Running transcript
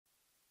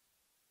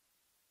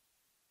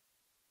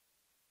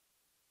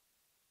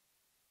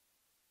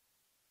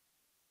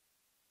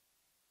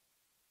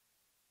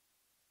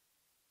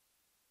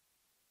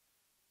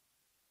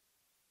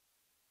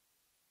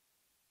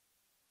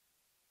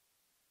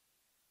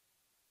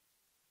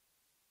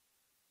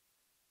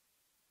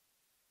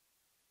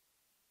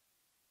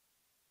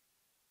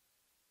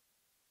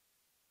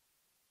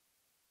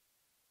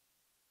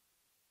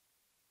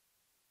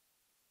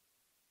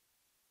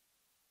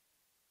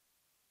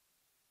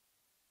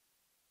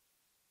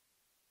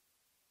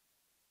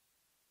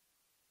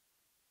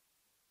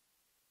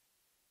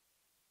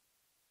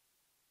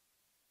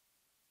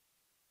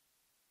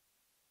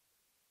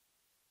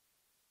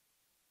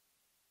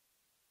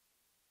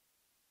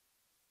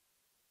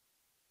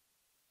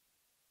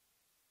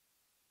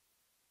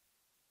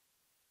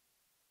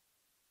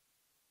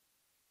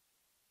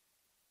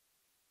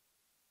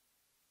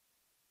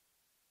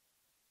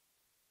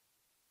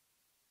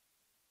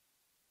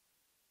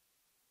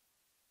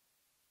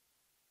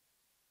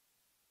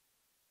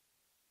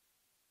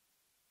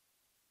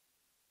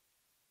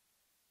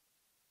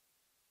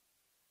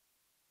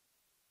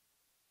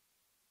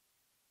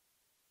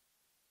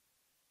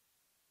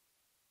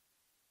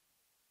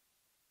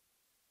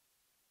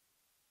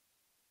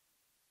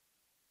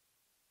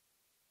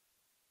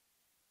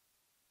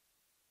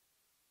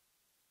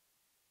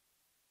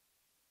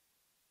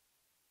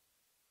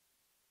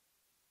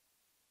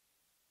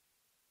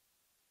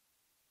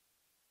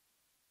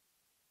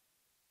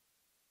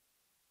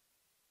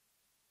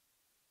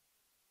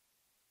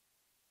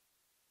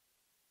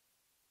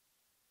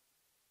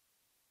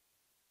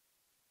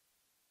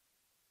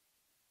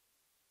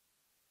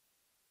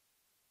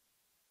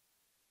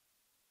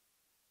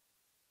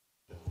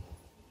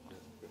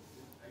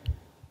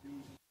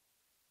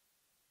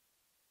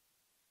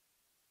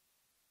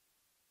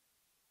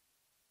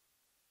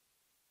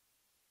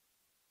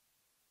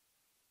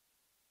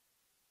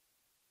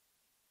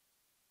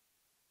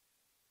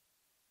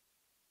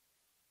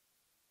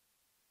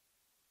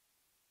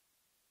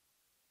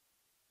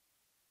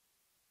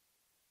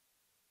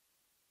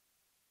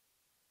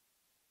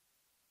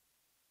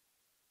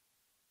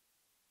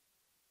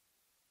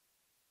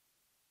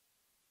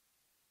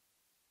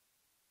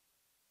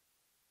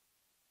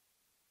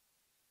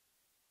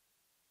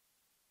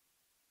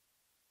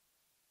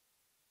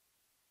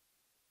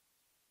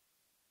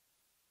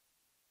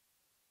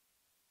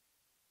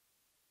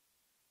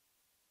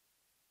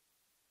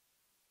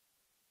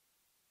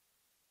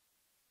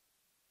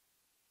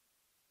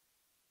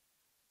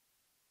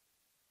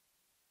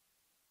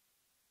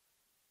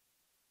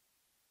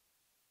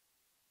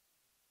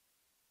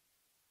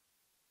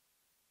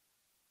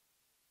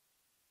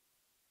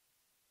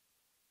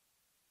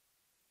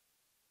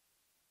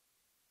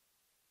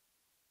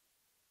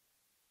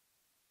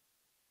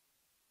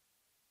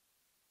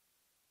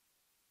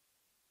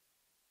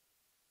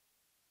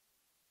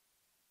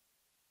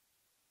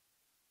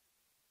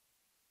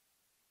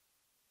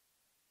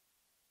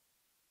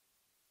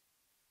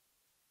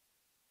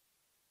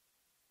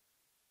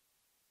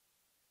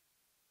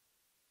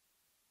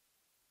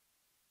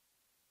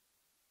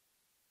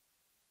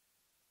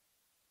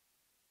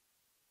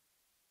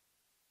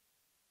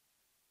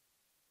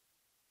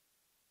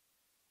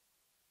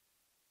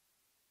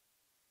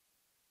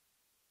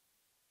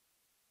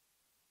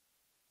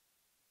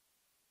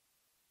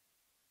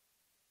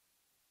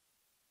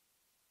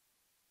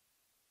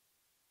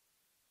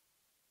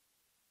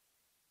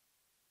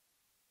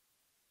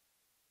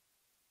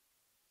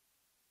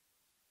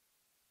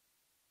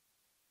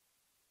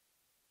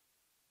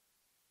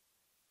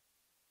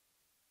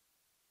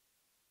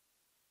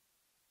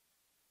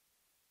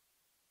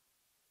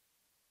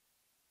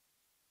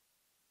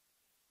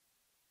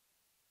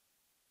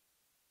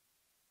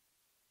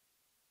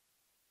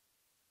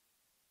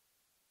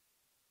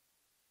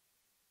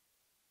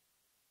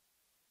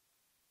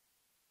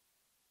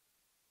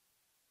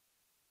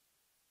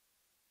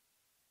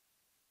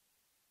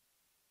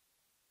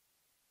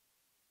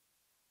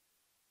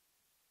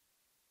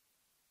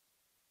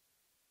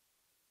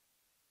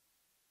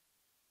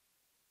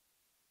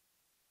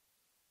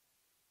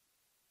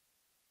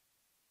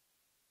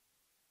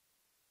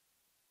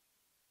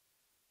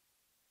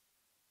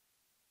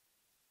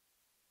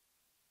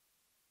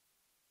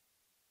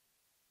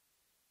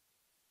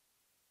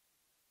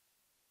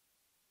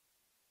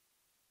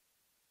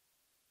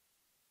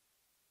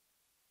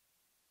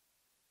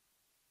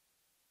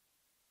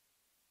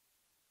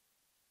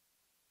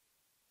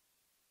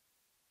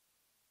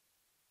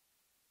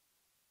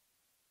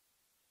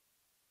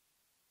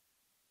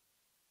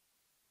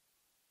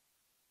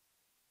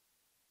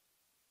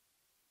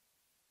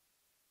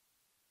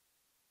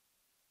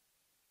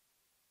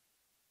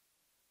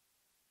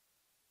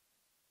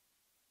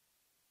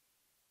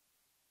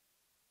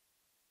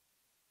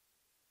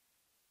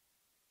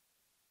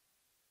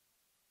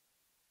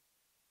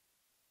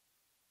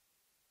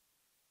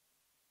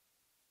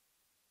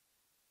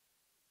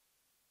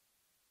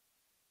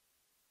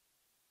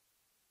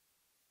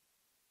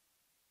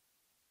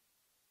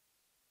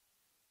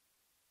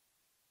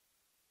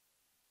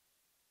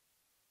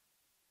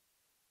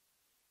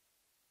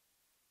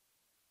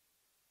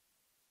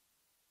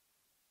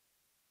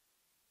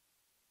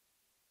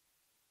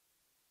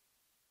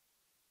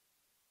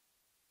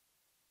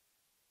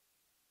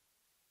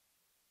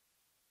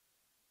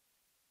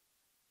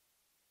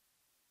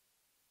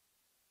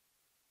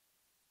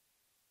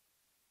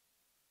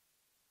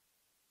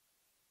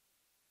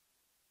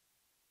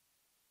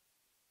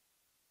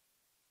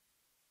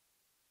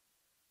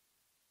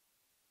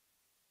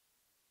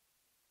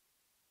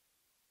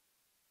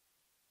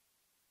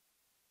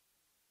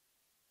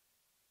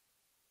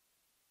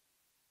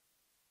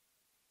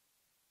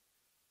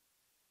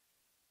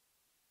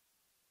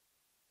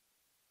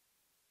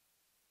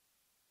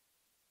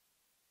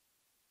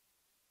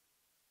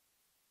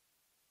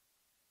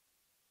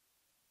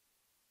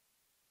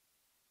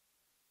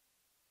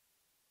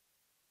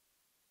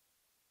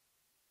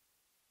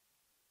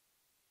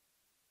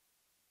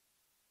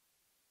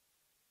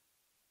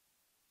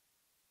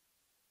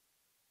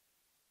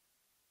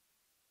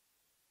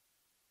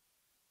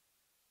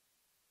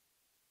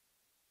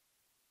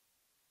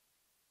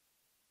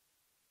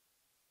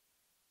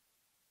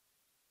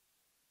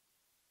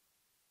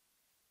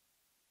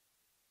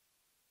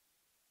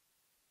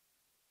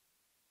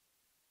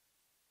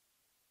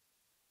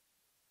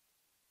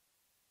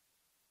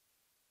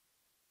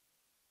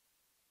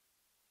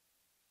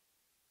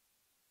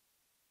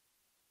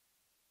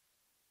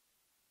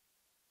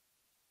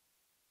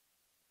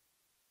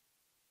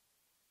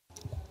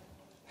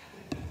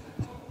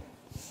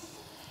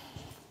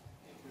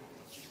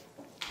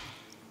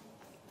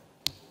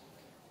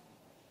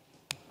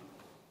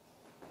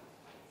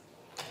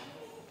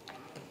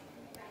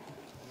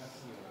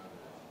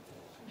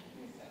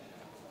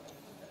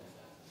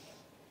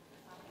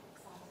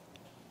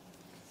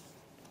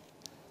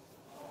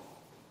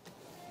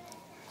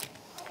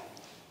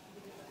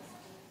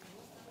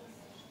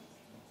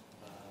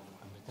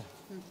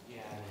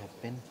I have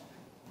pen.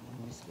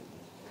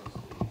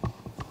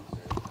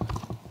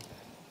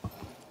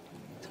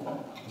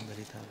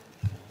 Very thorough.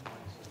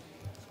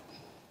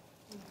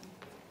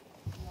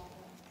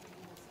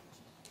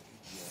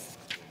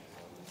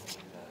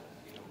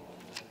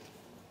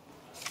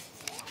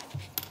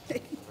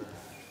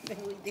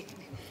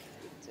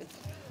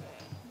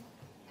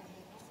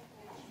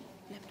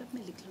 Laptop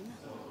में लिख लो ना,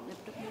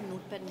 लैपटॉप में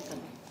नोट पैड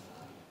निकालो।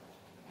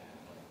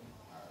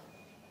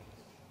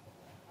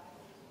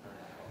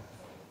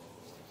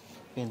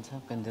 पेन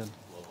साहब पेन दो।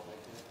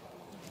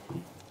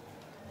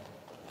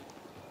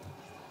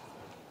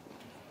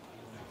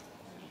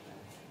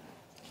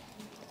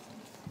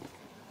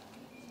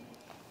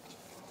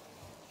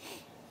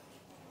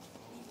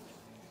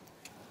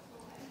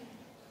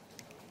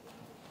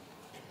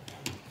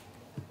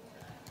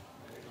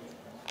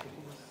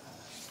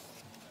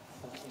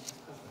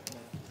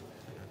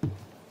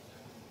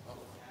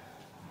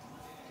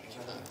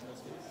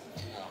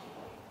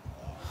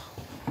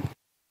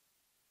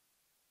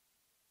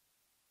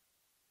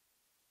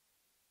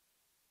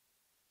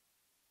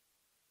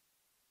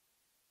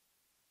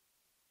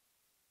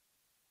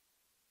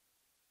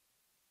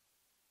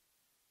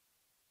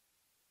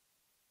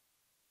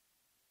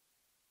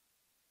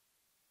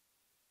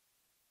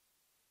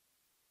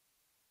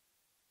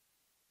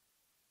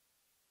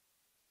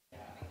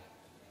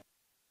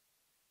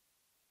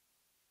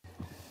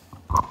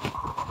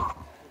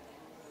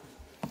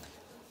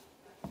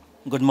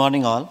 Good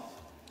morning, all.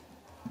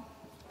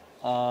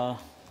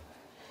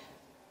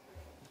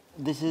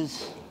 This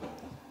is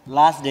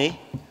last day,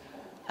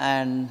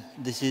 and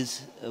this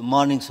is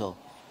morning show.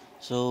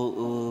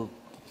 So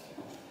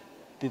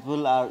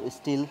people are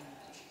still.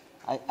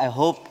 I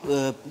hope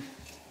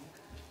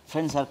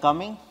friends are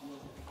coming,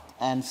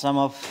 and some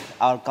of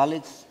our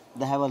colleagues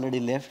they have already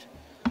left.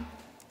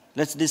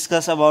 Let's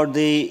discuss about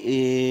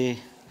the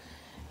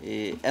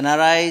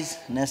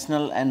NRIs,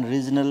 national and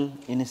regional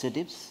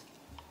initiatives.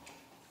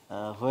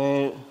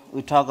 Where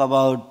we talk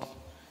about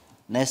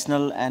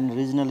national and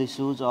regional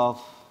issues of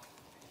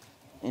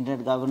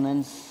internet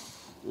governance,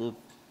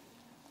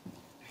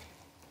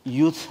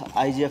 youth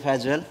IGF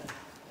as well.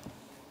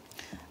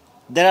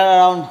 There are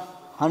around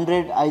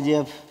 100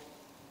 IGF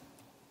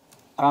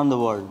around the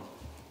world.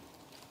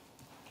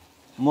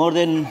 More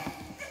than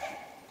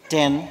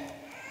 10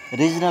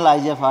 regional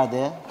IGF are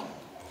there,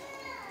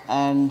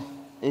 and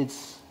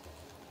it's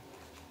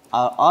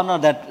our honor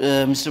that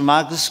Mr.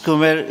 Marcus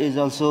Kumar is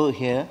also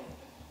here.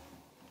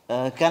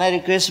 Can I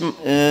request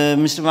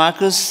Mr.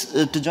 Marcus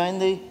to join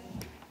the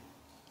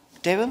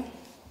table?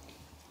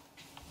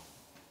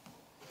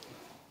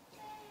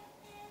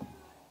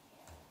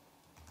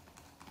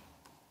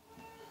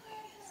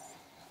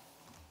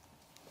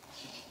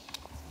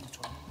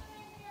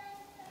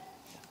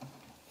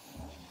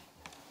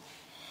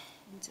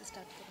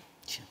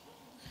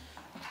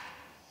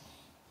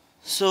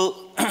 So,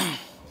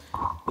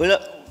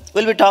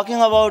 we'll be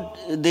talking about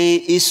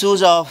the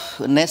issues of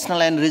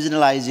national and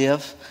regional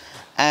IGF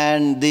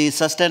and the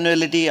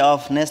sustainability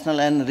of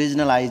national and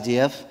regional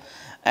IGF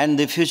and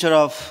the future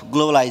of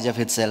global IGF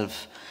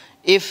itself.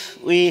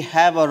 If we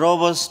have a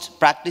robust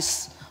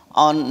practice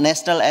on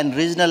national and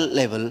regional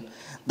level,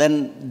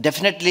 then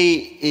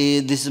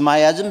definitely this is my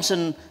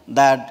assumption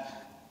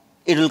that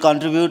it will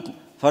contribute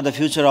for the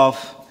future of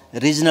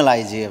regional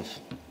IGF,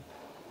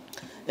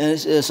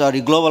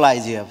 global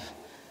IGF.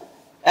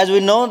 As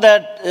we know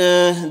that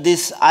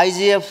this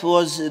IGF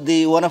was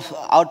the one of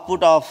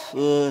output of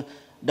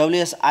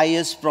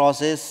WSIS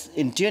process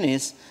in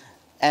Tunis,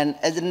 and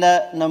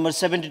agenda number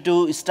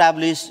 72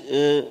 established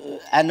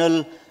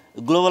annual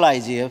global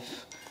IGF.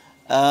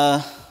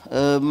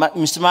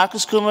 Mr.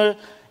 Marcus Kumar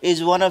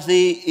is one of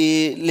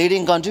the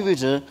leading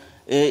contributor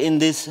in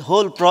this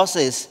whole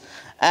process,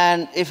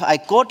 and if I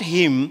quote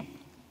him,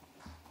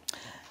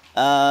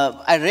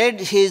 I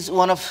read his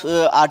one of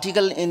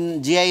article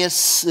in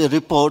GIS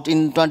report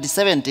in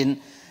 2017.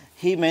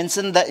 He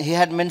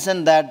had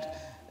mentioned that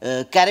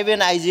Caribbean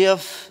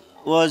IGF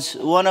was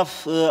one of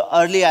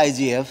early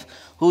IGF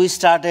who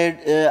started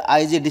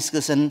IG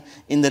discussion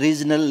in the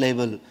regional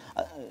level.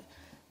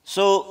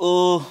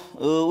 So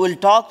we'll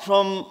talk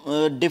from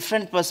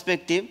different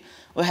perspective.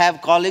 We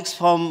have colleagues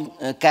from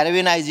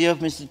Caribbean IGF,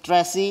 Mr.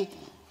 Tracy,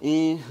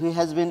 who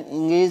has been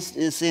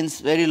engaged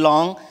since very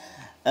long.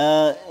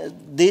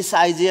 This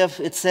IGF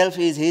itself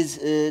is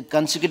his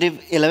consecutive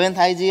 11th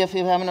IGF,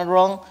 if I'm not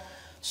wrong.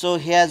 So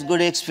he has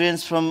good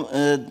experience from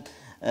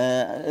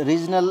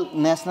regional,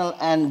 national,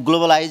 and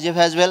global IGF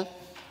as well.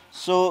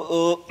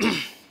 So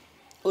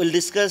we'll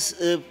discuss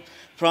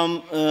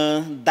from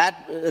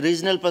that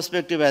regional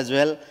perspective as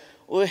well.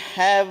 We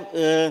have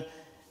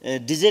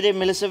Dejere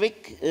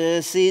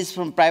Milicevic. She is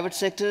from private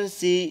sector.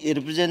 She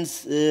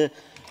represents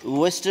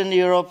Western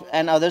Europe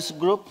and others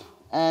group,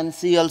 and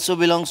she also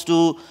belongs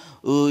to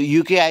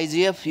UK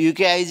IGF.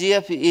 UK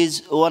IGF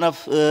is one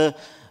of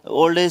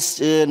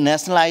oldest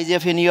national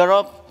IGF in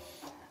Europe.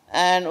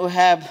 And we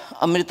have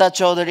Amrita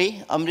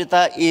Chaudhary.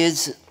 Amrita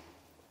is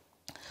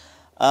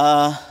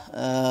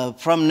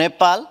from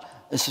Nepal.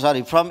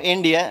 sorry, from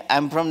India.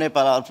 I'm from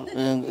Nepal.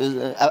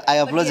 I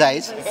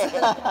apologize.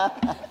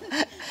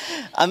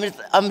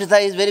 Amrita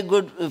is a very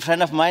good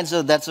friend of mine,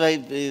 so that's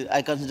why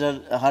I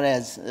consider her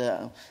as.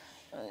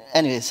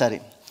 Anyway,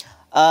 sorry.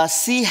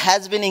 She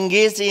has been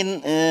engaged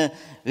in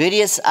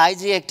various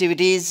IG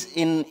activities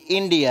in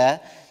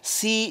India.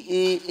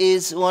 She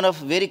is one of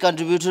very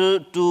contributor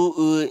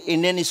to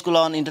Indian School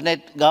on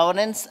Internet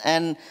Governance,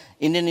 and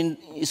Indian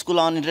School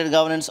on Internet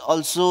Governance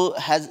also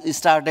has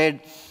started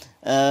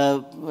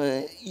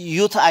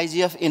youth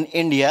IGF in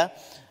India.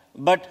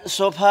 But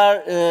so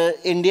far,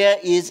 India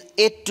is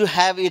yet to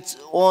have its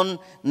own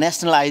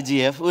national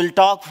IGF. We'll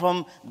talk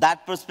from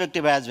that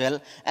perspective as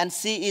well. And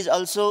she is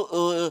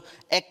also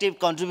active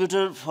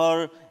contributor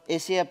for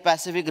Asia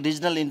Pacific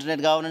Regional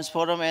Internet Governance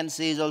Forum, and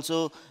she is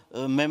also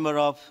a member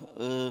of,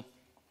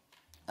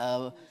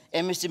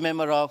 MSc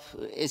member of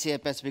Asia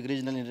Pacific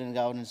Regional Internet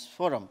Governance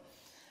Forum.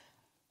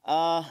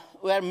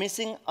 We are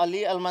missing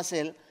Ali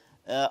Almasel.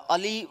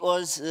 Ali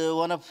was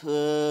one of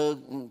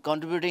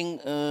contributing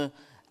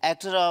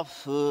actor of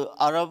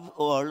Arab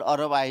world,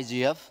 Arab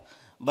IGF,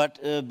 but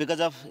because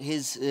of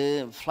his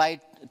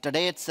flight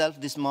today itself,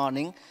 this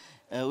morning,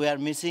 we are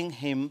missing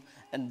him,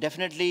 and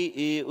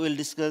definitely we'll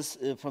discuss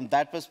from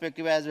that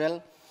perspective as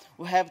well.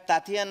 We have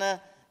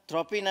Tatiana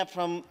Tropina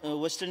from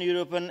Western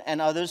European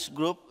and others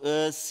group.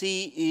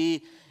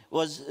 She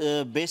was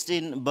based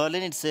in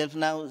Berlin itself.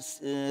 Now,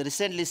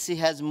 recently she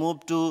has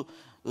moved to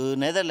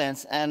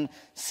Netherlands, and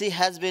she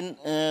has been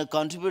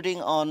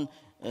contributing on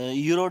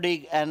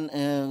Eurodig and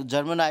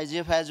German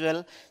IGF as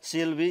well.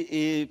 She will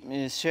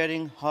be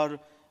sharing her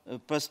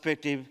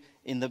perspective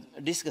in the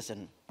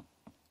discussion.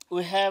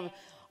 We have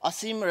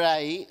Asim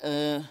Rai.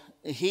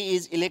 He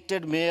is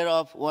elected mayor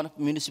of one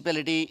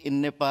municipality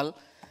in Nepal,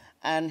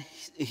 and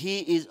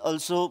he is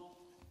also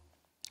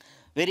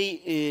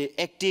very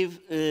active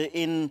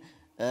in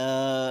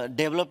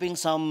developing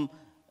some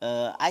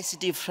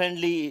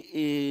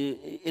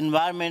ICT-friendly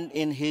environment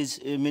in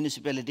his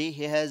municipality.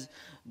 He has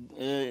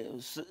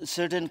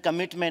certain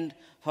commitment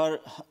for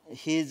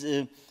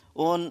his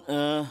own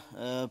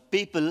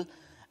people,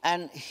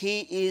 and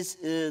he is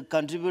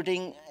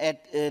contributing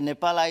at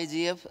Nepal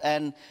IGF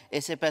and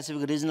Asia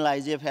Pacific Regional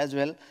IGF as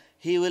well.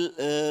 He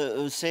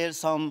will share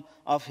some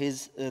of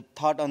his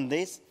thought on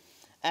this.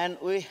 And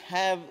we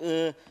have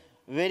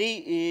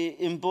very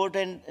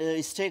important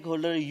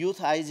stakeholder, Youth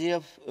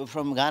IGF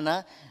from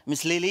Ghana.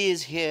 Ms. Lily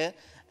is here,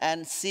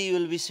 and she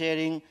will be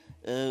sharing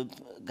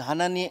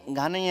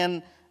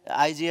Ghanaian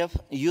IGF,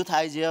 Youth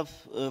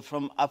IGF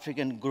from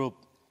African group.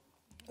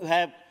 We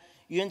have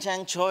Yuen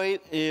Chang Choi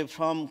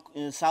from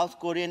South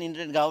Korean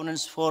Internet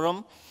Governance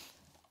Forum.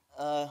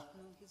 No,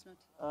 he's not.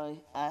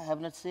 I have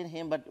not seen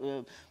him, but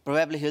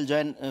probably he'll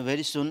join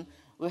very soon.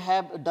 We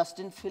have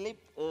Dustin Phillip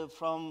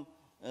from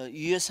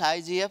US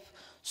IGF.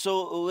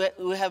 So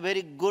we have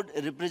very good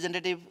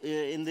representative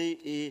in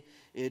the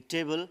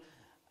table.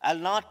 I'll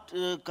not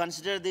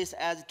consider this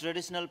as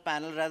traditional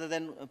panel rather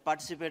than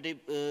participative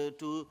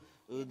to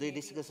the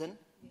discussion.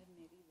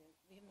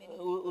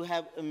 We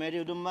have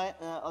Mary Udumma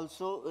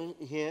also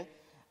here,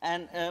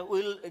 and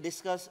we'll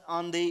discuss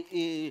on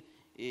the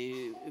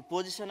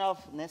position of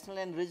national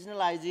and regional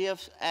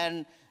IGFs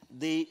and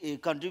the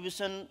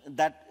contribution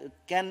that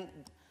can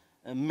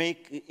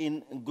make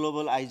in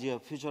global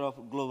IGF, future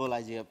of global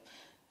IGF.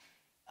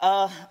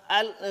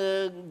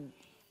 I'll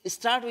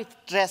start with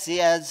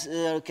Tracy, as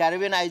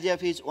Caribbean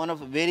IGF is one of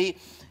very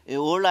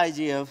old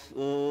IGF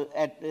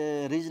at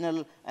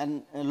regional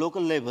and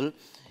local level.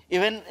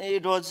 Even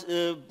it was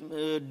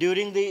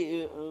during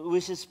the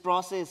wishes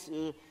process,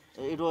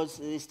 it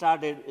was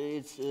started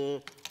its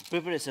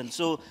preparation.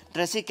 So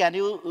Tracy, can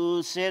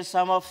you share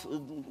some of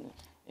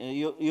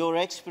your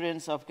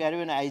experience of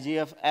Caribbean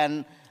IGF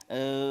and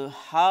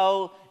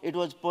how it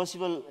was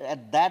possible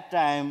at that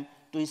time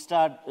to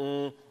start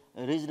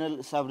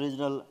regional,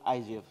 sub-regional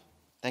IGF?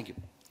 Thank you.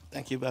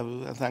 Thank you,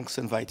 Babu, and thanks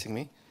for inviting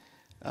me.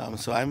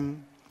 So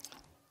I'm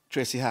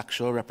Tracy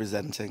Hackshaw,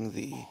 representing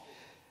the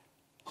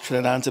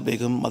Trinidad and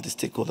Tobago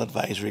Multi-Stakeholder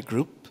Advisory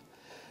Group,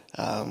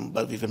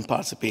 but we've been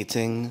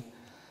participating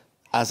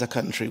as a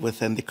country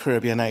within the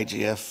Caribbean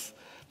IGF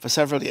for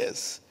several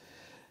years.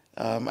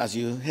 As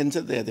you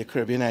hinted there, the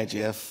Caribbean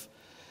IGF,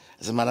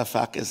 as a matter of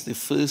fact, is the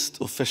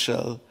first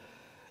official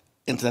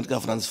Internet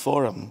Governance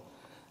Forum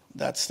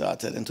that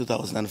started in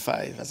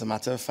 2005. As a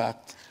matter of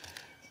fact,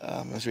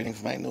 I was reading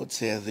from my notes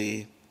here,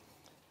 the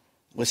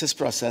WSIS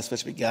process,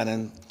 which began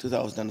in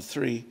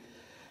 2003,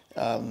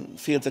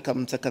 failed to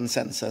come to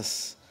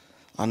consensus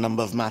on a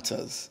number of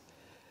matters.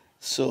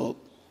 So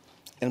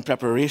in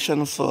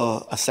preparation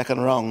for a second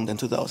round in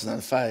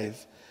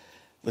 2005,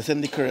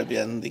 within the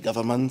Caribbean, the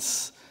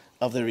governments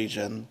of the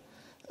region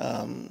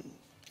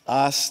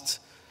asked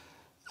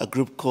a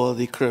group called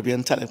the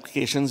Caribbean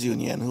Telecommunications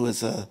Union, who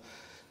is a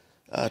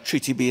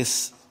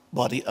treaty-based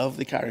body of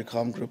the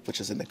CARICOM group,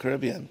 which is in the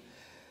Caribbean,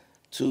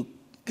 to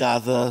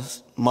gather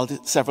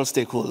several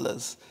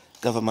stakeholders,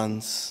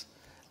 governments,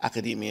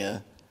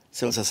 academia,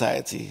 civil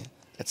society,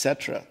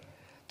 etc.,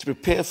 to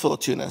prepare for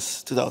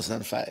Tunis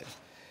 2005.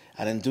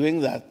 And in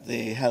doing that,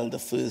 they held the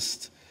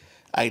first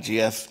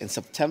IGF in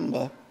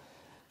September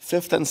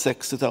 5th and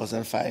 6th,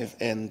 2005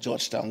 in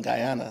Georgetown,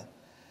 Guyana,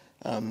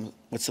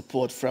 with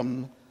support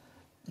from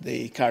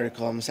the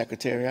CARICOM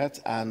Secretariat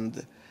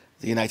and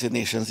the United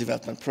Nations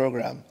Development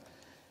Programme.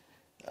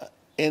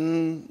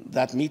 In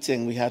that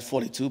meeting, we had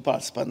 42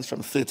 participants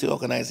from 30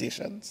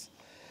 organizations,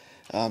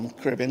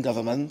 Caribbean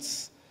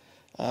governments.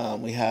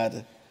 We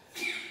had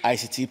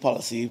ICT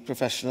policy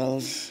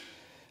professionals,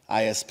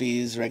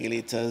 ISPs,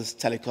 regulators,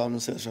 telecom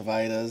service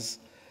providers,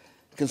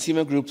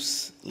 consumer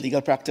groups,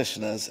 legal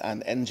practitioners,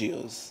 and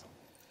NGOs.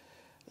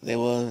 There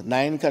were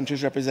 9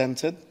 countries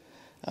represented: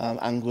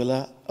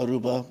 Anguilla,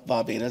 Aruba,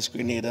 Barbados,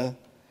 Grenada,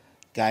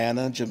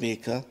 Guyana,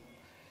 Jamaica,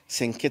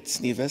 St. Kitts,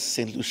 Nevis,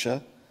 St.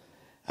 Lucia,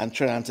 and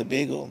Trinidad and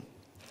Tobago.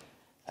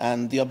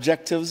 And the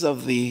objectives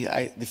of the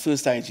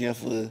first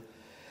IGF were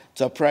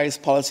to apprise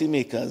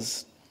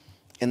policymakers,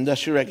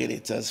 industry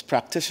regulators,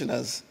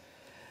 practitioners,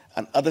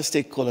 and other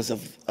stakeholders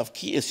of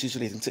key issues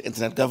relating to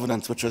internet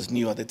governance, which was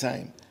new at the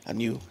time,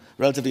 a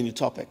relatively new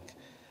topic,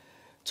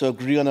 to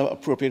agree on an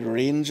appropriate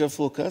range of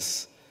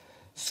focus,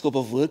 scope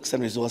of works,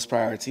 and resource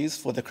priorities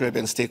for the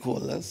Caribbean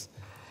stakeholders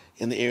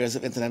in the areas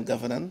of internet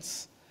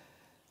governance,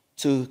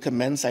 to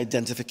commence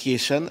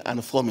identification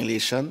and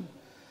formulation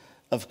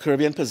of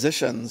Caribbean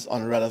positions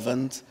on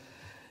relevant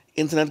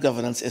internet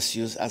governance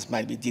issues as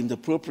might be deemed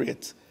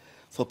appropriate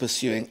for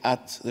pursuing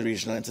at the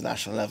regional and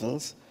international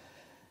levels,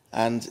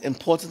 and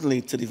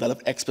importantly, to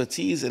develop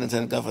expertise in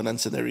internet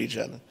governance in the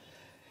region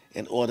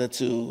in order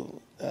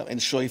to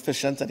ensure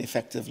efficient and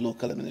effective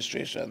local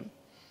administration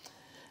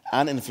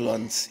and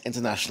influence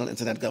international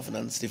internet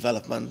governance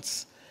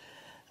developments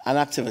and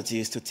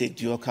activities to take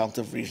due account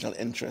of regional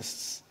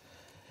interests.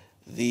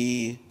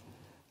 The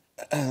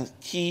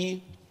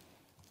key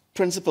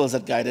principles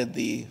that guided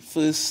the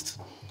first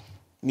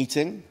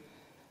meeting: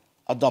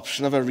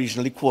 adoption of a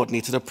regionally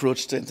coordinated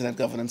approach to internet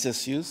governance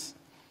issues,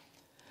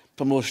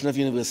 promotion of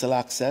universal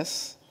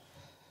access,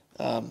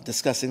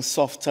 discussing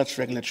soft-touch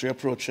regulatory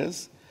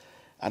approaches,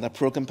 and a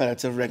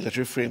pro-competitive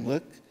regulatory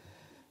framework,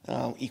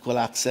 equal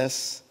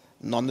access,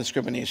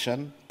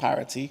 non-discrimination,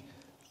 parity,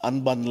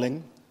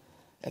 unbundling,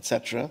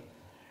 etc.,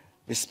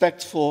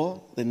 respect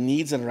for the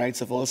needs and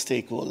rights of all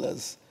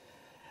stakeholders,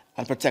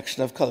 and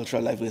protection of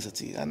cultural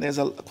diversity. And there's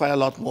quite a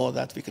lot more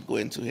that we could go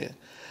into here.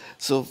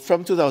 So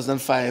from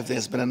 2005,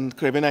 there's been a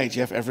Caribbean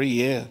IGF every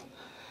year.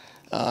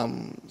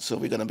 So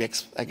we're going to be,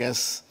 I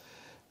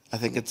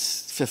think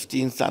it's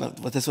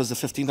 15th, but this was the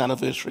 15th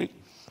anniversary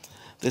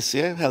this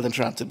year, held in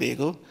Trinidad and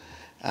Tobago,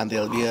 and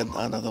there'll be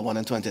another one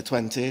in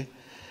 2020.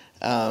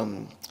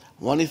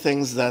 One of the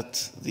things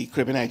that the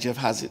Caribbean IGF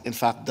has in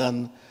fact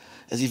done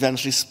is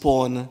eventually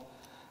spawn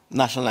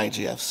national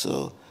IGF.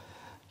 So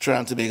Trinidad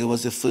and Tobago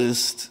was the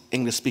first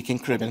English-speaking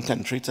Caribbean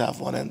country to have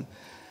one in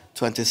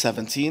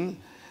 2017,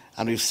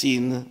 and we've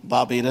seen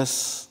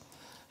Barbados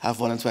have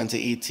one in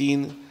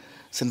 2018,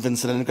 St.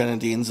 Vincent and the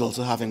Grenadines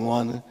also having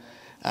one,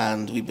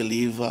 and we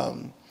believe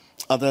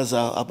others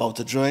are about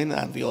to join,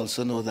 and we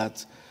also know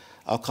that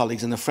our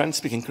colleagues in the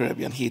French-speaking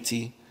Caribbean,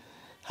 Haiti,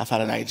 have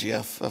had an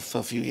IGF for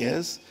a few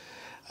years,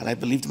 and I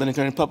believe the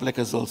Dominican Republic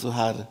has also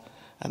had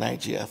an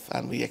IGF,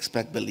 and we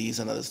expect Belize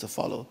and others to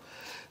follow.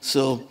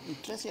 So,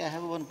 Tracy, I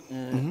have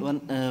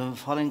one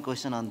following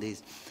question on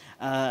this.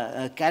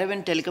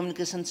 Caribbean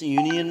Telecommunications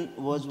Union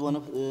was one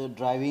of the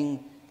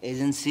driving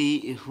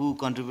agency who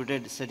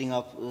contributed setting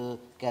up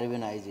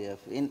Caribbean IGF.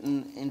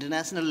 In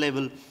international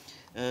level,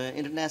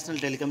 International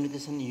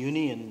Telecommunication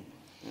Union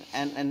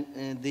and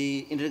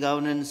the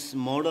intergovernance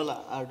model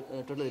are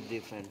totally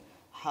different.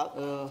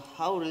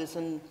 How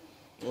relation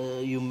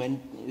you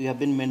have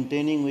been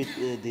maintaining with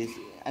this?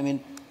 I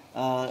mean,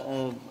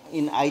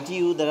 in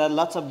ITU, there are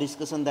lots of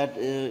discussion that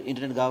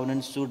internet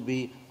governance should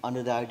be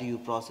under the ITU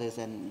process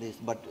and this,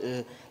 but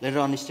later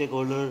on,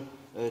 stakeholder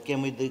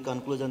came with the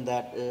conclusion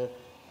that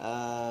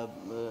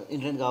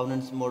internet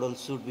governance model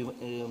should be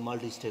a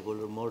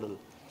multi-stakeholder model.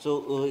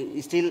 So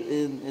still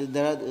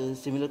there are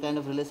similar kind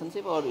of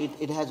relationship, or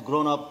it has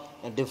grown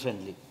up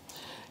differently?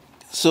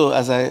 So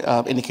as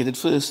I indicated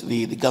first,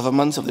 the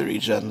governments of the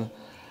region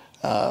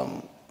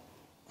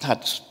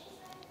had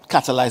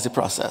catalyzed the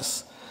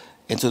process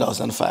in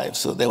 2005.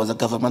 So there was a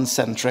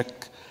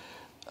government-centric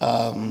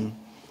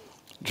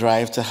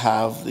drive to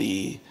have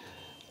the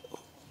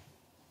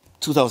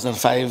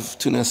 2005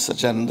 Tunis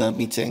Agenda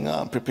meeting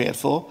prepared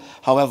for.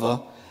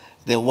 However,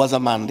 there was a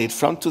mandate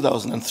from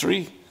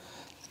 2003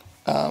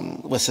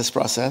 with this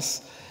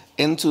process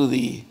into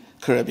the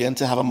Caribbean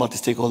to have a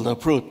multi-stakeholder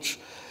approach.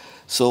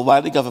 So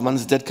while the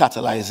governments did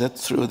catalyze it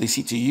through the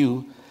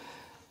CTU,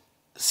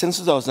 since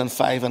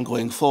 2005 and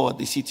going forward,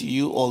 the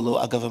CTU, although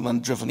a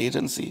government-driven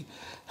agency,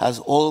 has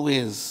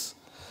always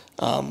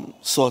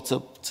sought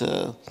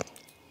to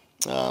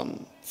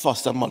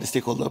foster a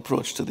multi-stakeholder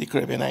approach to the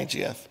Caribbean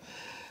IGF.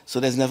 So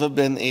there's never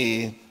been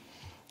a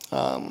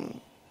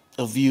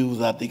view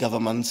that the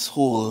governments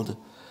hold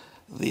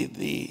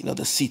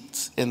the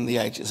seat in the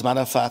IGF. As a matter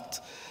of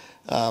fact,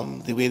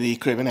 the way the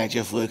Caribbean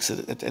IGF works,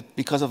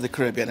 because of the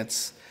Caribbean,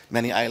 it's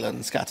many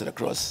islands scattered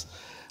across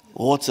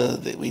water.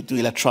 We do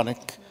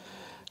electronic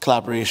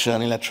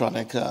collaboration,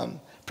 electronic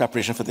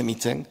preparation for the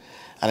meeting,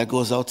 and it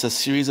goes out to a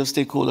series of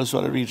stakeholders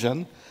throughout the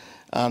region.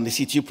 The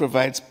CTU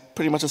provides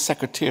pretty much a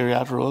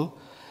secretariat role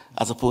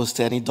as opposed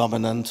to any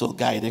dominant or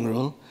guiding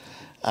role.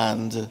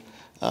 And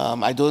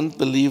I don't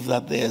believe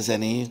that there's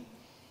any,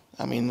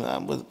 I'm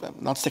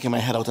not sticking my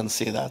head out and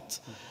say that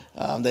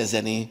there's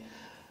any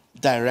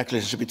direct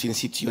relationship between the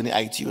CTU and the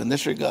ITU in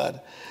this regard.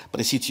 But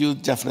the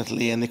CTU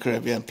definitely in the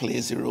Caribbean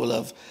plays the role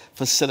of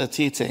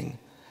facilitating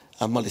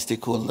a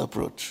multi-stakeholder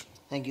approach.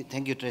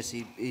 Thank you,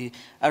 Tracy.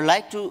 I would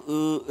like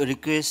to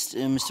request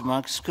Mr.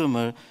 Mark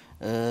Schumer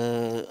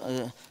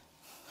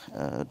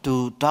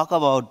to talk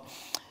about,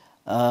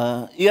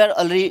 you are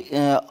already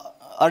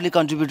early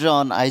contributor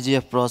on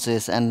IGF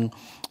process, and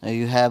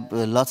you have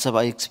lots of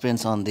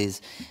experience on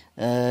this.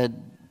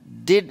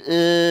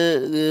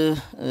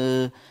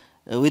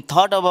 We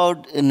thought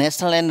about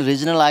national and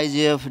regional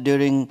IGF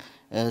during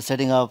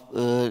setting up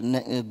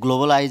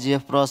global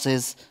IGF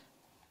process?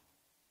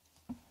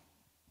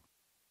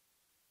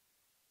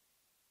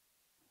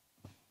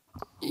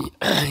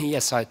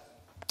 Yes, I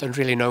don't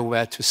really know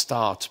where to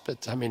start,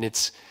 but I mean,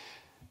 it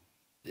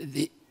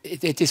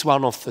is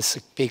one of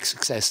the big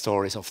success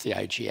stories of the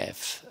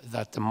IGF,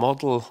 that the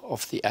model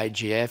of the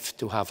IGF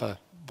to have a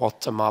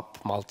bottom-up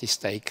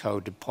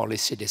multi-stakeholder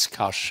policy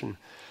discussion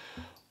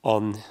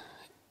on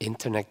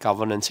internet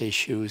governance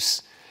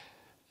issues,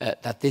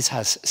 that this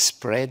has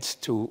spread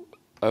to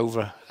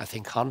over, I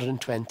think,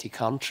 120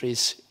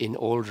 countries in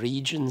all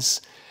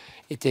regions.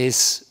 It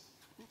is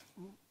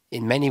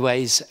in many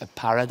ways a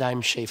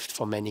paradigm shift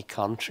for many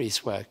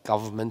countries where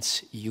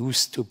governments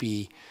used to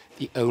be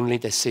the only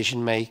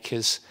decision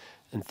makers,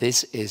 and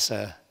this is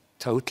a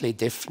totally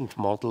different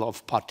model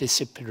of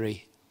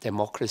participatory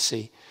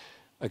democracy,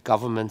 where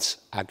governments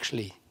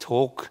actually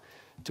talk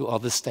to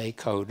other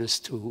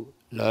stakeholders, to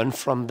learn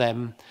from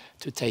them,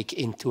 to take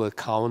into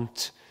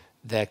account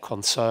their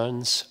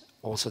concerns,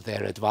 also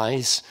their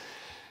advice.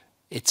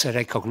 It's a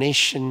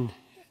recognition,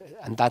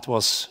 and that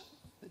was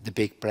the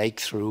big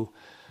breakthrough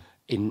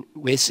in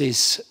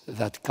WSIS,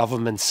 that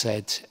government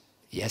said,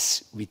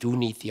 yes, we do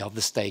need the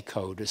other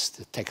stakeholders.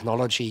 The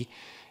technology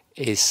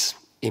is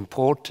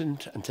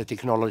important and the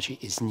technology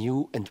is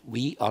new, and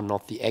we are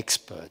not the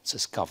experts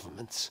as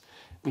governments.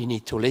 We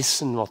need to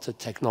listen what the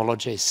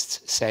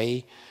technologists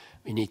say.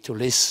 We need to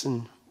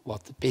listen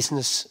what the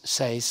business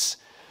says.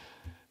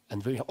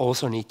 And we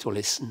also need to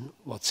listen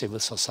what civil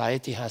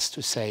society has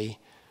to say.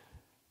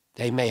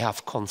 They may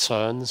have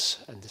concerns,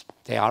 and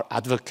they are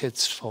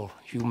advocates for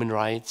human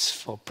rights,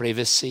 for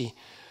privacy.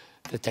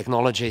 The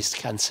technologists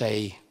can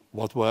say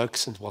what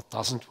works and what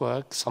doesn't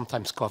work.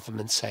 Sometimes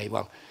governments say,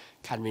 well,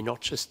 can we not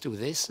just do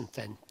this? And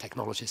then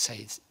technologists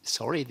say,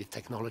 sorry, the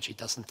technology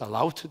doesn't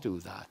allow to do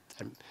that.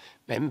 I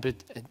remember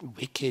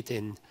Wicked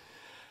in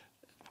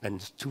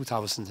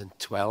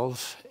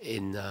 2012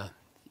 in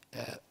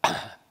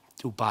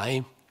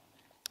Dubai.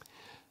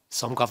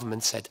 Some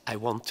governments said, I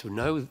want to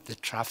know the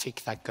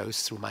traffic that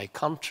goes through my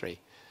country,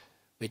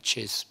 which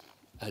is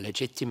a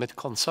legitimate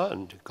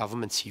concern.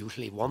 Governments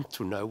usually want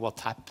to know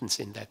what happens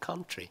in their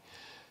country.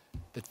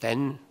 But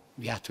then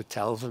we had to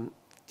tell them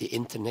the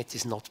internet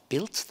is not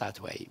built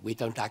that way. We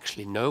don't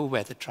actually know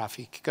where the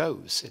traffic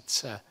goes.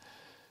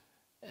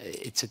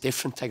 It's a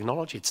different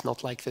technology. It's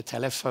not like the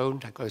telephone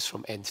that goes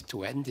from end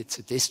to end. It's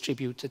a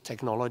distributed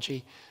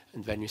technology.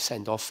 And when you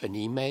send off an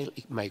email,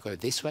 it may go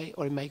this way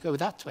or it may go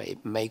that way.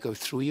 It may go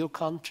through your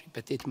country,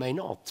 but it may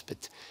not.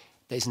 But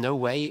there's no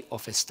way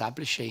of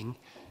establishing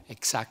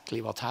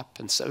exactly what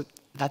happens. So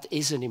that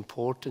is an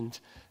important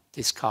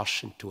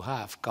discussion to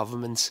have.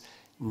 Governments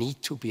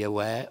need to be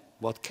aware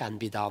what can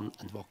be done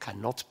and what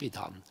cannot be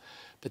done.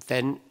 But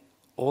then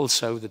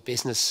also the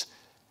business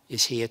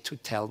is here to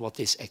tell what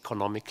is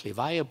economically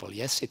viable.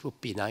 Yes, it would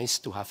be nice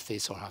to have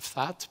this or have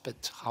that,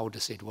 but how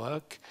does it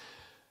work?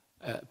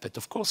 But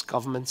of course,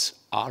 governments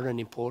are an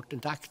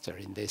important actor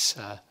in this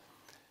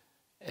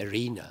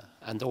arena,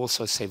 and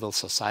also civil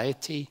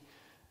society.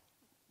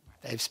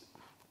 They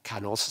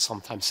can also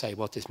sometimes say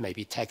what is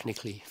maybe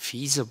technically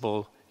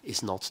feasible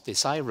is not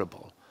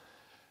desirable.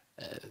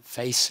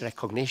 Face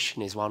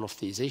recognition is one of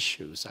these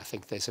issues. I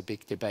think there's a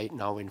big debate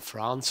now in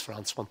France.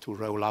 France wants to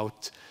roll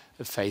out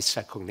a face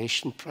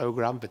recognition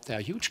program, but there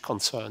are huge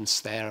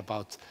concerns there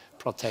about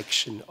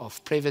protection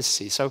of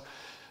privacy. So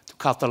to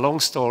cut a long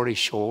story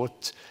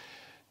short,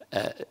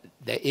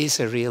 there is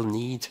a real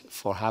need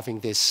for having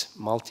this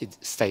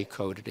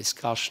multi-stakeholder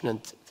discussion.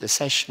 And the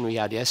session we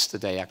had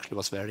yesterday actually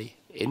was very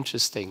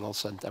interesting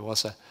also. And there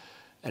was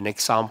an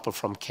example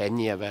from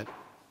Kenya where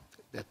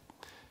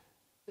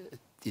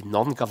the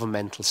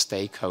non-governmental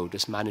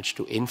stakeholders managed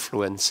to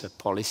influence a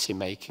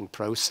policy-making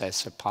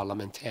process, where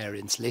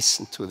parliamentarians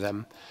listened to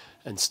them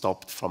and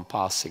stopped from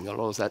passing a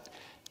law. That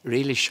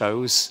really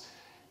shows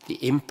the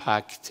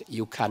impact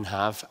you can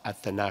have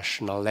at the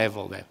national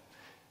level, where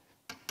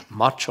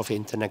much of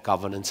internet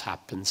governance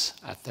happens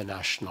at the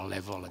national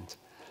level. And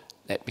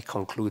let me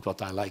conclude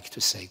what I like to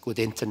say. Good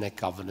internet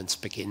governance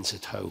begins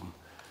at home.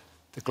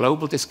 The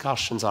global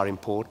discussions are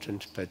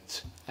important,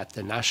 but at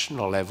the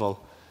national level,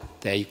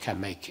 there you can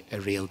make a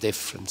real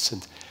difference.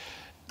 And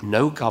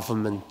no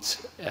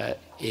government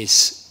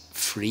is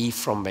free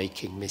from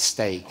making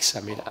mistakes.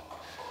 I mean,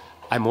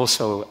 I'm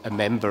also a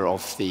member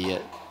of the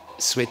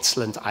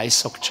Switzerland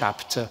ISOC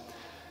chapter,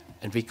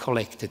 and we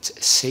collected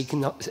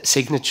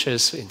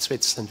signatures. In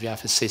Switzerland, we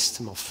have a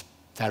system of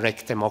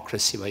direct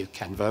democracy where you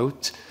can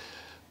vote.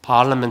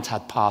 Parliament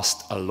had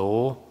passed a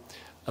law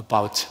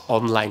about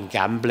online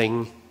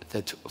gambling,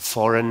 that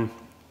foreign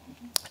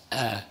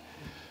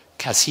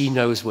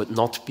casinos would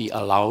not be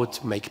allowed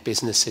to make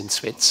business in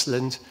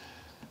Switzerland.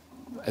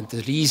 And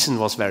the reason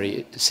was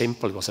very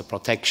simple. It was a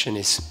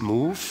protectionist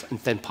move. And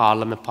then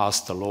Parliament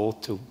passed a law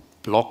to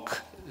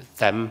block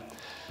them.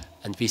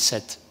 And we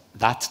said,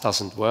 that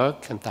doesn't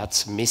work, and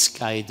that's a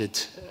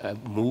misguided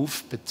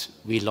move. But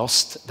we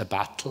lost the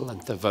battle,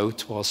 and the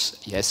vote was,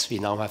 yes, we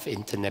now have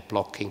internet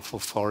blocking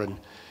for foreign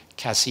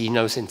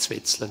casinos in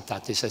Switzerland.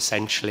 That is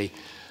essentially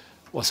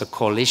was a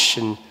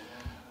coalition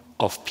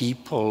of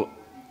people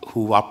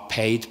who are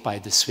paid by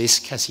the Swiss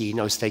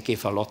casinos. They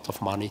give a lot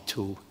of money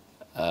to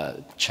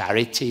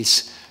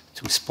charities,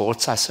 to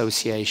sports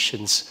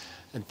associations,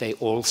 and they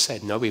all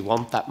said, no, we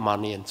want that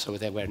money, and so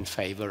they were in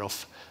favor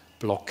of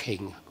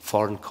blocking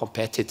foreign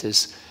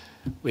competitors,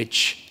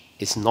 which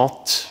is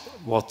not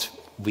what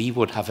we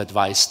would have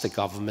advised the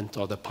government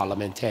or the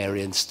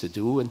parliamentarians to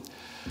do. And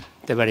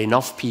there were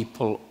enough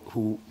people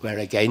who were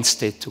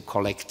against it to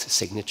collect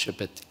signature,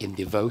 but in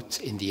the vote,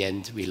 in the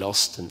end, we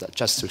lost. And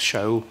just to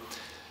show,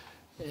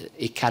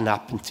 it can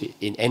happen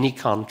in any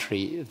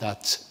country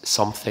that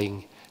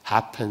something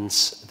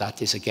happens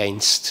that is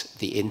against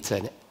the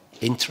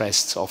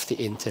interests of the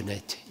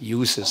internet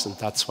users, and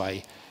that's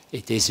why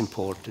it is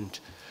important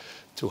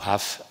to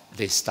have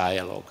this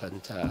dialogue.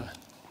 And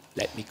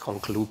let me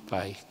conclude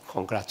by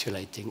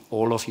congratulating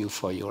all of you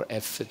for your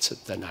efforts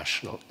at the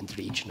national and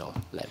regional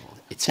level.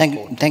 It's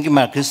important. Thank you,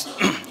 Marcus.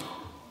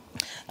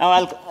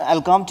 Now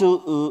I'll come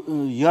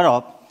to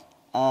Europe.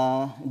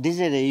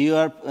 Desiree, you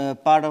are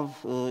part of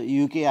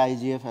UK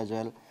IGF as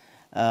well.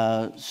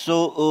 UK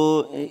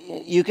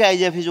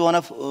IGF is one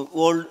of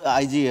old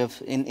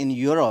IGF in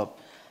Europe.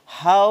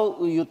 How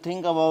you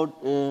think about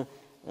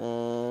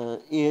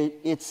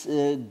its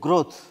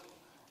growth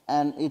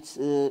and its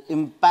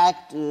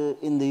impact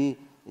in the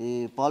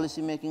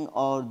policy making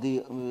or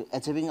the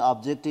achieving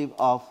objective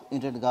of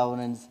internet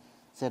governance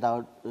set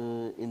out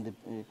in the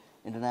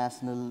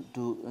international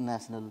to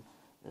national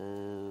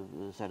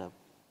setup?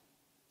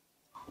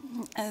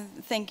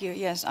 Thank you.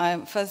 Yes,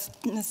 I first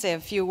say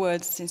a few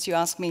words since you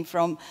asked me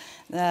from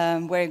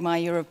wearing my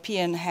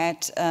European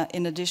hat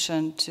in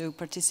addition to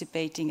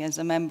participating as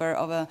a member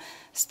of a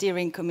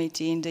steering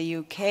committee in the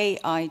UK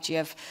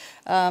IGF.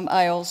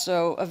 I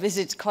also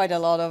visit quite a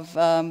lot of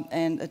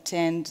and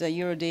attend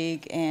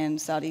Eurodig and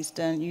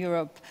Southeastern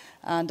Europe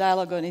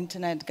dialogue on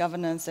internet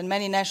governance and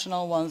many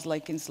national ones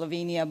like in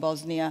Slovenia,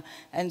 Bosnia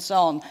and so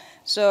on.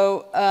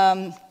 So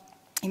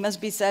it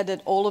must be said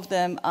that all of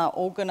them are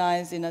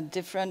organized in a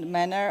different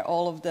manner,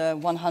 all of the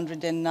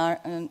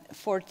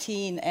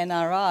 114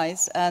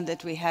 NRIs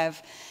that we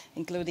have,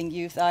 including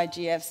youth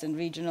IGFs and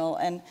regional,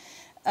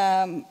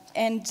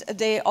 and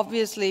they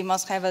obviously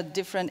must have a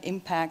different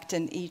impact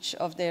in each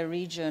of their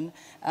region,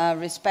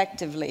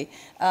 respectively.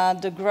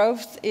 The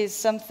growth is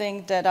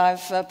something that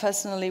I've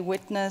personally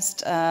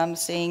witnessed,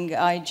 seeing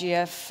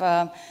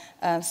IGF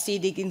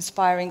CDIG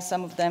inspiring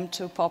some of them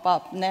to pop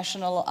up,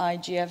 national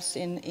IGFs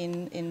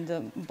in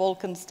the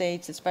Balkan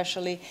states,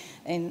 especially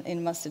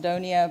in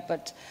Macedonia.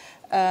 But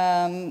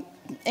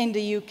in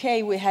the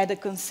UK, we had a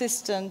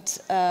consistent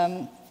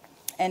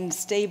and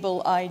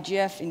stable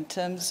IGF in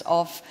terms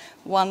of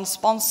one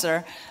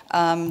sponsor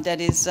that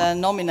is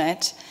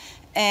Nominate.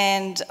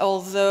 And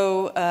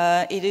although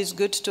it is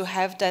good to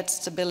have that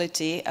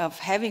stability of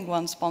having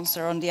one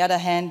sponsor, on the other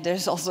hand,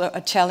 there's also a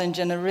challenge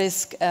and a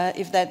risk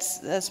if that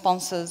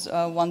sponsors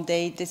one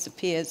day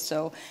disappears.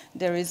 So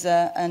there is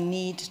a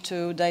need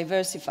to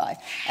diversify.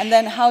 And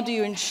then how do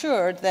you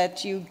ensure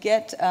that you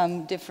get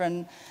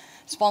different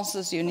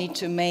sponsors? You need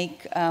to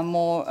make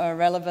more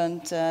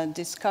relevant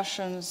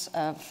discussions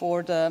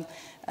for the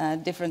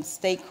different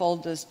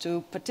stakeholders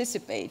to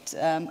participate.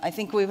 I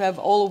think we have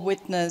all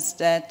witnessed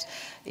that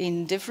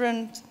in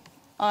different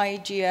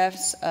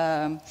IGFs,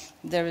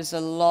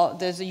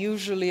 there's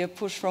usually a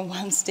push from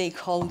one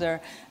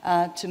stakeholder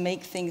to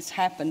make things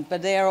happen,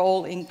 but they are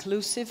all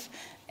inclusive,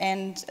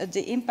 and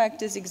the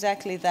impact is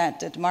exactly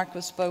that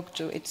Marcus spoke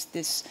to. It's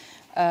this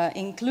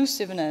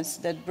inclusiveness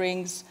that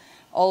brings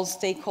all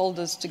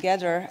stakeholders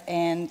together,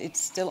 and it's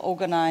still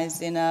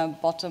organized in a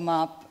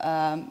bottom-up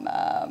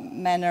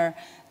manner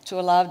to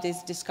allow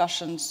these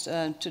discussions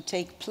to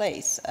take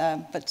place,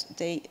 but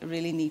they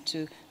really need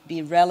to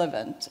be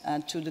relevant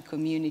to the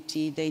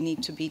community. They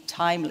need to be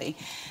timely.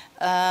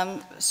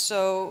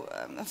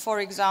 For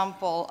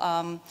example,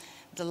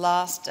 the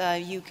last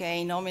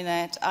UK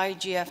nominate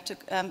IGF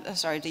took,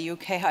 the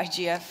UK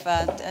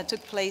IGF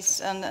took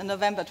place on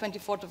November,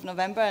 24th of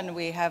November, and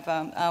we have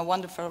a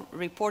wonderful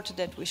report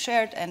that we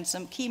shared and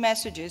some key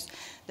messages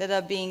that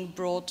are being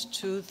brought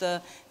to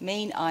the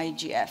main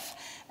IGF.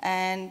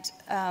 And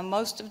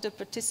most of the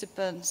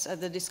participants,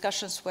 the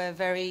discussions were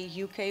very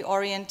UK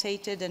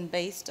orientated and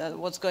based on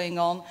what's going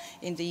on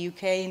in the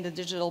UK in the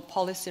digital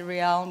policy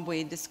realm.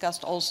 We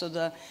discussed also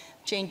the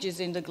changes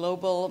in the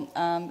global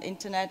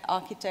internet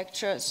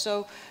architecture.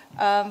 So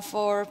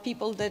for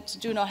people that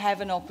do not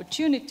have an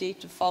opportunity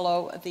to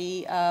follow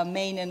the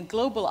main and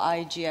global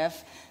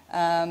IGF,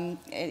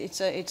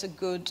 it's a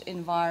good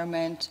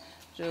environment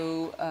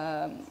to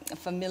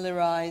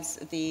familiarize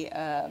the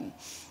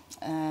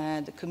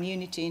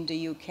community in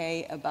the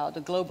UK about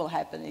the global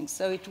happenings.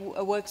 So it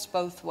works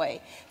both ways.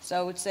 So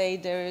I would say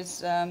there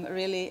is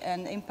really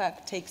an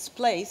impact takes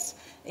place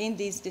in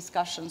these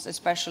discussions,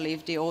 especially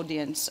if the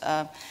audience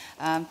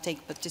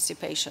take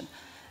participation.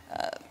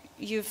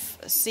 You've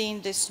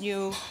seen this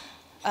new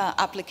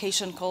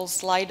application called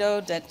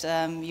Slido that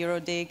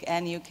Eurodig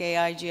and UK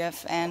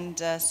IGF and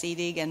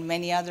CDIG and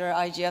many other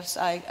IGFs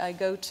I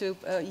go to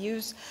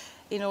use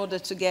in order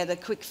to get a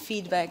quick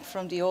feedback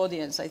from the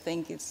audience. I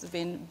think it's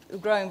been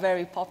growing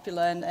very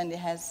popular and it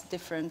has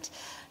different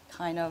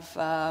kind of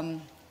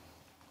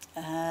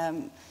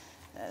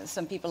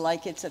some people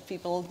like it, some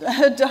people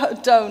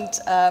don't.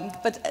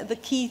 But the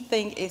key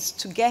thing is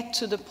to get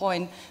to the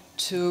point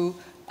to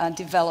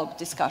develop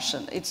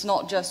discussion. It's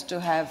not just to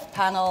have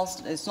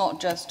panels, it's not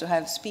just to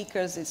have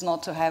speakers, it's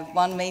not to have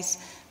one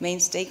main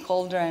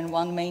stakeholder and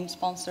one main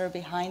sponsor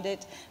behind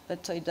it,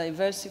 but to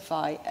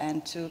diversify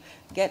and to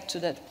get to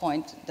that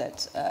point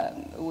that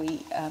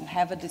we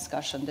have a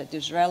discussion that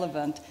is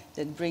relevant,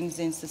 that brings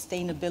in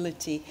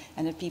sustainability,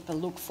 and that people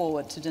look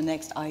forward to the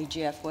next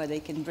IGF where they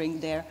can bring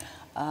their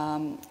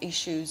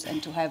issues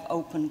and to have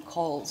open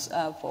calls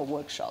for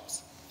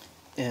workshops.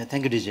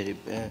 Thank you, Dijeri.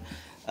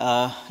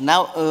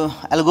 Now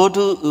I'll go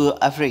to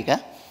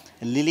Africa.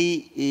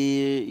 Lily,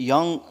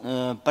 young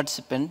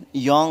participant,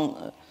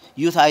 young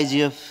youth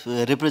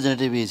IGF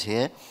representative is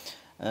here.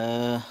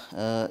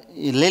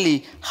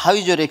 Lily, how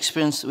is your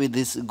experience with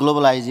this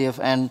global IGF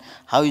and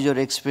how is your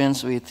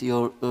experience with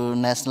your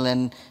national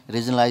and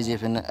regional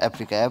IGF in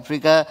Africa?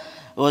 Africa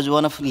was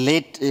one of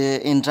late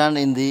entrant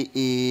in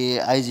the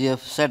IGF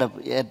setup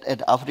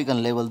at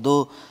African level,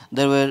 though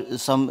there were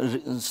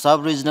some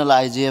sub-regional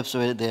IGFs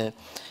were there.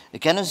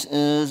 Can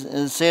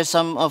you share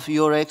some of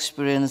your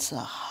experience?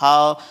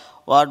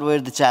 What were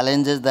the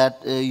challenges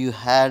that you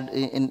had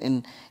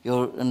in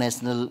your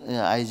national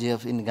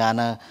IGF in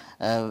Ghana,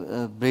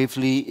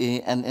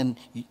 briefly, and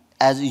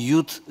as a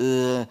youth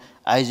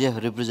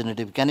IGF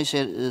representative? Can you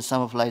share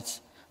some of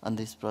lights on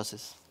this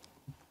process?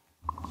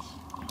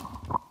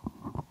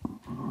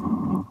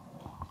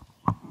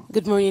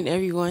 Good morning,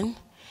 everyone,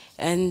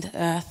 and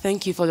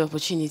thank you for the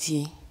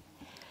opportunity.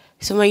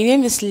 So my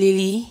name is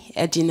Lily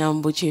Edina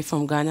Mboche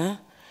from Ghana,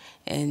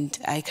 and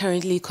I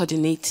currently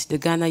coordinate the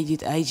Ghana Youth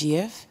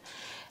IGF.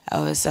 I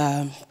was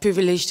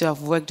privileged to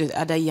have worked with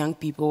other young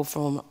people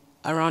from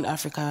around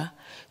Africa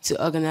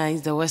to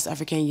organize the West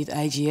African Youth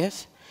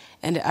IGF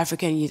and the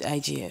African Youth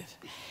IGF.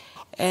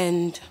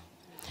 And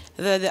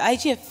the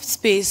IGF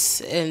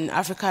space in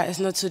Africa is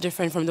not so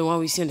different from the one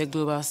we see on the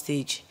global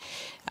stage.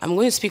 I'm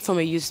going to speak from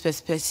a youth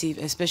perspective,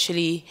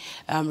 especially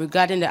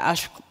regarding the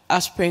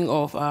offspring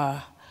of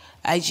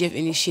IGF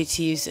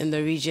initiatives in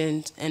the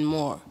region and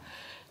more.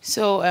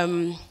 So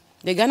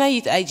the Ghana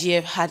Youth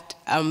IGF had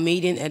a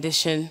maiden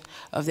edition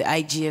of the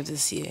IGF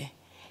this year.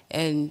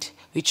 And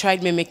we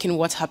tried mimicking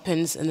what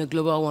happens in the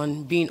global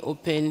one, being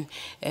open,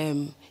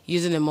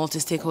 using a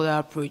multi-stakeholder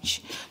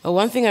approach. But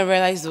one thing I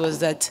realized was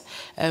that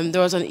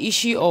there was an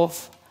issue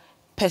of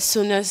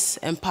personas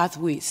and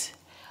pathways.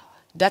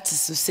 That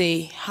is to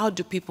say, how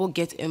do people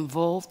get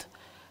involved?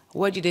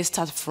 Where do they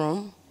start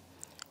from?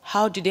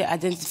 How do they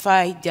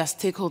identify their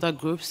stakeholder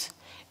groups?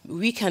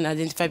 We can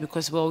identify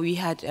because, well, we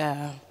had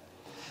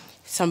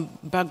some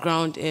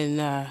background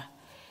in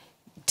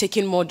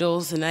taking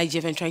models in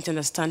IGF and trying to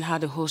understand how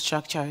the whole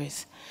structure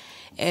is.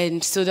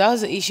 And so that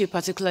was the issue,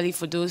 particularly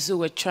for those who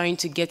were trying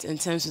to get in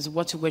terms of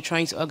what we were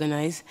trying to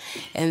organize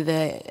and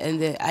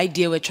the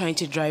idea we're trying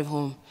to drive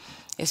home,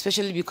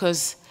 especially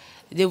because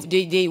they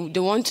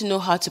want to know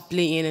how to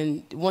play in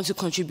and want to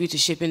contribute to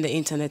shaping the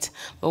internet.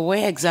 But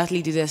where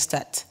exactly do they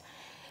start?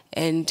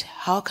 And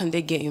how can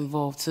they get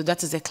involved? So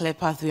that is the clear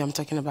pathway I'm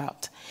talking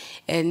about.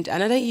 And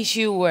another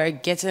issue we're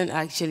getting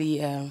actually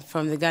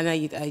from the Ghana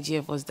Youth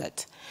IGF was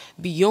that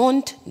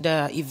beyond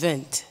the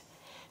event,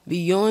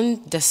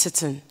 beyond the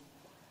sit-in,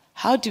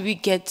 how do we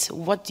get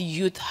what the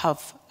youth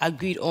have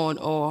agreed on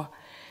or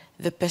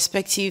the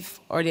perspective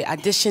or the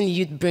addition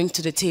youth bring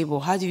to the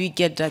table? How do we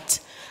get that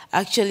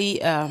actually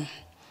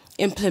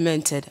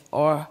implemented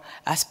or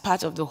as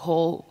part of the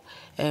whole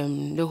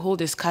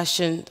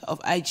discussion of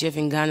IGF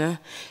in Ghana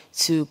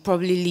to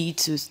probably lead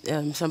to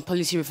some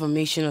policy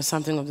reformation or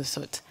something of the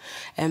sort.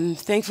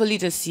 Thankfully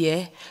this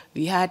year,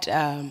 we had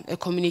a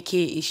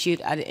communique issued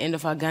at the end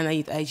of our Ghana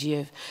Youth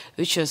IGF,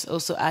 which was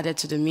also added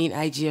to the main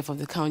IGF of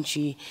the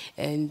country,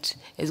 and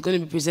it's going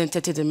to be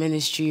presented to the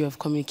Ministry of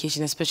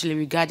Communication, especially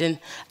regarding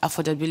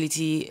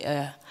affordability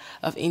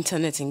of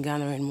internet in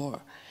Ghana and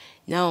more.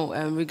 Now,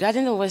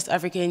 regarding the West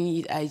African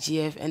Youth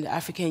IGF and the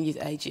African Youth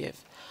IGF,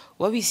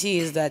 what we see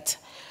is that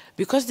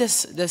because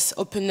there's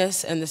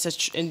openness and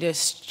there's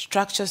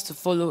structures to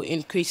follow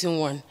in creating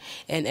one,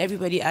 and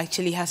everybody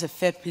actually has a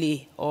fair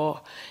play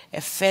or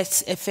a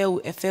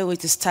fair way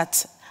to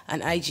start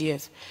an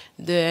IGF,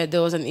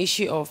 there was an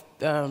issue of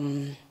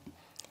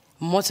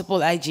multiple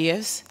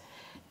IGFs,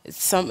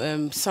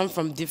 some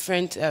from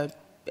different.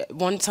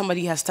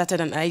 Somebody has started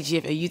an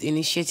IGF, a youth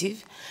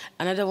initiative.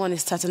 Another one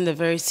is starting the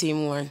very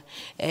same one.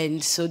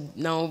 And so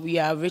now we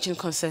are reaching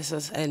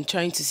consensus and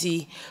trying to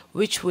see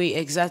which way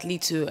exactly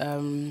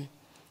to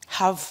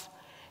have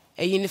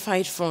a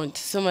unified front.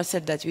 Someone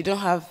said that we don't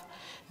have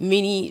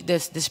the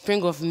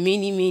spring of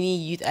many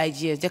youth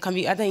IGFs. There can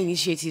be other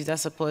initiatives that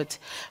support,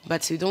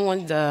 but we don't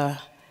want the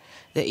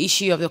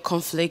issue of the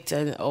conflict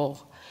and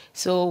all.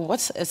 So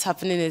what is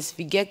happening is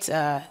we get,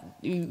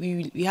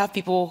 we have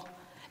people,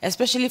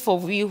 especially for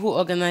we who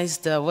organize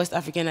the West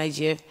African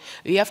IGF,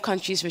 we have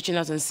countries reaching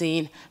out and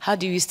saying, how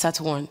do we start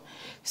one?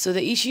 So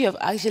the issue of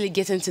actually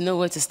getting to know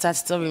where to start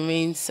still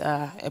remains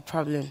a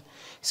problem.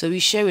 So we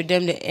share with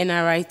them the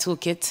NRI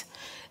toolkit.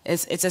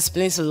 It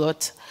explains a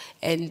lot.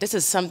 And this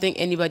is something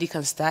anybody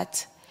can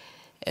start,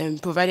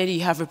 provided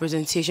you have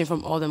representation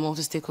from all the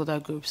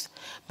multi-stakeholder groups.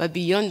 But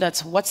beyond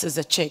that, what is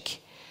the check?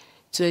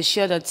 To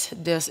ensure that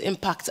there's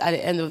impact at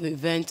the end of the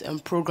event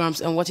and programs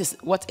and what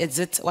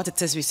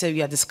it is we say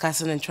we are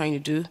discussing and trying to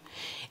do,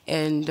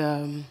 and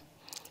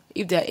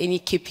if there are any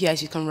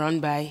KPIs you can run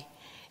by,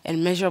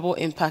 and measurable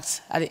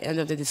impacts at the end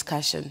of the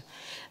discussion.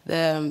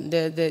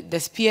 The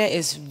sphere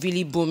is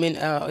really booming.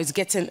 It's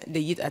getting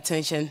the youth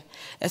attention,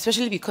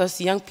 especially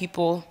because young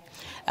people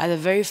are the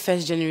very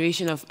first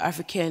generation of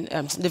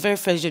the very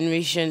first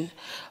generation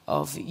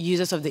of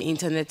users of the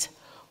internet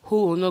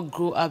who will not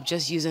grow up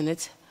just using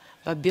it,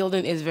 but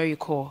building is very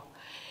core.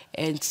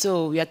 And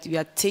so we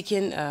are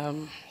taking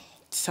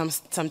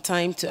some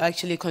time to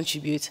actually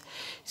contribute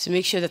to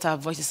make sure that our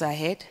voices are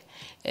heard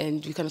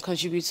and we can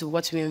contribute to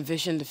what we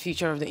envision the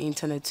future of the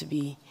internet to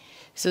be.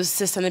 So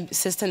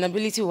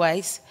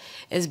sustainability-wise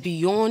is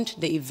beyond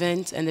the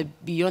event and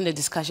beyond the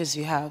discussions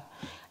we have.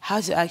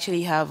 How to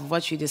actually have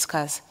what we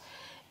discuss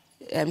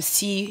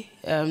see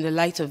the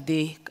light of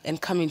day and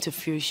come into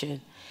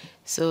fruition.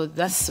 So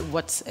that's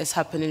what is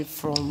happening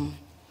from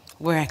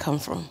where I come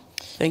from.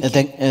 Thank you.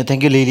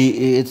 Thank you,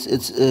 Lily.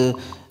 It's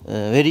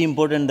very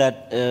important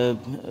that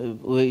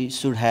we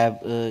should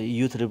have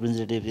youth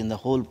representatives in the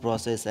whole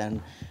process,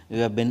 and we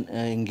have been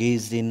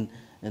engaged in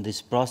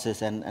this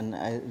process, and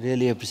I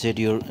really appreciate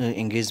your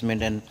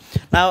engagement. And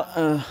now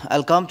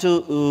I'll come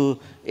to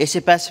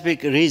Asia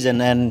Pacific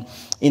region, and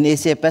in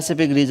Asia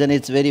Pacific region,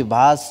 it's a very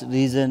vast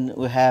region.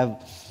 We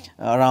have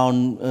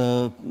around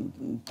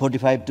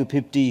 45 to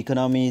 50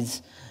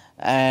 economies,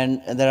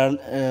 and there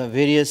are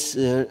various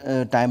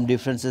time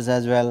differences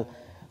as well.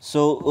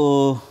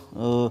 So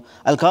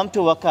I'll come to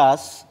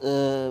Waqas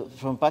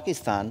from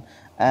Pakistan,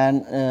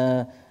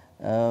 and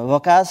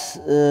Waqas,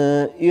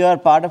 you are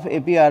part of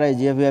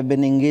APRIGF. We have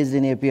been engaged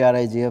in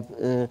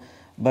APRIGF,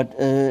 but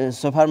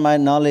so far my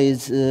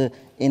knowledge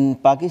in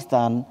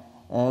Pakistan,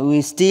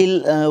 we're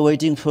still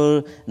waiting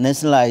for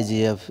national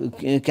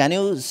IGF. Can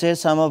you share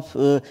some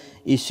of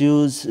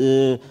issues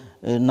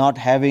not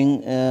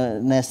having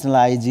national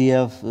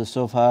IGF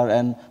so far,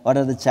 and what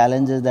are the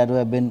challenges that we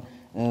have been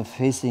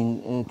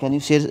facing? Can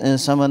you share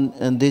some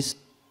on this?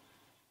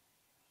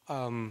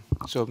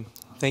 So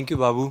thank you,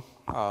 Babu.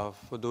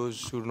 For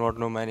those who do not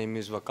know, my name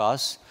is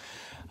Waqas.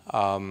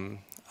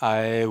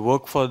 I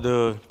work for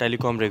the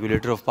telecom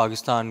regulator of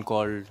Pakistan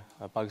called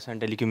Pakistan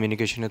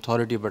Telecommunication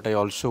Authority, but I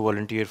also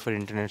volunteer for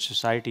Internet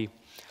Society.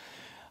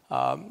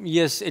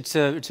 Yes, it's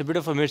a bit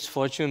of a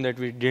misfortune that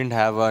we didn't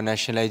have a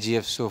national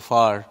IGF so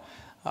far.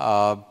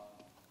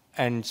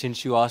 And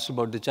since you asked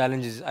about the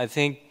challenges, I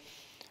think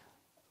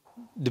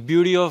the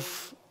beauty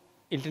of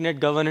internet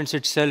governance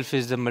itself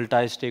is the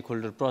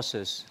multi-stakeholder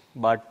process,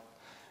 but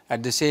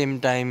at the same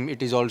time,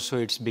 it is also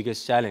its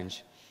biggest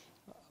challenge.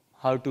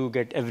 How to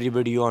get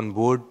everybody on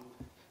board,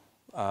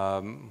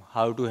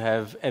 how to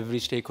have every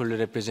stakeholder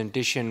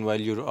representation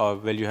while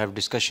you have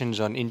discussions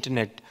on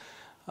internet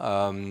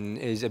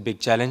is a big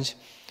challenge.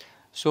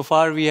 So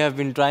far, we have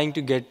been trying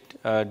to get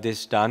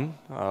this done,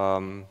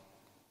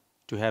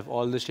 to have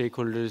all the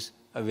stakeholders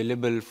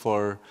available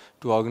to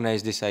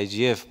organize this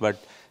IGF,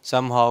 but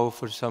somehow,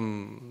 for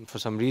some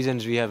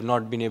reasons, we have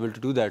not been able to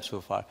do that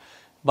so far.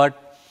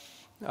 But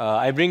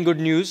I bring good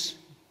news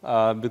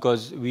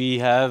because we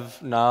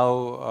have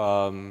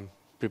now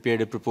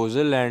prepared a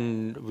proposal,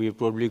 and we're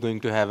probably going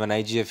to have an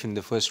IGF in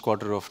the first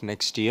quarter of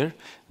next year.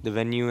 The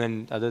venue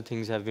and other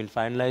things have been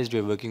finalized.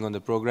 We're working on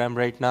the program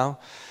right now.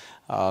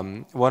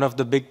 One of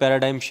the big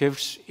paradigm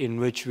shifts in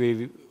which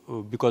we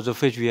because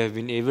of which we have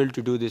been able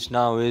to do this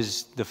now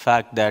is the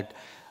fact that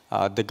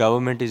the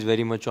government is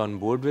very much on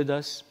board with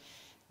us,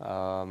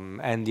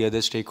 and the other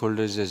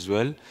stakeholders as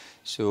well.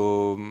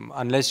 So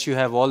unless you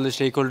have all the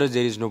stakeholders,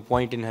 there is no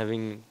point in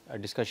having a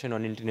discussion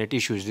on internet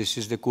issues. This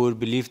is the core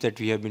belief that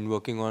we have been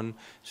working on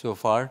so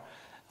far,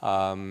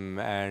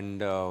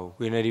 and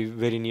we're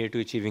very near to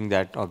achieving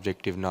that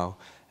objective now.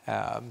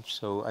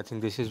 So I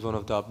think this is one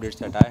of the updates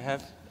that I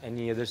have.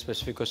 Any other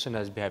specific question,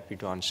 I'll be happy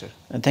to answer.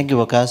 Thank you,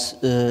 Waqas.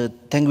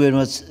 Thank you very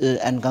much,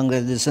 and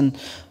congratulations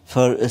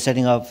for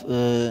setting up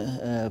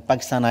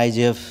Pakistan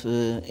IGF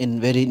in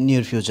very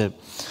near future.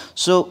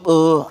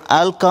 So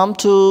I'll come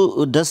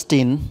to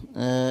Dustin,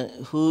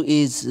 who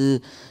is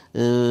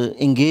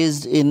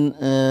engaged in,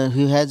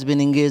 who has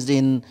been engaged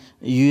in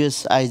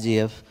US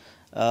IGF.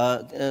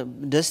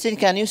 Dustin,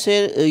 can you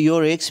share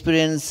your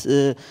experience?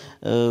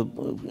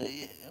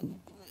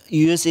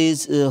 US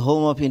is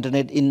home of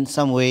internet in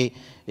some way.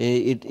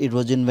 It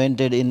was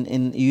invented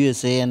in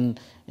USA and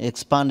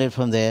expanded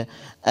from there.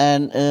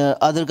 And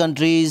other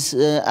countries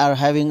are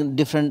having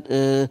different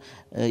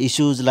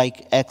issues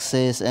like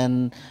access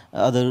and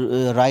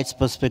other rights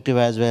perspective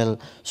as well.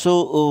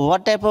 So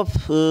what type of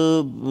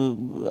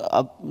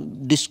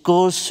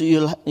discourse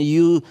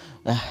you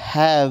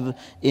have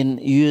in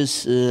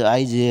US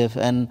IGF,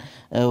 and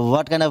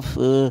what kind of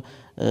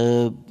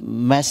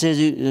message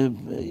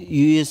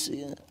US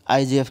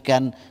IGF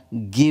can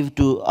give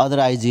to other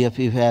IGF if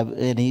you have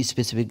any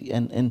specific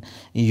and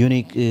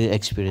unique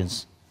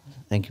experience?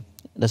 Thank you.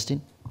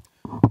 Dustin?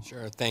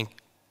 Sure,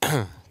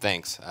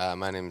 thanks.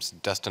 My name is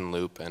Dustin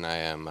Loop, and I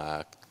am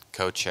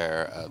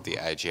co-chair of the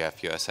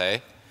IGF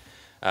USA.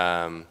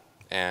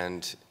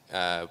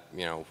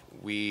 You know,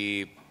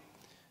 we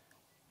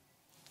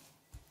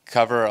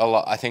cover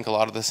I think a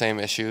lot of the same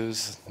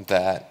issues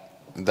that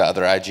the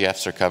other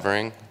IGFs are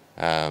covering.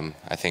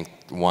 I think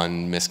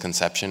one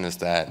misconception is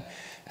that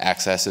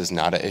access is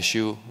not an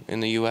issue in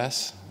the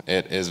US.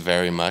 It is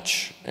very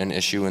much an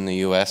issue in the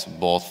US,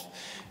 both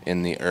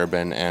in the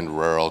urban and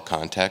rural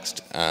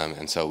context,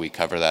 and so we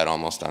cover that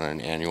almost on an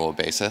annual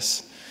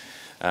basis.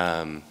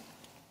 And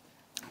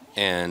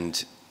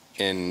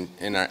in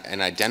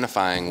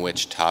identifying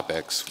which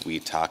topics we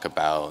talk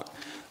about,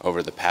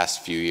 over the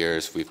past few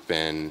years, we've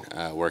been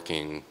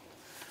working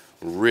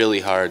really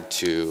hard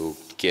to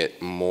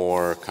get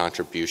more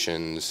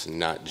contributions,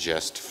 not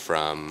just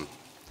from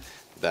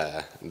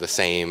the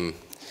same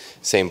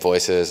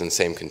voices and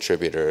same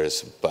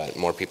contributors, but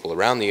more people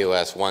around the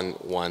U.S.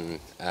 One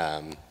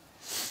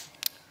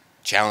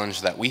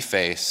challenge that we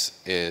face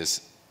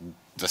is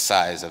the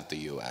size of the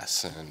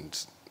U.S.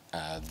 and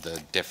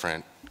the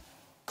different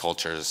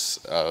cultures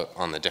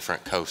on the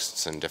different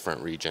coasts and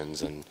different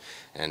regions,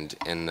 and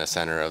in the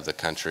center of the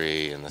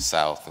country, in the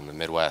South and the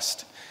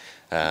Midwest.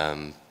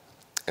 And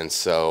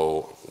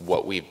so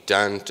what we've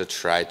done to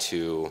try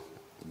to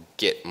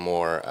get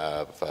more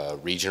of a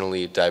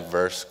regionally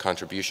diverse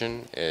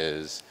contribution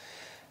is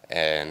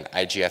an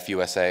IGF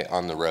USA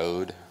on the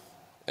road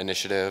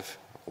initiative,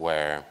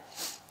 where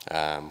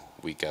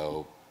we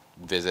go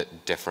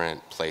visit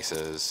different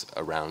places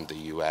around the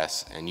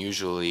US, and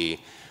usually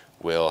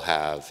we'll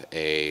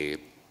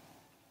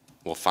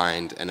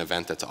find an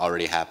event that's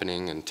already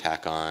happening and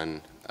tack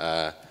on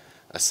a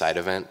side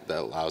event that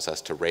allows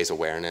us to raise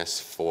awareness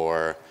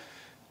for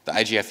the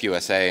IGF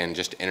USA and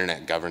just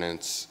internet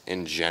governance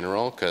in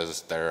general,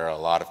 because there are a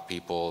lot of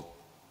people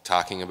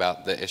talking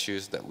about the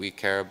issues that we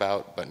care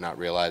about, but not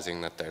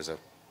realizing that there's a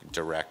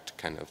direct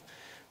kind of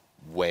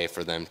way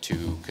for them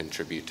to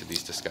contribute to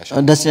these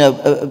discussions. That's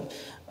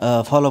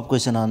a follow-up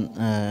question on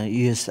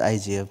US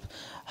IGF.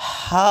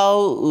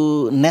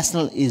 How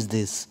national is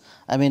this?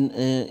 I mean,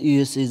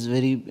 US is a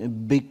very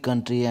big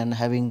country and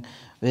having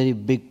very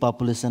big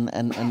population,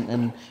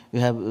 and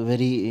you have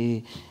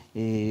very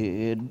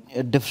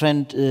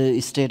different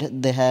state.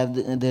 They have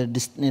their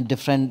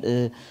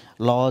different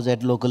laws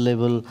at local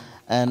level,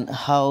 and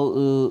how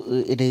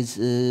it is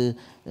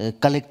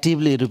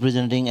collectively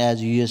representing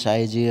as US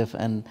IGF,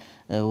 and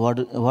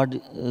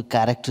what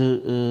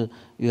character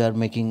you are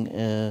making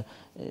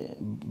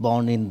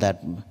born in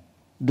that.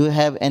 Do you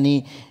have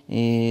any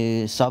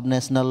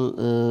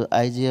subnational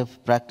IGF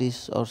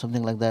practice or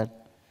something like that?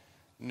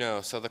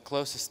 No, so the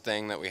closest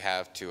thing that we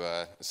have to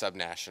a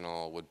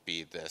subnational would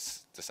be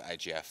this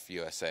IGF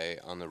USA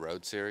on the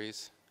road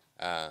series.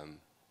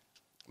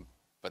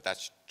 But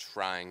that's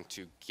trying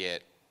to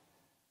get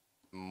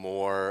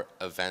more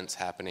events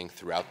happening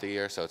throughout the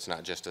year, so it's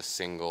not just a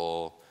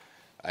single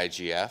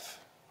IGF.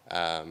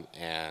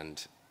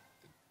 And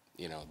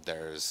you know,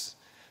 there's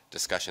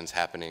discussions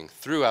happening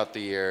throughout the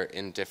year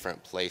in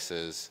different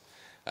places.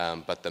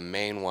 But the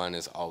main one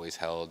is always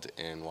held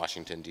in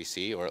Washington,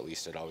 D.C., or at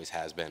least it always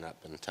has been up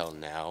until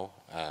now.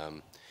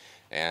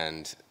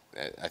 And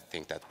I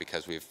think that's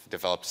because we've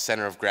developed a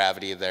center of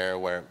gravity there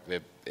where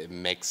it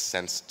makes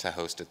sense to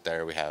host it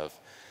there. We have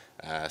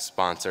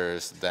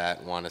sponsors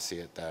that want to see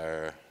it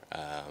there.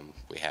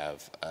 We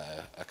have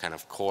a kind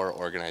of core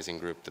organizing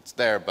group that's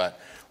there, but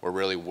we're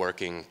really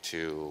working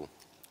to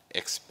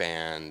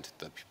expand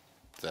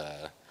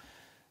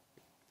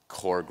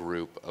core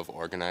group of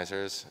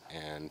organizers,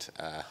 and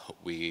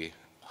we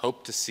hope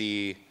to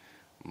see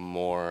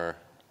more.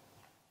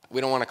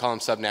 We don't want to call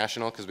them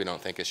subnational because we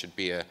don't think it should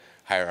be a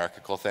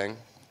hierarchical thing,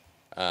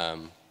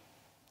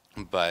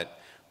 but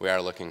we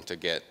are looking to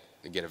get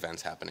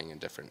events happening in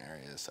different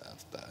areas of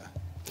the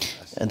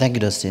US. Thank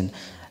you, Dustin.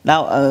 Now,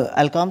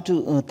 I'll come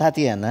to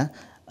Tatiana.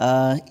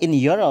 In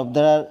Europe,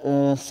 there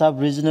are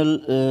sub-regional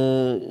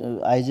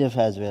IGF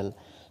as well.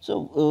 So,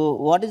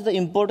 what is the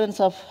importance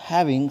of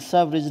having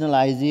sub-regional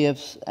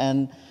IGFs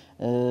and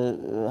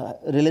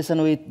relation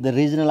with the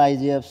regional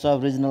IGF,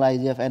 sub-regional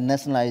IGF, and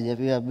national IGF?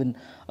 You have been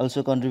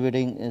also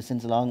contributing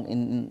since long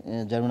in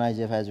German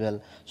IGF as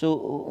well.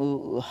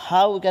 So,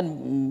 how we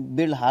can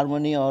build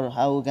harmony, or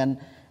how we can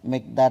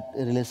make that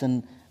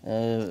relation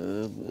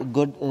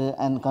good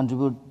and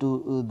contribute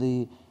to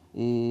the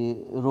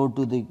road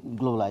to the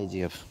global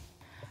IGF?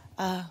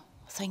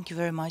 Thank you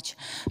very much.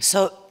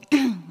 So,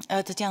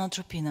 Tatiana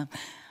Tropina.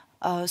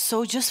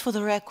 So just for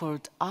the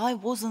record, I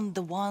wasn't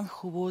the one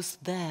who was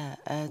there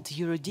at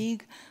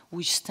EuroDig,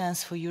 which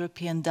stands for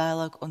European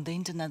Dialogue on the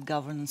Internet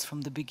Governance from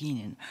the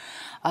beginning.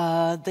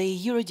 The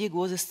EuroDig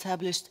was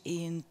established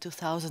in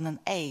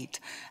 2008,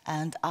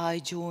 and I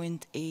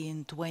joined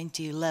in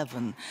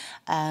 2011.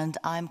 And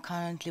I'm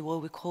currently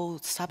what we call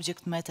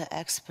subject matter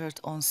expert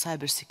on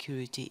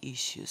cybersecurity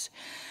issues.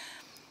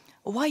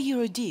 Why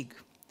EuroDig?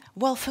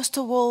 Well, first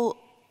of all,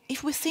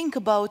 if we think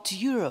about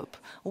Europe,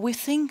 we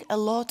think a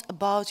lot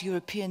about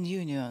European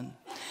Union.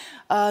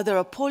 There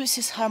are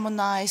policies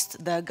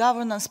harmonized, there are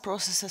governance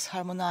processes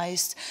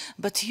harmonized,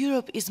 but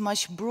Europe is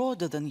much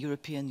broader than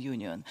European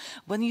Union.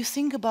 When you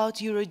think about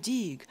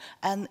EuroDig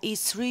and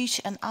its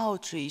reach and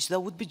outreach, there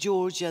would be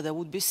Georgia, there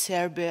would be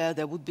Serbia,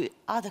 there would be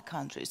other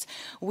countries,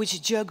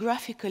 which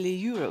geographically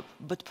Europe,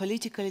 but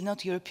politically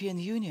not European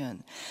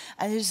Union.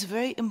 And it is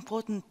very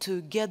important to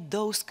get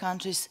those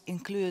countries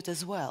included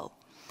as well.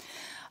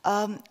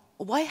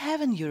 Why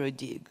haven't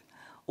EuroDig?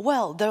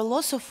 Well, there are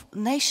lots of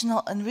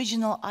national and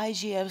regional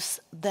IGFs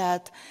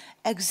that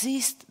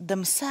exist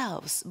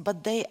themselves,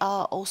 but they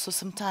are also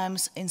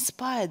sometimes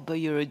inspired by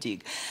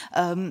EuroDig.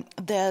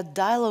 Their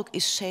dialogue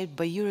is shaped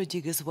by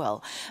EuroDig as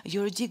well.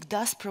 EuroDig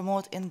does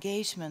promote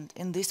engagement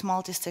in this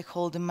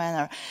multi-stakeholder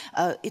manner.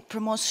 It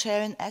promotes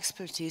sharing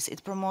expertise.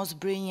 It promotes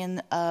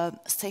bringing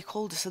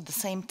stakeholders at the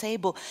same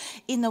table.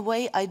 In a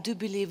way, I do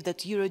believe that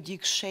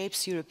EuroDig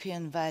shapes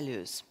European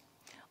values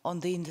on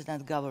the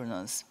internet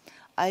governance.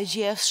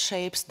 IGF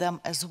shapes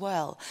them as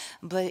well,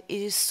 but it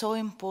is so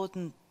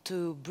important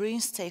to bring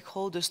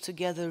stakeholders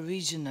together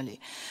regionally.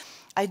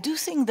 I do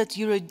think that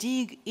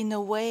EuroDig in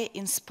a way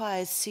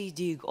inspired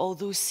CDIG,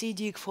 although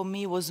CDIG for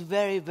me was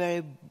very,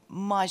 very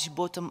much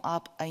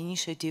bottom-up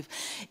initiative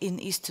in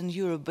Eastern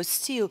Europe, but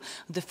still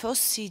the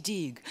first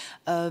CDIG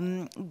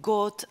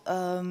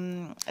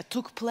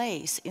took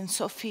place in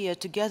Sofia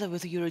together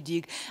with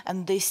EuroDig,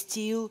 and they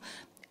still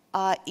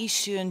are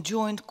issuing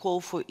joint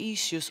call for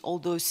issues,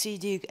 although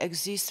CDIG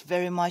exists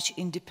very much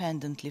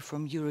independently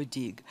from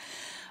EuroDig.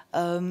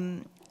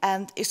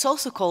 And it's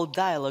also called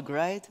dialogue,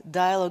 right?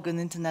 Dialogue on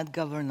internet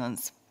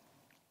governance.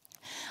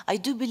 I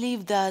do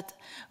believe that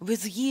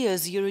with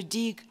years,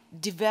 EuroDig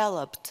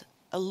developed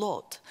a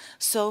lot.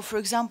 So, for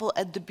example,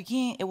 at the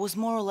beginning, it was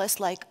more or less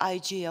like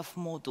IGF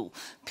model.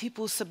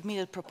 People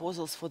submitted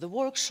proposals for the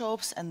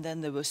workshops, and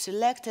then they were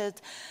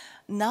selected.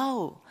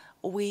 Now,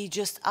 we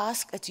just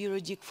ask at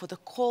EuroDig for the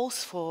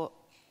calls for,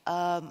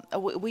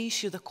 we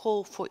issue the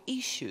call for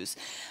issues,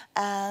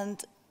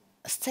 and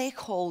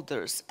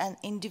stakeholders and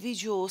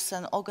individuals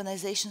and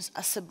organizations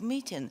are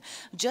submitting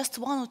just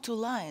 1 or 2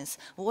 lines.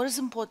 What is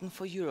important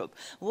for Europe?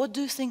 What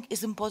do you think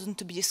is important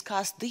to be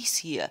discussed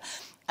this year?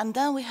 And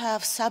then we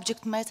have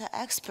subject matter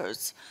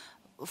experts,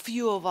 a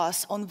few of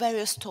us, on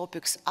various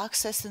topics: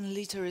 access and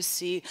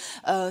literacy,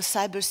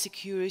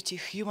 cybersecurity,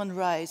 human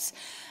rights.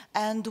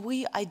 And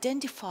we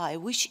identify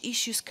which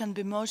issues can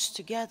be merged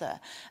together.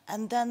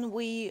 And then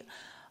we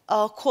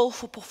call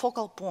for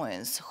focal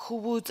points who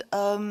would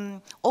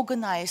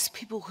organize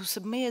people who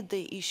submitted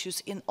the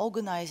issues in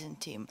organizing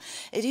team.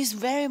 It is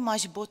very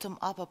much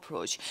bottom-up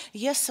approach.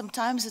 Yes,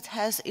 sometimes it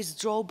has its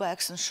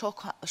drawbacks and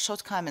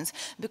shortcomings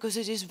because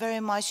it is very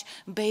much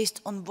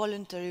based on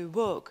voluntary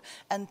work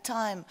and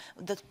time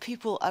that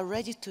people are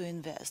ready to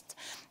invest.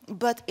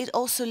 But it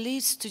also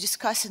leads to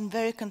discussing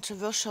very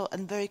controversial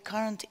and very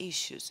current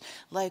issues.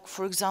 Like,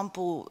 for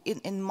example,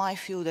 in my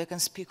field, I can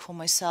speak for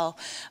myself,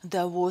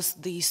 there was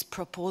this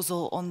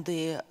proposal on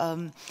the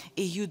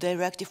EU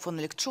directive on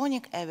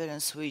electronic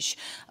evidence, which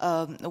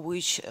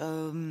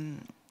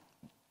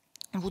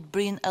would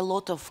bring a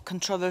lot of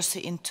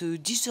controversy into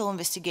digital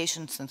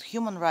investigations and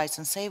human rights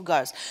and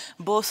safeguards,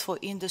 both for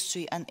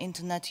industry and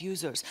internet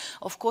users.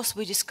 Of course,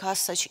 we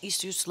discussed such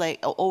issues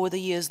like over the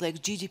years,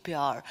 like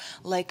GDPR,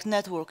 like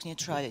network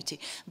neutrality,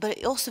 but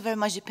it also very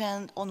much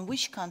depends on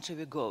which country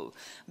we go.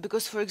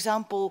 Because, for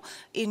example,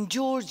 in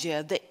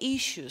Georgia, the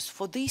issues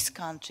for this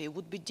country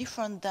would be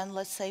different than,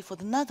 let's say, for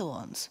the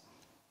Netherlands,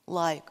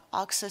 like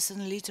access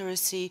and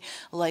literacy,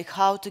 like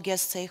how to get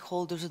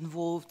stakeholders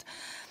involved.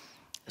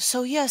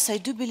 So yes, I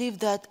do believe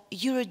that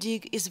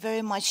Eurodig is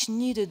very much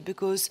needed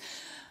because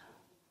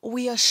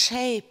we are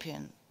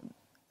shaping,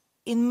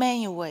 in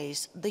many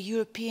ways, the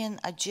European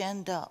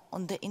agenda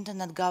on the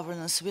internet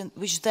governance,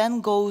 which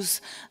then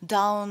goes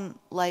down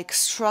like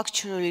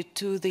structurally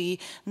to the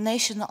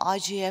national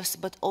IGFs,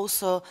 but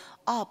also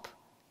up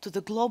to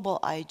the global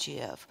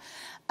IGF.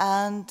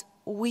 And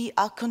we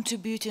are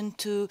contributing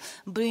to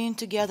bringing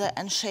together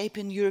and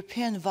shaping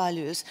European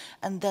values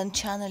and then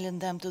channeling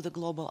them to the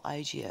global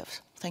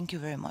IGFs. Thank you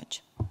very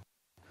much.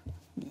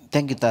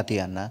 Thank you,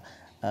 Tatiana.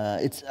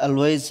 It's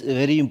always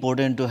very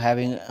important to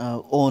having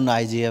own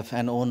IGF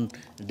and own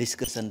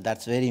discussion.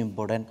 That's very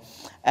important.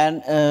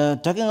 And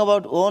talking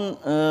about own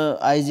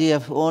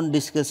IGF, own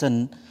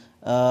discussion,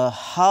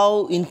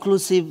 how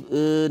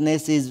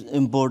inclusiveness is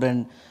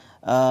important.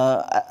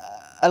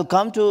 I'll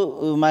come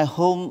to my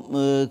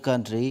home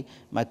country.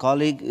 My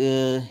colleague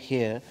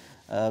here,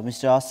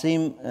 Mr.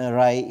 Asim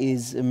Rai,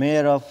 is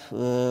mayor of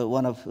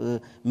one of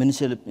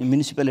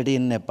municipality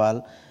in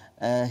Nepal.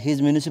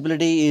 His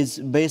municipality is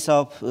based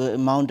off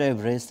Mount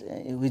Everest,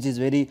 which is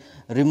very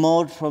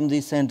remote from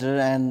the center,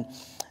 and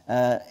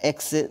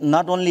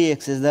not only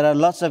access, there are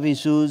lots of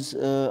issues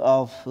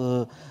of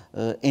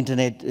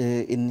internet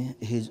in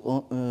his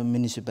own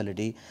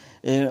municipality.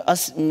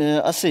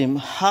 Asim,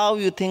 how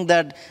you think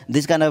that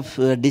this kind of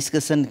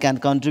discussion can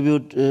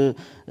contribute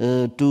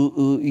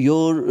to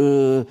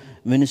your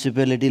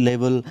municipality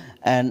level,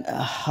 and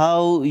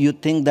how you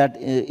think that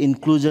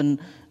inclusion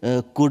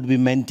could be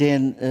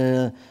maintained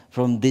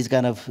from these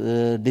kind of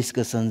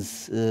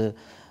discussions,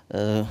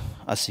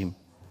 Asim?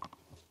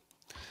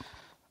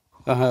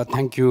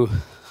 Thank you,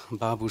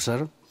 Babu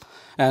sir,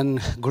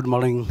 and good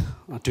morning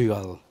to you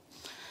all.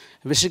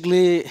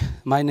 Basically,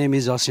 my name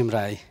is Asim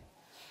Rai.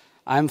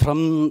 I'm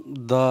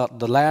from the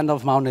land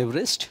of Mount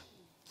Everest.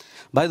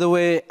 By the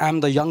way, I'm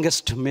the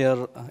youngest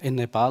mayor in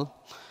Nepal.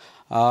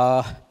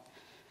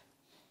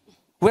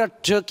 We're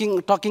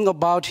talking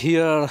about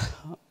here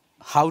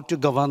how to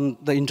govern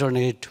the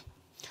internet,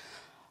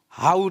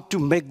 how to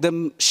make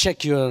them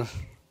secure,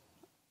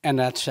 and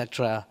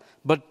etc.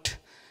 But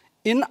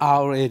in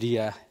our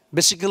area,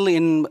 basically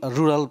in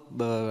rural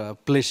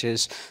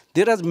places,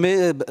 there is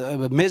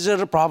a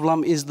major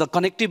problem is the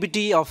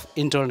connectivity of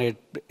internet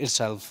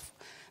itself.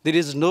 There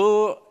is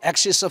no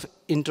access of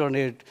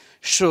internet.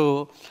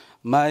 So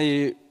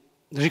my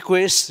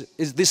request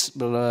is this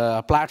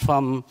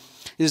platform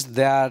is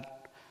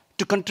that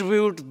to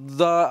contribute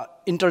the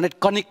internet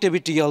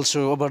connectivity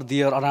also over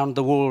there around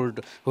the world,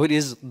 where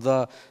is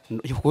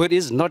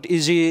not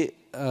easy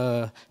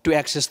to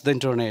access the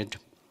internet.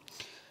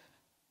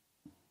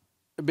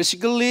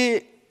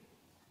 Basically,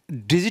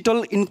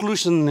 digital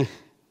inclusion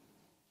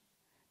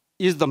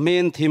is the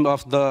main theme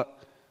of the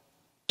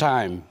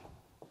time.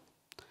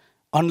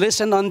 Unless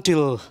and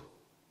until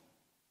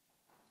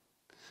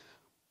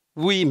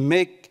we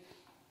make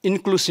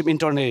inclusive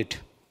internet,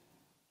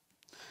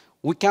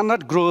 we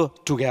cannot grow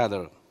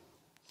together.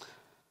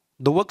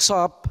 The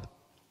workshop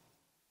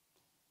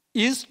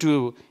is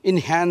to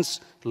enhance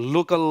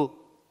local,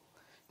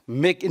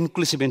 make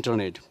inclusive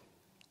internet.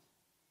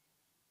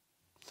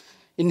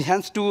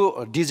 Enhance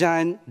to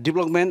design,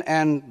 development,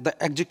 and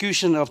the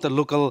execution of the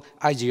local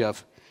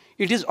IGF.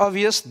 It is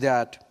obvious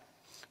that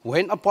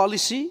when a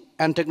policy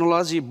and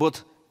technology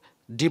both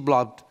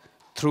developed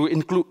through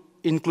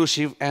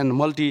inclusive and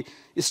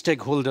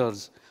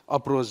multi-stakeholders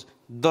approach,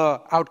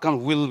 the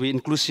outcome will be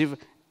inclusive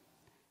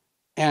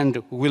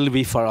and will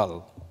be for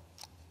all.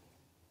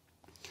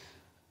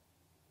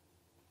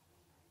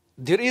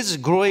 There is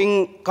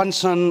growing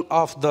concern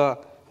of the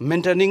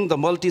maintaining the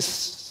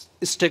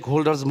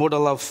multi-stakeholders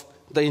model of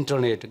the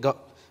internet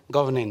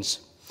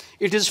governance.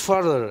 It is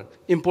further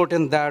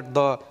important that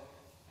the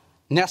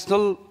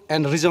national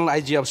and regional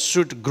IGF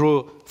should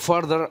grow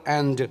further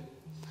and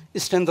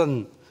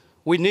strengthen.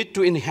 We need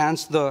to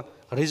enhance the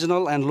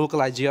regional and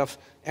local IGF,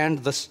 and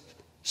the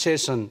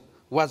session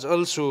was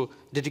also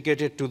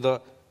dedicated to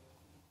the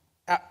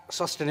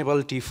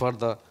sustainability for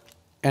the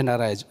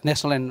NRIs,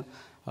 national and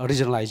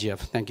regional IGF.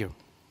 Thank you.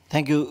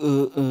 Thank you,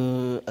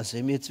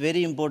 Asim. It's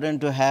very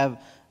important to have,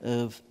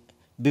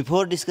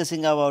 before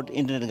discussing about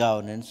internet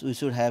governance, we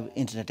should have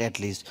internet at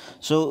least.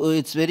 So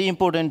it's very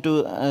important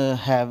to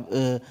have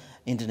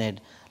internet.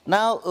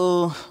 Now,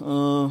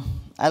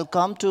 I'll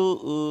come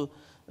to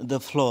the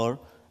floor.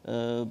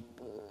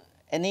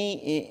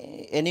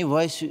 Any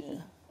voice?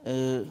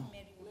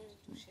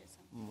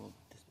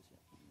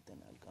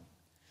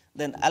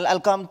 Then I'll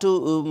come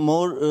to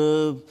more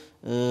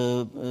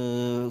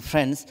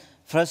friends.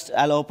 First,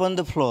 I'll open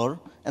the floor,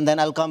 and then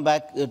I'll come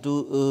back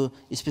to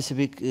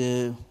specific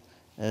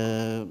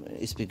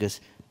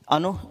speakers.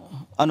 Anu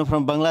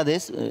from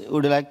Bangladesh,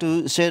 would you like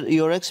to share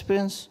your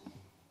experience?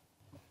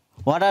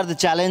 What are the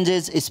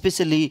challenges,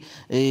 especially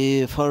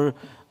for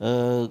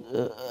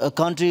a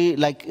country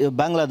like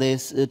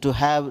Bangladesh to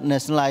have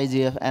national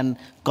IGF and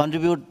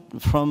contribute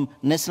from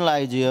national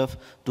IGF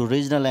to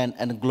regional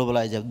and global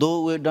IGF.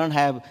 Though we don't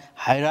have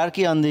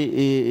hierarchy on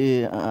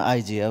the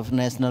IGF,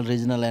 national,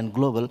 regional, and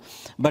global,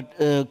 but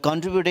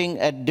contributing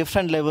at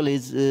different level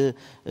is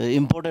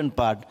important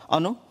part.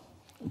 Anu,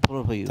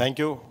 for you. Thank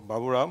you,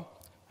 Babu Ram.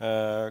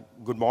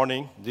 Good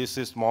morning. This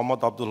is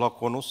Mohammad Abdullah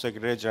Konu,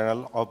 Secretary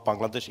General of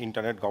Bangladesh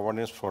Internet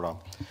Governance Forum.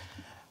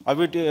 I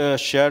would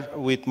share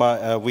with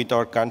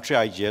our country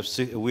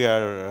IGF. We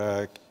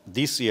are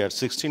this year,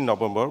 16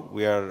 November,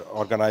 we are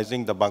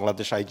organizing the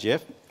Bangladesh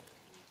IGF.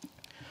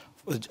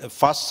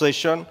 First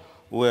session,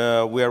 we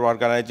are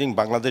organizing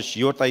Bangladesh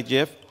Youth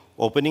IGF,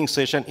 opening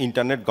session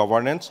Internet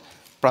Governance,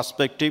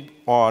 perspective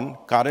on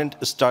current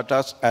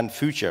status and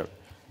future,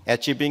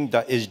 achieving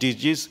the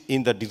SDGs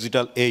in the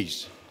digital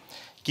age.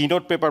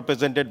 Keynote paper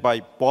presented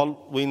by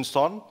Paul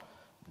Winson,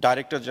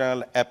 Director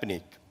General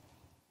APNIC.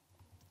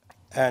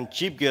 And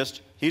chief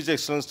guest, His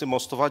Excellency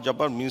Mustafa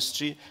Jabbar,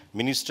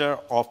 Minister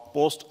of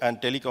Post and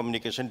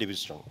Telecommunication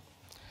Division.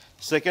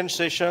 Second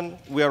session,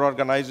 we are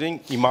organizing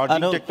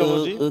emerging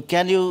technology.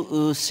 Can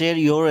you share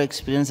your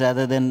experience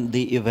rather than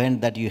the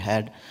event that you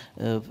had,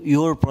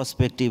 your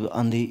perspective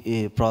on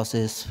the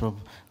process from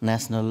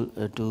national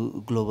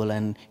to global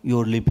and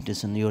your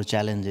limitation, your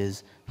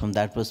challenges from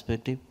that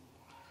perspective?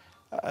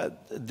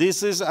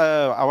 This is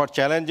our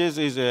challenges.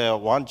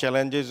 One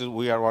challenge is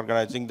we are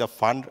organizing the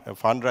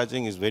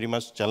fundraising is very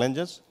much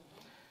challenges,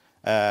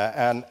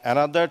 and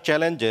another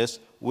challenge is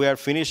we are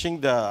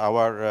finishing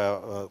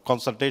our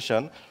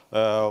consultation.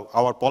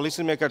 Our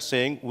policymakers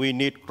saying we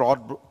need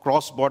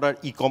cross-border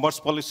e-commerce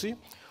policy,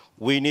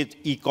 we need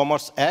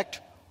e-commerce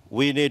act,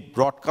 we need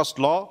broadcast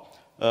law,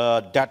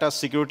 data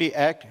security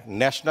act,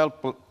 national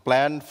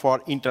plan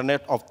for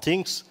Internet of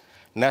Things,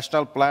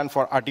 national plan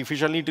for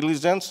artificial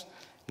intelligence,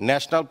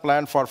 national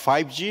plan for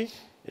 5G,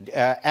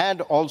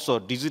 and also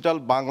digital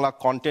Bangla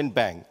content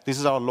bank. This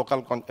is our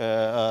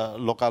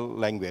local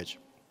language.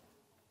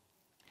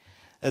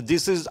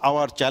 This is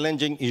our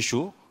challenging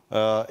issue,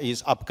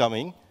 is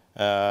upcoming,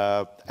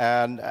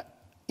 and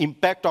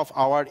impact of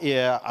our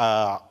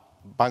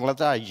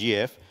Bangladesh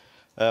IGF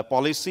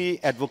policy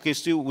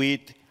advocacy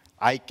with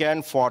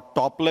ICANN for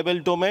top-level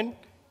domain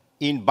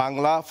in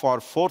Bangla for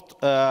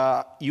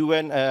 4th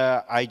UN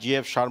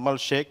IGF Sharm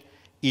el-Sheikh,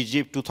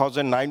 Egypt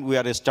 2009, we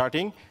are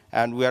starting,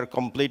 and we are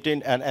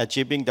completing and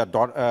achieving the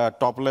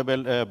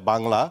top-level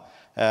Bangla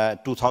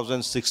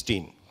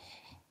 2016.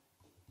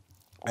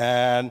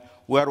 And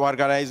we are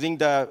organizing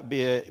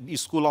the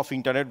School of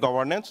Internet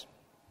Governance.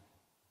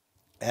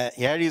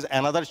 Here is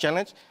another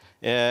challenge,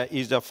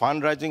 is the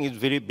fundraising is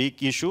very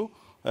big issue.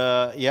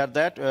 Here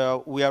that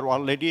we are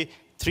already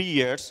 3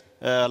 years.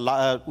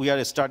 We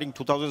are starting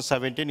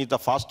 2017 is the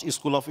first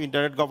School of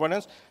Internet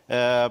Governance.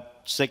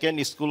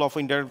 Second School of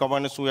Internet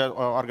Governance we are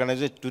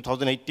organizing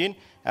 2018,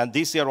 and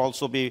this year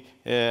also be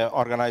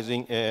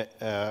organizing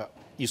a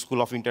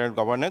School of Internet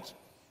Governance.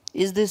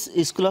 Is this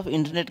School of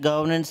Internet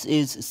Governance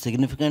is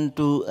significant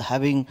to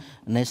having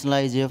national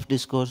IGF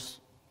discourse?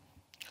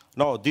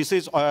 No, this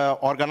is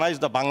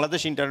organized the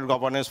Bangladesh Internet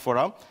Governance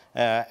Forum,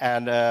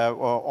 and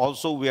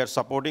also we are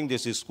supporting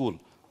this school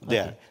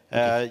there.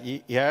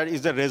 Okay. Here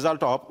is the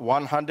result of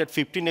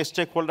 115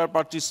 stakeholders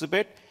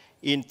participate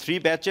in 3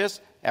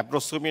 batches,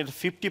 approximately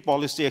 50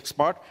 policy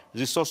expert,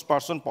 resource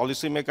person,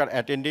 policymaker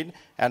attended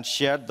and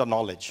shared the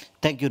knowledge.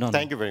 Thank you, Nanu.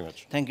 Thank you very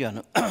much. Thank you,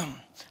 Anu.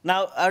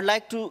 Now, I would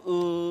like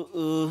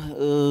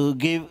to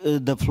give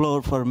the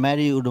floor for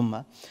Mary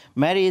Uduma.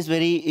 Mary is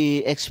very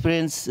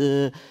experienced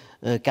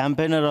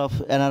campaigner of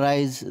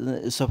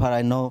NRIs. So far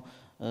I know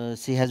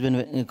she has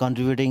been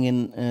contributing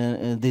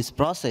in this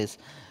process.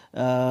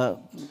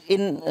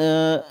 In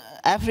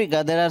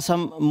Africa, there are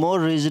some more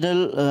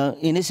regional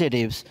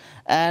initiatives,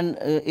 and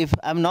if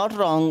I'm not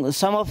wrong,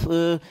 some of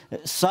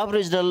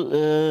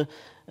sub-regional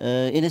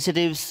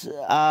initiatives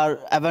are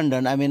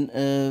abandoned, I mean,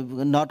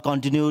 not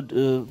continued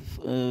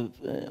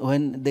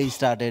when they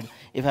started.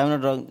 If I'm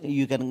not wrong,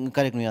 you can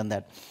correct me on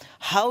that.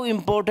 How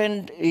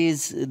important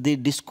is the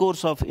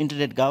discourse of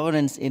internet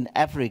governance in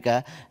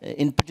Africa,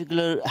 in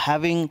particular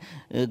having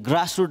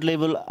grassroots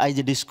level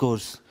IG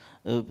discourse?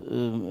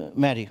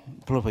 Mary,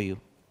 floor for you.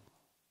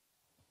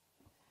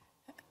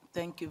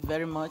 Thank you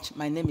very much.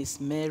 My name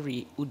is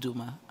Mary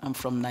Uduma. I'm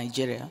from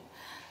Nigeria.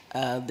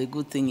 The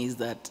good thing is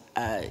that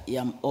I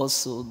am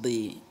also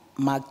the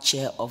MAG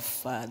chair of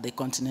the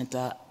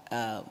continental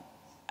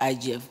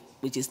IGF,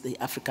 which is the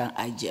African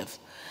IGF.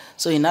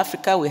 So in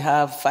Africa, we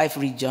have 5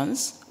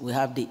 regions. We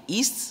have the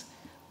East,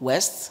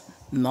 West,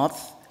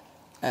 North,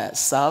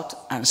 South,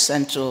 and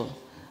Central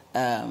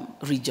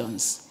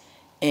regions.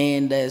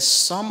 And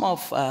some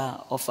of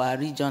our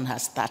region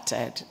has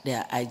started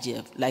their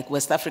IGF. Like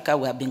West Africa,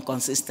 we have been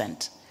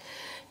consistent.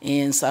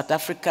 In South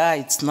Africa,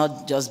 it's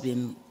not just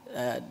been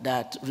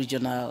that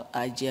regional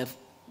IGF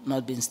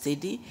not been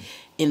steady.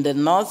 In the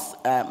north,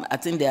 I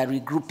think they are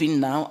regrouping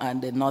now,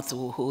 and the north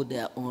will hold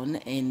their own.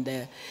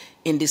 And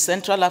in the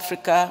Central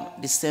Africa,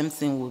 the same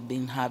thing we've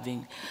been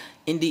having.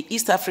 In the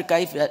East Africa,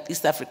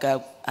 East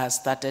Africa has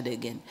started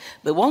again.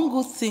 But one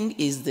good thing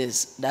is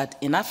this, that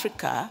in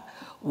Africa,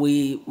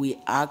 we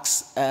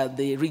ask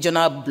the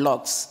regional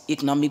blocks,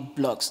 economic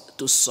blocks,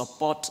 to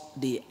support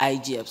the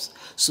IGFs.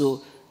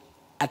 So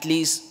at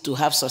least to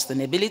have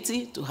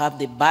sustainability, to have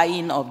the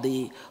buy-in of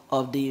the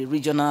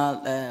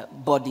regional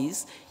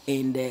bodies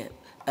and the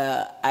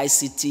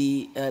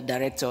ICT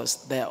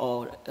directors there,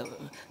 or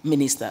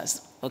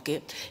ministers,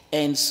 okay?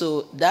 And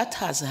so that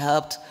has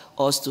helped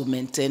us to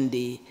maintain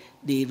the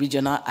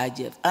regional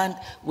IGF. And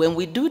when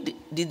we do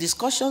the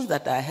discussions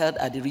that are held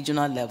at the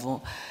regional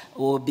level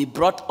will be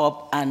brought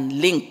up and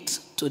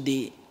linked to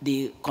the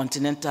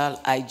continental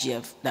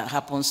IGF that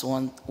happens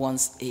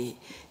once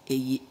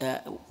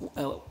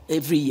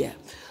every year.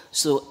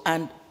 So,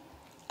 and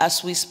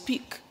as we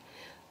speak,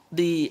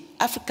 the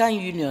African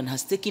Union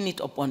has taken it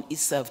upon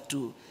itself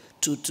to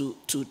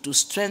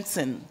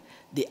strengthen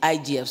the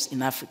IGFs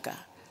in Africa,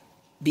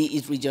 be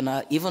it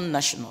regional, even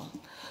national.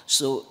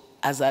 So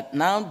as at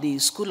now, the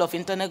School of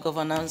Internet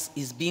Governance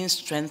is being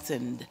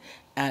strengthened,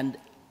 and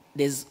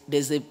there's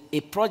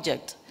a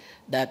project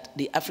that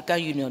the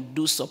African Union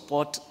do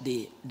support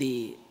the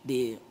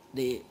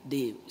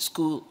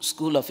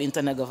School of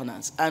Internet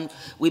Governance. And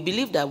we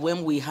believe that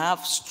when we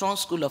have strong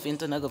School of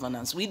Internet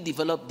Governance, we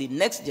develop the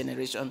next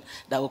generation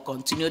that will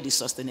continue the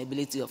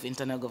sustainability of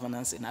Internet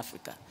governance in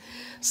Africa.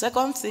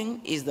 Second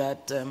thing is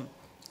that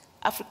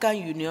African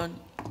Union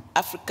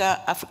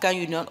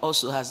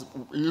also has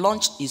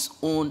launched its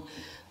own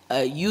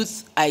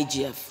youth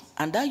IGF.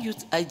 And that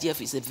youth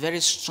IGF is a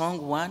very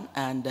strong one,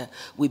 and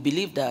we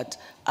believe that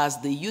as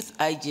the youth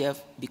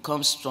IGF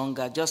becomes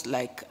stronger, just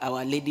like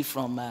our lady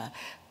from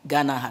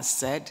Ghana has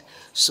said,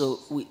 so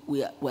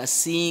we are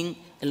seeing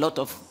a lot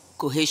of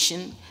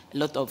cohesion, a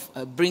lot of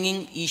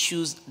bringing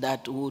issues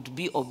that would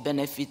be of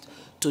benefit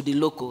to the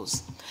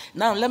locals.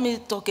 Now, let me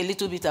talk a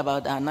little bit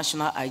about our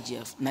national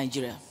IGF,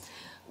 Nigeria.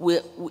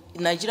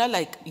 Nigeria,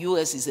 like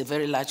US, is a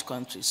very large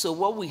country. So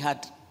what we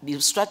had, the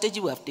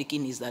strategy we have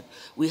taken is that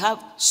we have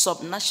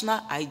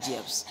subnational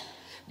IGFs,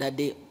 that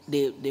they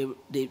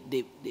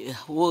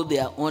hold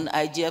their own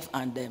IGF,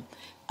 and then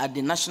at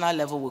the national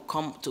level we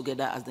come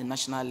together as the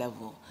national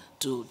level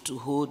to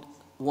hold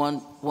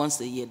once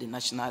a year the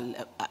national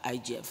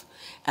IGF.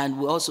 And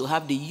we also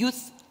have the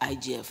youth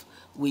IGF,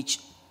 which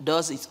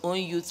does its own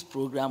youth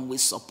program with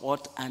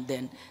support, and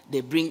then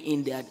they bring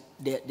in their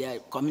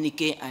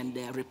communique and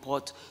their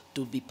report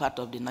to be part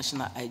of the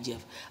national IGF.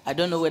 I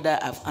don't know whether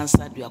I've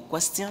answered your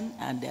question,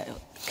 and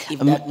if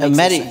that makes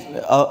Mary,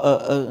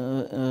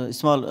 sense.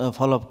 Small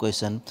follow-up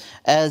question.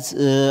 As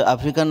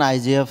African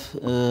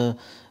IGF,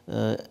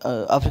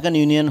 African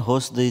Union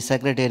hosts the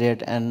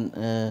Secretariat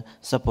and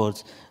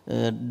supports,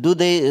 do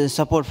they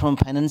support from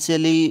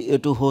financially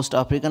to host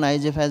African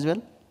IGF as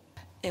well?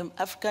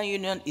 African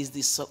Union is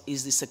the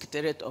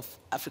Secretariat of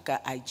Africa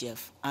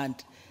IGF, and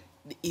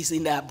is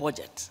in their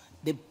budget.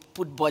 They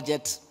put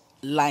budget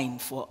line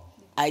for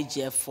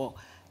IGF for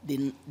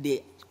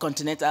the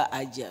continental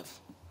IGF.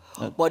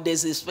 But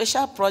there's a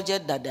special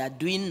project that they are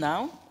doing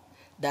now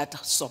that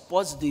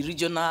supports the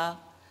regional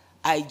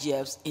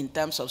IGFs in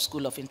terms of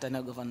School of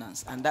Internet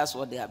Governance, and that's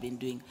what they have been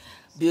doing,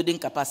 building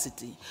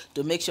capacity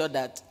to make sure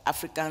that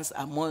Africans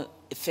are more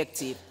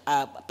effective,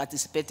 are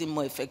participating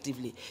more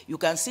effectively. You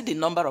can see the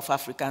number of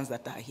Africans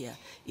that are here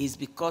is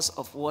because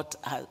of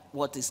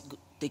what is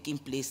taking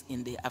place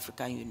in the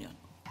African Union.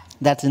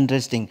 That's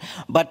interesting.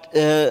 But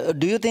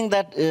do you think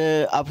that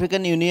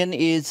African Union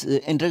is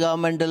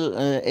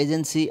intergovernmental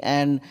agency,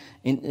 and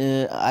in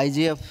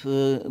IGF,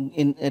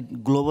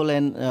 in global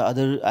and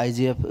other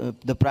IGF,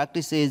 the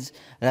practice is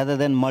rather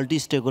than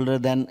multi-stakeholder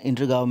than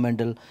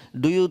intergovernmental?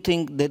 Do you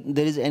think that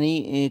there is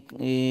any,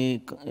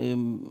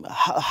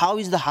 how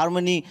is the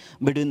harmony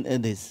between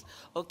this?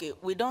 Okay,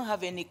 we don't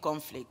have any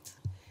conflict.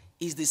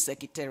 It's the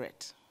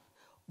Secretariat.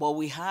 But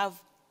we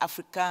have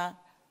Africa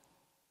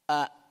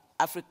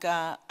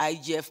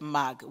IGF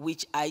MAG,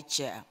 which I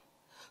chair.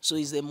 So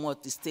it's a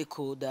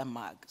multi-stakeholder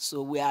MAG.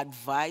 So we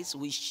advise,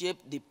 we shape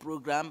the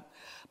program,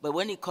 but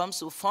when it comes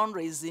to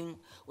fundraising,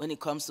 when it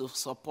comes to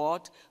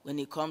support, when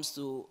it comes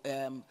to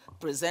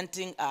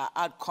presenting our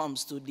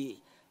outcomes to the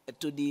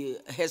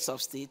heads of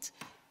state,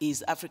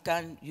 is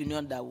African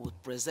Union that will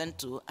present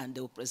to, and they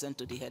will present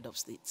to the head of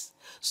states.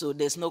 So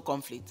there's no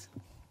conflict.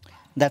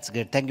 That's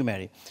good. Thank you,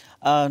 Mary.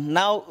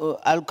 Now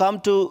I'll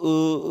come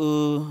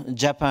to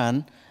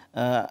Japan.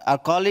 Our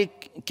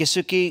colleague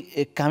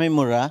Keisuke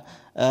Kamimura,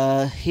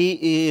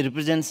 he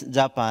represents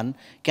Japan.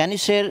 Can you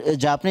share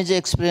Japanese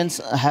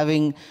experience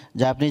having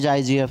Japanese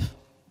IGF?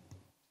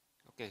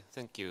 Okay,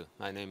 thank you.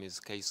 My name is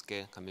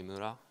Keisuke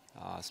Kamimura,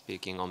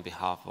 speaking on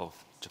behalf of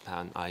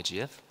Japan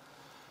IGF.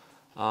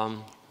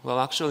 Well,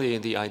 actually,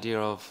 the idea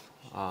of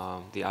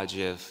the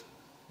IGF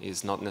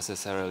is not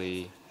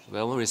necessarily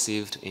well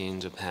received in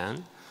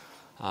Japan.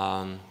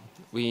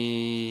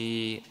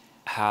 We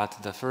had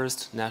the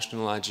first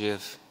national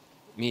IGF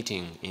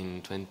meeting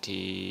in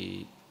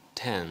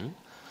 2010,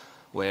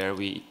 where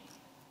we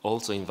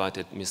also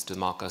invited Mr.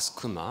 Marcus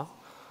Kumar.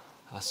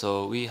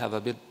 So we have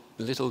a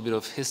little bit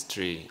of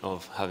history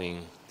of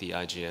having the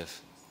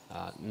IGF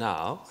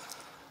now.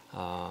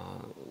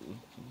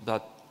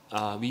 But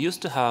we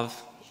used to have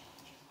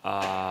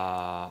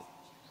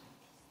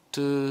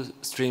 2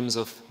 streams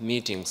of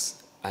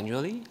meetings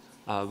annually.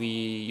 We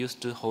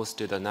used to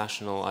host a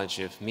national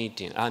IGF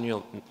meeting,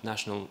 annual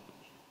national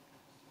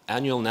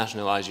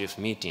IGF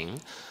meeting,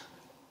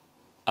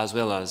 as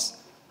well as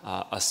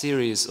a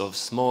series of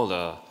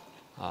smaller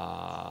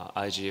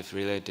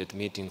IGF-related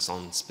meetings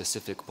on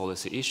specific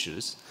policy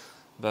issues.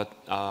 But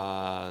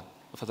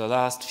for the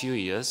last few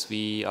years,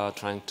 we are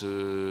trying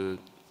to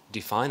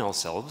define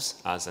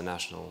ourselves as a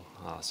national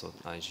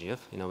IGF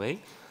in a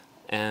way.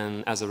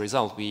 And as a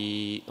result,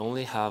 we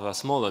only have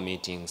smaller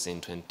meetings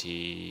in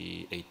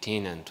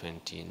 2018 and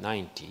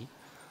 2019.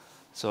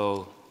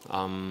 So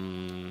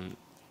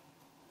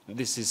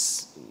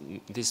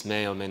this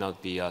may or may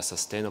not be a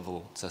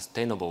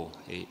sustainable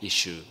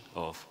issue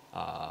of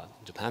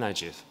Japan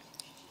IGF.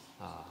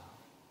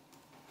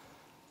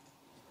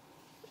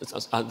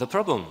 The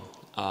problem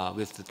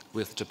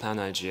with Japan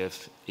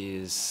IGF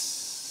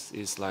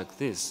is like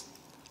this.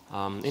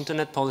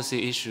 Internet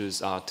policy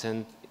issues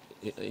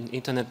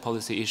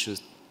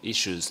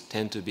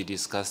tend to be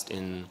discussed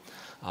in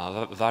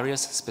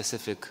various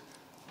specific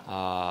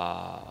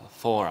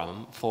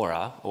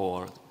fora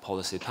or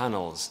policy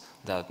panels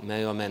that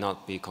may or may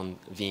not be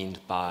convened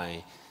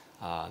by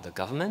the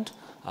government.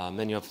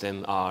 Many of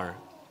them are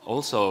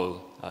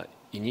also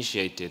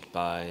initiated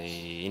by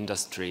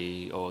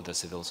industry or the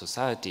civil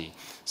society.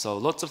 So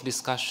lots of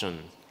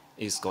discussion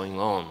is going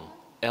on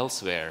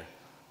elsewhere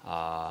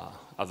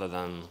other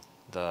than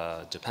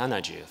the Japan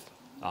IGF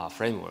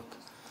framework.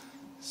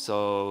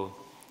 So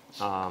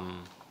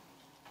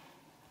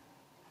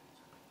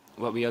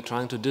what we are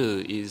trying to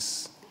do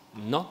is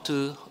not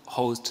to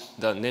host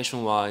the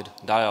nationwide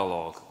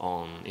dialogue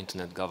on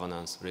internet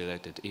governance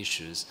related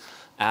issues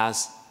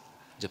as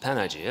Japan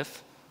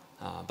IGF,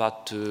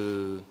 but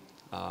to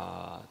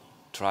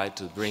try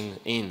to bring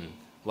in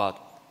what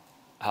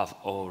have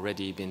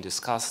already been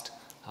discussed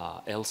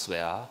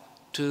elsewhere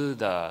to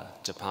the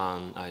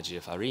Japan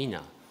IGF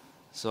arena.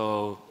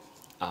 So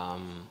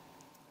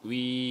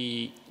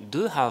we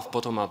do have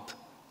bottom-up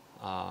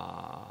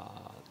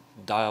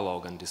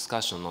dialogue and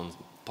discussion on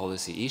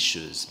policy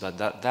issues, but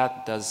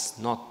that does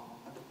not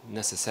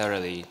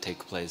necessarily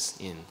take place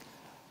in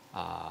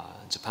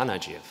Japan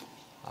IGF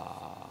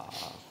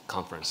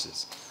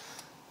conferences.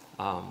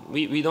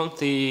 We don't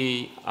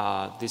think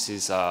this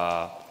is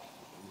a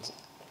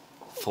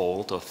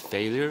fault or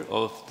failure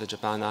of the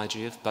Japan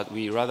IGF, but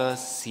we rather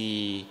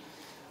see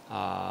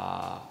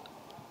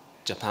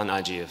Japan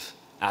IGF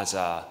as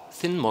a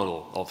thin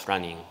model of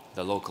running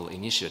the local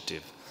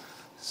initiative.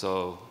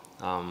 So,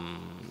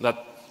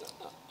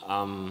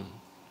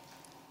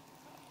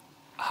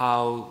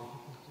 how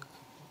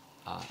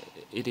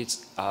it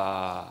is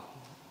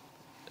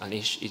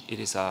it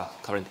is a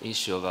current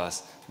issue of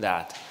us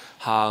that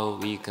how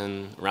we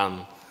can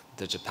run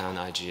the Japan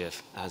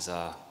IGF as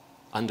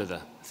under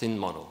the thin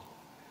model.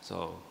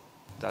 So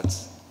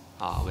that's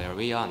where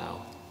we are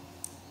now.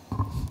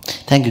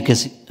 Thank you,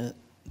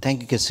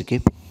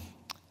 Kesuke.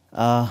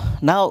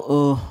 Now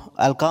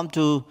I'll come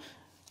to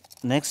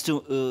next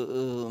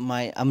to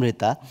my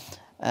Amrita.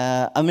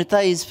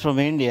 Amrita is from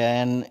India,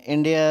 and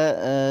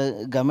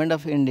government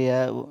of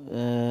India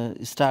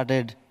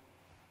started.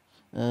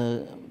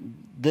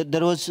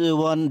 There was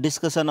one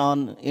discussion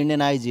on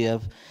Indian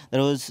IGF.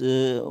 There was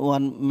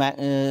one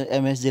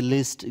MSG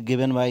list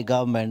given by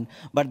government,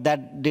 but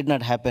that did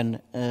not happen.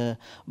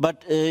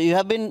 But you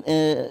have been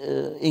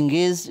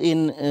engaged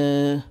in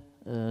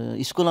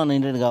School on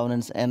Indian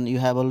Governance, and you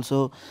have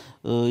also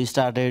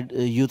started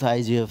Youth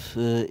IGF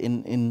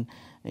in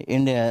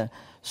India.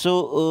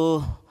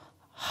 So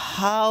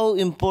how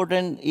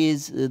important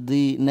is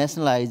the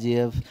national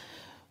IGF,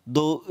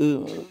 though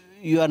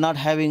you are not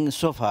having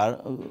so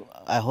far?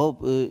 I hope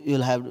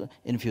you'll have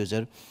in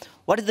future.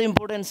 What is the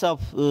importance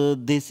of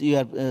this you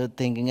are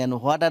thinking,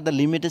 and what are the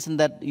limitations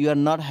that you are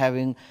not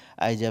having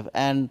IGF,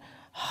 and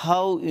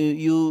how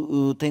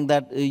you think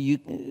that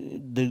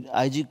the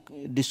IG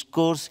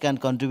discourse can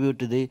contribute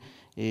to the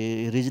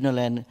regional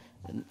and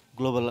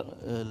global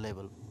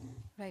level?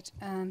 Right.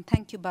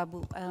 Thank you,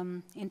 Babu.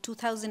 In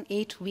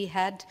 2008, we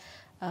had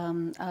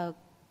a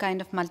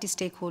kind of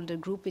multi-stakeholder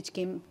group which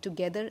came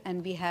together,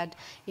 and we had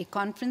a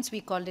conference.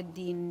 We called it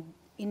the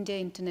India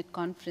Internet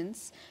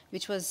Conference,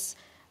 which was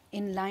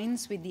in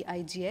lines with the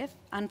IGF.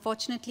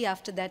 Unfortunately,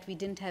 after that, we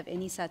didn't have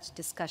any such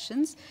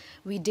discussions.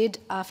 We did,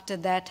 after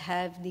that,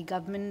 have the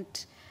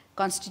government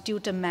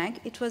constitute a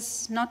MAG. It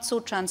was not so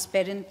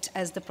transparent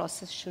as the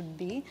process should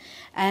be,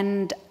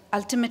 and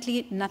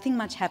ultimately, nothing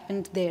much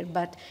happened there.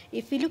 But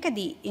if we look at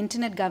the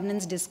internet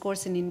governance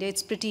discourse in India,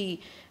 it's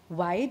pretty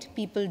wide.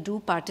 People do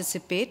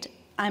participate.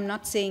 I'm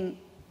not saying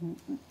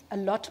a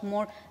lot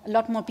more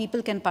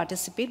people can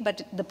participate,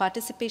 but the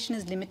participation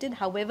is limited.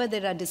 However,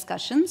 there are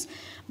discussions.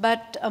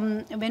 But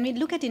when we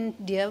look at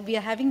India, we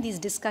are having these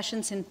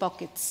discussions in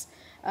pockets.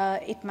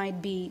 It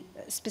might be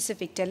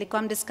specific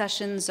telecom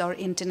discussions or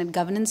internet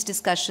governance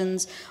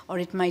discussions, or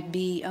it might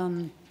be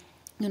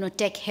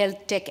tech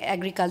health, tech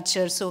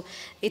agriculture. So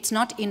it's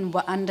not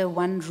under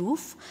one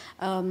roof.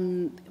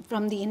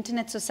 From the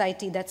Internet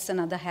Society, that's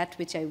another hat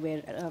which I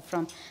wear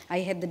I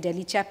head the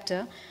Delhi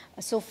chapter.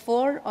 So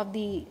 4 of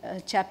the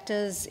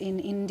chapters in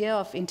India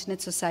of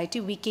Internet Society,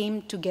 we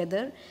came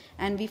together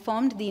and we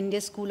formed the India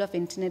School of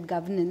Internet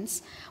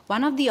Governance.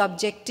 One of the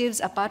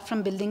objectives, apart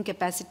from building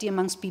capacity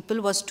amongst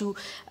people, was to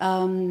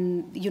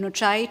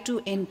try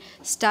to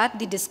start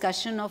the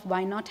discussion of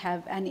why not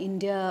have an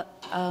India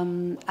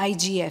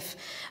IGF.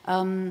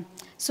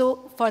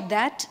 So for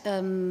that,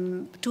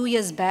 2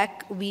 years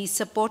back, we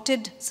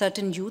supported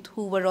certain youth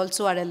who were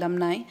also our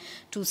alumni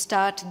to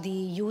start the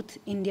Youth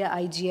India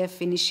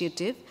IGF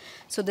initiative.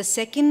 So the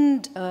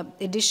second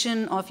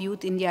edition of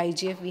Youth India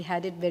IGF, we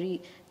had it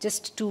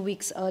just 2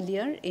 weeks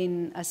earlier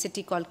in a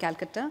city called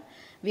Calcutta.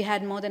 We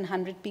had more than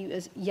 100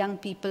 young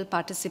people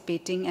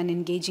participating and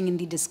engaging in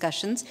the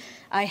discussions.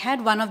 I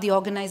had one of the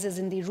organizers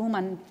in the room.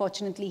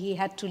 Unfortunately, he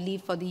had to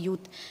leave for the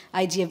Youth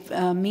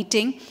IGF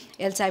meeting,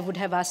 else I would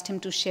have asked him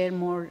to share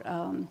more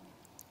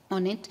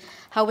on it.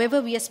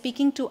 However, we are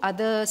speaking to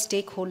other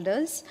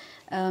stakeholders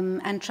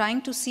and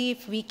trying to see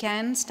if we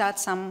can start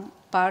some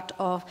part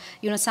of,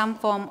 some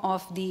form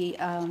of the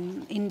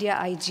India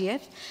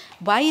IGF.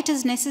 Why it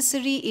is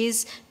necessary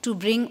is to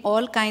bring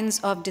all kinds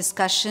of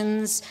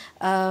discussions,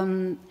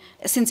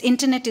 since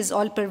internet is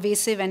all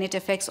pervasive and it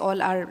affects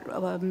all our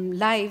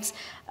lives.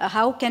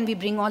 How can we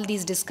bring all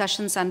these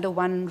discussions under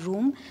one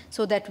room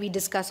so that we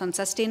discuss on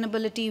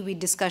sustainability, we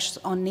discuss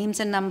on names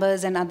and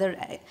numbers and other,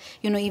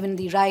 even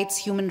the rights,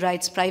 human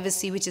rights,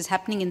 privacy, which is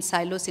happening in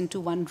silos, into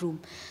one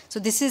room. So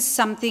this is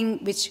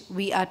something which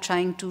we are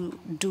trying to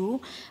do.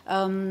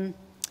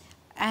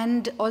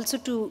 And also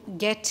to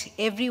get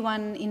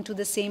everyone into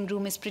the same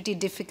room is pretty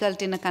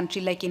difficult in a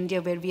country like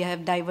India, where we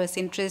have diverse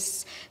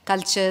interests,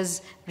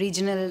 cultures,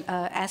 regional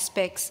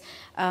aspects.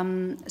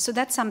 So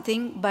that's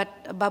something.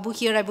 But Babu,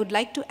 here I would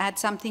like to add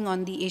something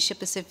on the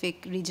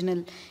Asia-Pacific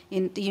regional,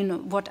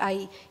 what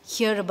I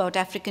hear about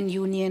African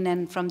Union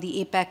and from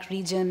the APAC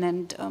region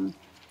and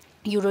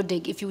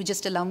Eurodig, if you would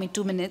just allow me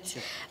 2 minutes.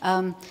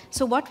 Sure.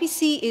 So what we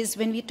see is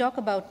when we talk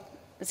about,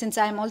 since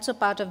I'm also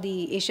part of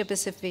the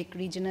Asia-Pacific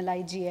Regional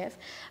IGF,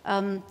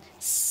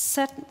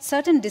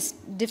 certain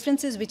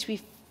differences which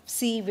we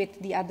see with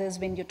the others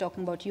when you're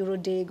talking about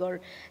Eurodig or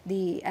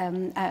the,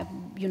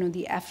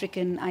 the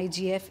African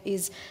IGF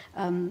is,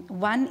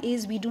 one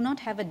is we do not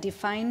have a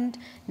defined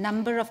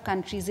number of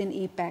countries in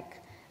APAC.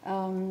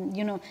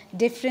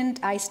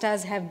 Different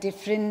ISTAs have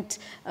different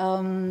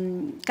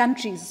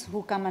countries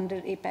who come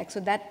under APAC. So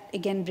that,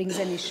 again, brings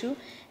an issue.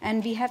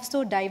 And we have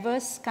so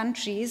diverse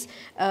countries,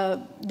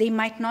 they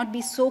might not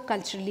be so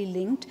culturally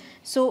linked.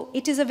 So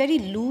it is a very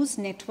loose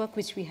network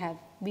which we have.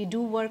 We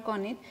do work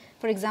on it.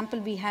 For example,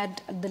 we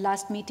had the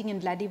last meeting in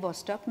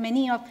Vladivostok.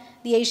 Many of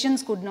the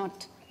Asians could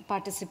not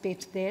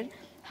participate there.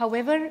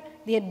 However,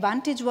 the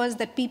advantage was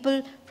that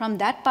people from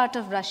that part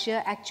of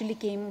Russia actually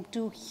came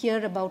to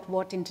hear about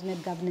what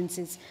internet governance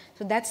is.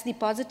 So that's the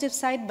positive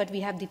side, but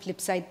we have the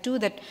flip side too,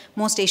 that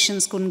most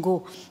Asians couldn't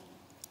go.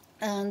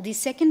 The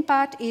second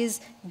part is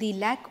the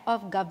lack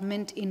of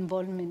government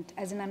involvement.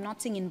 As in, I'm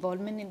not saying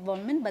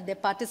involvement, but their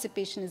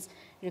participation is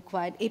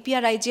required.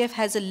 APR-IGF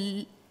has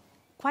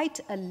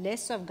quite a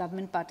less of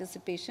government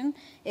participation,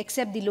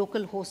 except the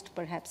local host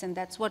perhaps, and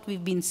that's what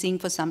we've been seeing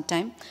for some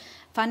time.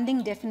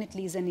 Funding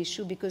definitely is an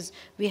issue because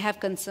we have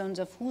concerns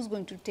of who's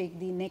going to take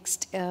the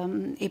next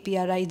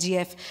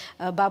APR-IGF.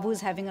 Babu is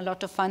having a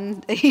lot of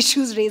fun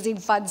issues raising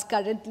funds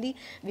currently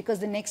because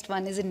the next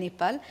one is in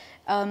Nepal.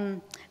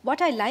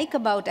 What I like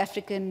about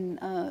African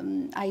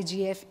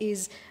IGF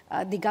is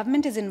the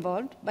government is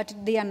involved, but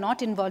they are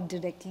not involved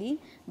directly,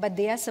 but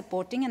they are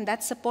supporting, and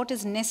that support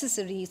is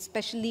necessary,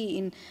 especially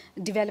in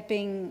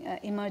developing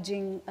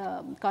emerging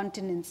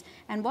continents.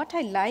 And what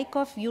I like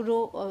of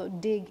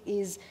Eurodig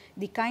is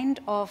the kind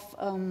of,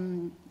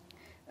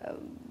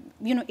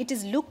 it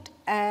is looked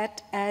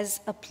at as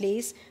a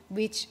place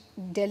which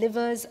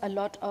delivers a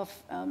lot of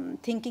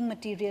thinking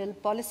material,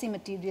 policy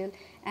material,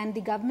 and the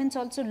governments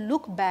also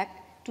look back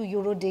to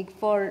Eurodig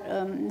for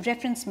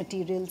reference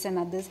materials and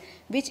others,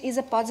 which is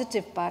a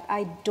positive part.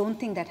 I don't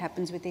think that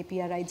happens with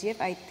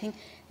APR-IGF. I think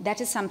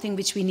that is something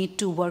which we need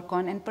to work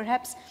on. And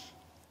perhaps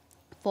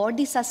for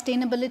the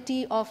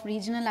sustainability of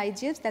regional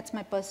IGFs, that's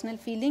my personal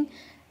feeling,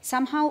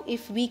 somehow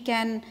if we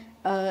can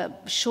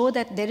show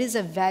that there is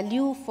a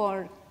value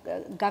for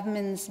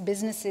governments,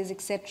 businesses,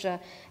 etc.,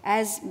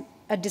 as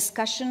a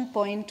discussion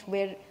point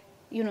where,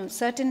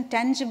 certain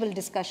tangible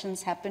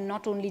discussions happen,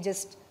 not only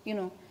just,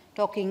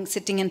 talking,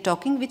 sitting and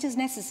talking, which is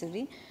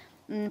necessary.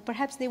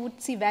 Perhaps they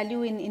would see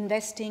value in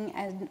investing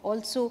and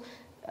also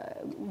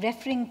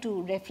referring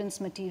to reference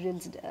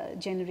materials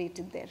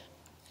generated there.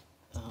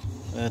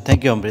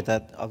 Thank you,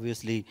 Amrita.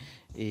 Obviously,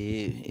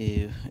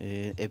 API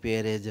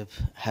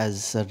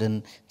has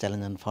certain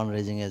challenge on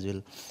fundraising as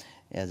well,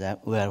 as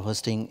we are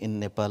hosting in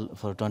Nepal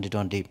for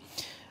 2020.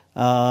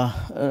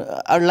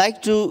 I'd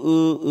like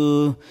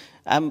to,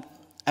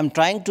 I'm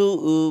trying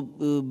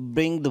to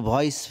bring the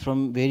voice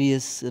from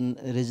various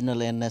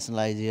regional and national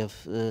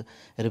IGF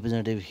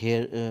representative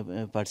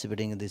here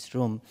participating in this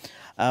room.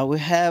 We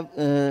have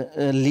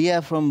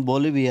Leah from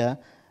Bolivia.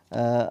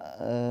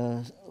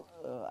 I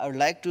would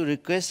like to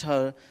request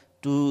her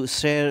to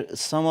share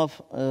some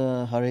of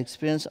her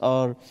experience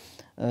or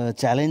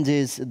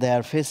challenges they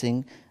are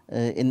facing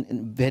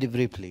in very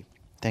briefly.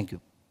 Thank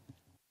you.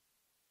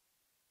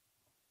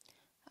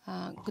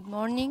 Good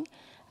morning.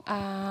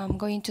 I'm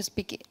going to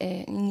speak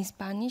in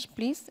Spanish,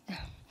 please.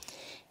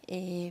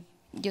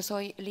 Yo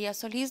soy Lía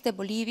Solís de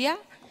Bolivia.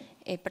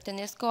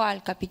 Pertenezco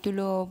al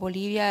capítulo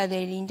Bolivia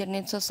del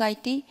Internet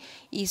Society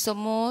y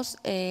somos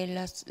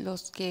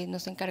los que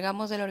nos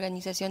encargamos de la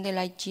organización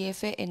del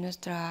IGF en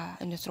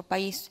nuestro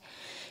país.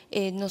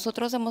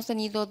 Nosotros hemos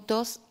tenido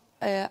 2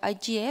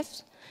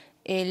 IGFs.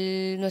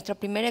 Nuestra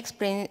primera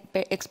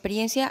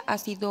experiencia ha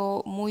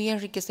sido muy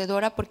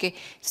enriquecedora porque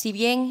si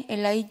bien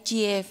el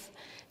IGF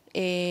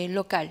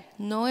local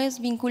no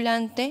es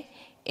vinculante,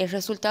 el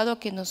resultado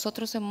que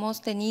nosotros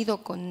hemos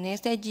tenido con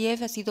este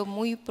IGF ha sido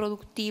muy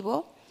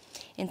productivo.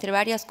 Entre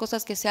varias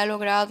cosas que se ha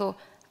logrado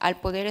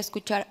al poder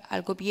escuchar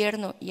al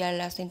gobierno y a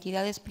las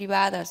entidades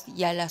privadas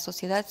y a la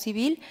sociedad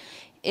civil,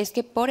 es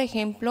que, por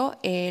ejemplo,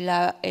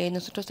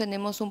 nosotros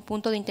tenemos un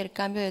punto de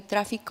intercambio de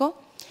tráfico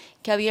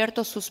que ha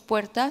abierto sus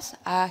puertas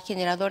a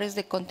generadores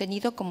de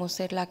contenido como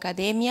ser la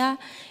academia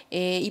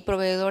y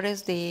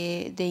proveedores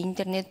de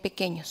Internet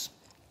pequeños.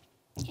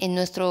 En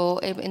nuestro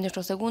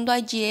segundo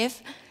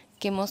IGF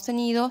que hemos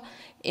tenido,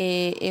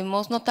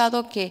 hemos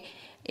notado que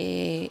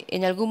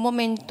en algún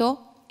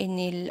momento en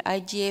el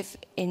IGF,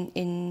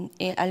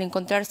 al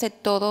encontrarse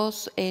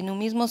todos en un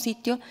mismo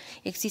sitio,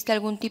 existe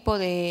algún tipo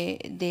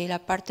de la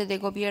parte de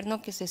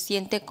gobierno que se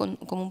siente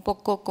como un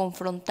poco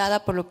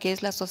confrontada por lo que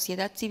es la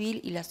sociedad civil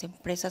y las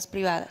empresas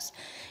privadas.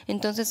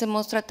 Entonces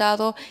hemos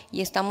tratado y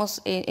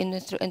estamos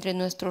entre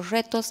nuestros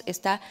retos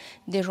está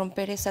de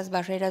romper esas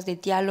barreras de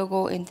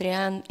diálogo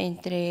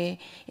entre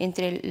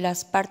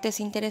las partes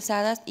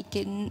interesadas y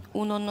que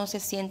uno no se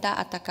sienta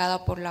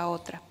atacado por la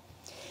otra.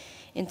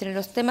 Entre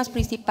los temas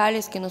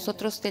principales que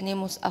nosotros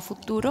tenemos a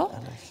futuro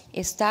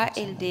está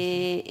el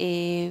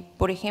de,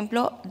 por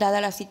ejemplo, dada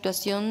la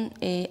situación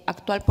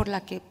actual por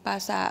la que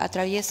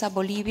atraviesa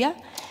Bolivia,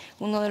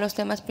 uno de los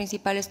temas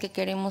principales que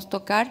queremos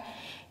tocar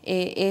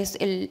es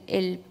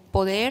el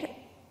poder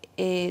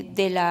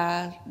de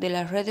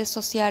las redes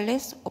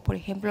sociales o, por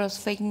ejemplo, los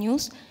fake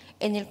news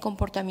en el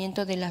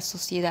comportamiento de la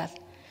sociedad.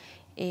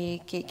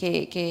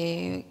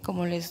 Que,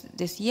 como les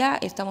decía,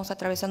 estamos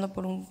atravesando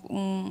por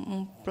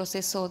un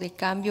proceso de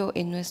cambio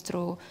en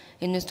nuestro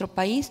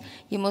país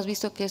y hemos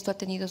visto que esto ha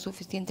tenido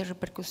suficiente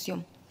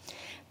repercusión.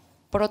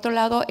 Por otro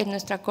lado, en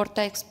nuestra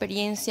corta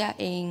experiencia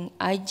en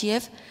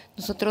IGF,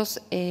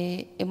 nosotros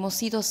hemos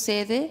sido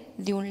sede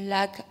de un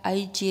LAC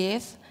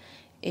IGF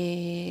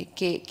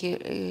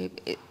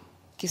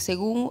que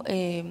según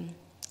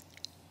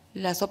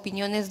las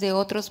opiniones de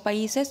otros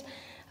países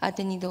ha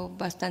tenido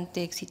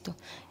bastante éxito.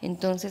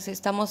 Entonces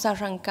estamos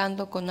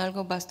arrancando con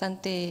algo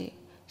bastante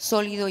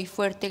sólido y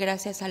fuerte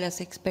gracias a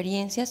las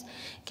experiencias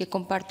que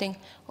comparten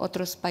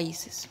otros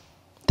países.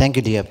 Thank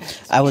you, dear.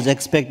 I was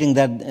expecting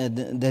that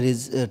there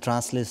is a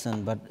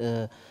translation, but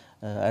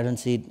I don't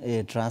see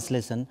a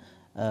translation.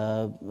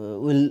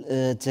 We'll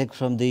check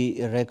from the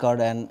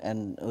record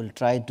and we'll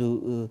try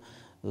to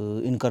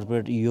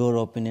incorporate your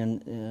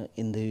opinion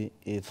in the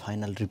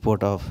final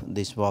report of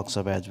this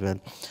workshop as well.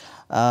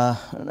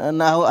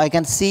 Now I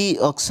can see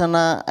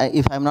Oksana,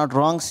 if I'm not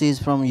wrong, she is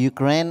from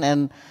Ukraine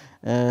and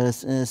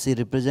she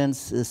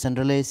represents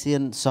Central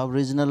Asian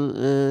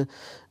sub-regional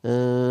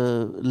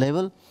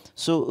level.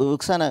 So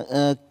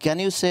Oksana, can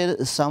you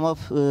share some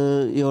of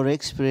your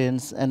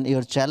experience and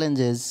your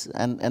challenges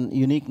and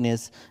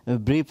uniqueness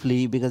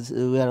briefly, because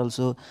we are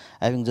also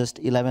having just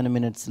 11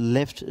 minutes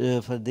left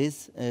for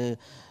this.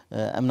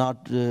 I'm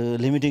not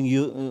limiting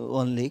you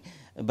only,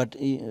 but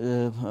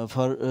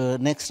for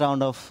next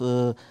round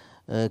of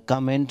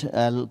comment,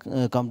 I'll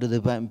come to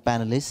the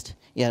panelist.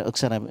 Yeah,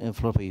 Oksana,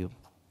 floor for you.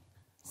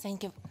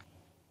 Thank you.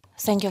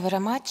 Thank you very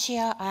much.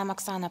 I am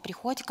Oksana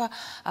Prihodko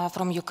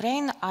from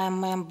Ukraine. I am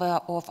member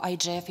of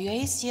IGF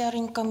UA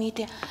steering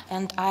committee,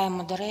 and I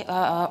am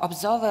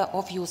observer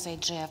of Youth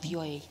IGF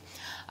UA.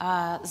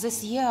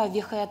 This year we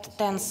had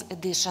 10th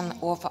edition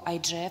of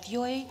IGF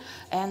UA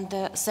and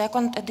the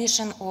 2nd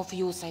edition of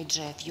Youth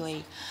IGF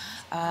UA.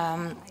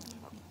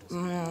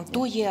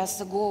 2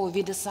 years ago,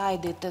 we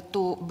decided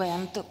to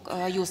band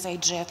Youth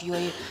IGF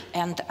UA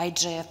and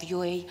IGF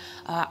UA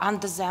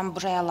under the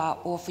umbrella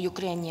of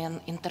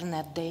Ukrainian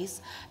Internet Days.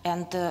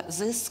 And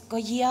this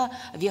year,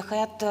 we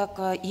had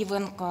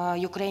even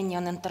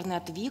Ukrainian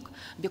Internet Week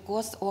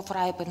because of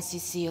RIPE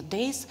NCC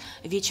Days,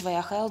 which were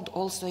held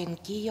also in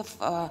Kiev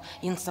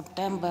in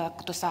September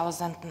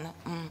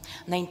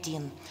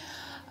 2019.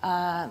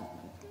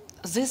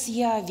 This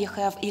year we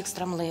have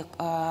extremely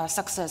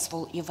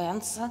successful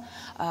events.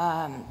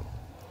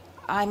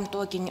 I'm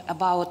talking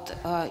about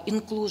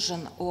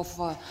inclusion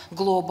of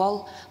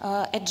global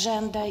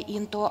agenda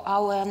into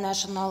our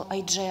national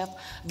IGF.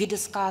 We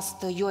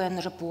discussed the UN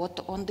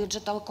report on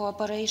digital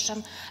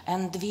cooperation,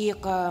 and we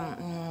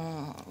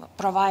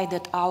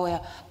provided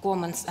our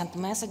comments and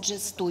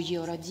messages to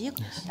Eurodig,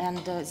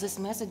 and these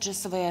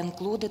messages were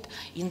included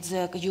in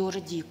the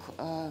Eurodig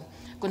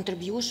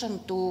contribution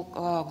to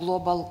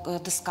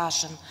global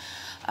discussion.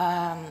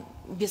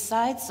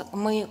 Besides,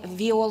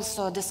 we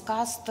also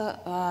discussed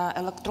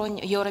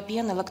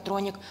European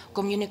Electronic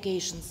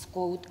Communications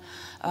Code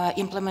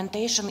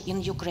implementation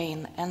in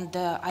Ukraine, and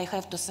I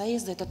have to say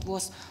that it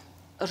was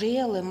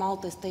really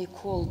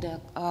multi-stakeholder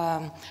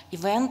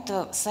event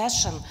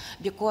session,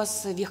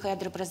 because we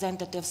had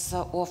representatives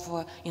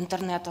of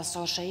Internet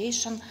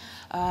Association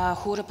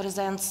who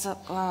represents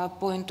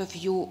point of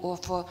view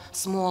of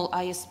small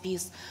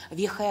ISPs.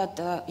 We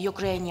had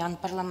Ukrainian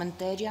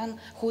parliamentarian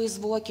who is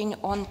working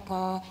on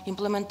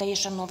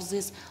implementation of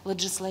this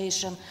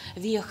legislation.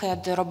 We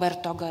had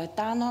Roberto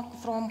Gaetano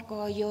from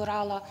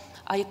Eurala,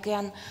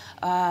 ICANN,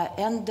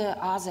 and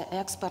other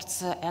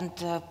experts and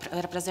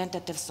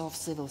representatives of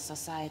civil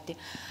society.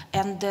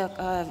 And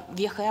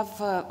we have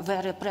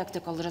very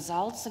practical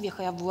results. We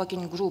have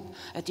working group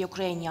at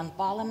Ukrainian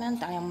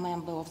parliament. I am a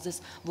member of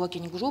this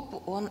working group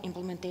on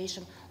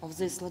implementation of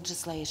this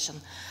legislation.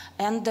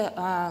 And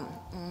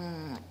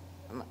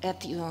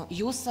at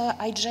youth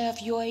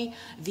IGF UA,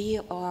 we,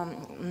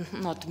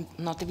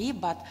 not we,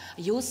 but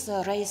youth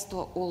raised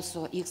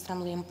also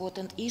extremely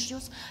important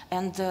issues,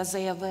 and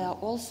they were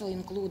also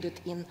included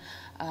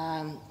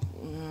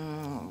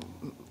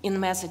in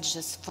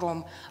messages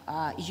from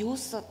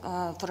youth,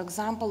 for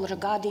example,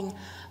 regarding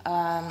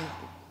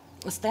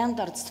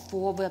standards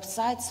for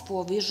websites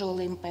for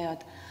visually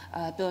impaired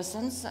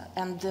persons.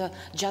 And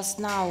just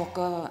now,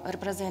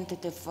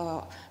 representative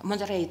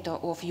moderator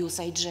of Youth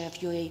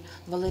IGF UA,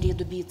 Valeria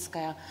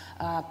Dubitskaya,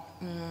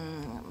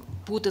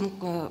 put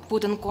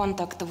in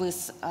contact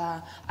with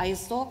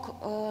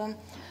ISOC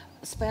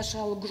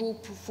special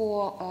group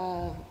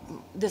for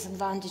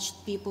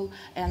disadvantaged people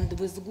and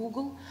with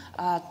Google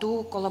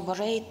to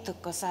collaborate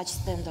such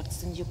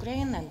standards in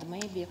Ukraine and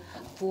maybe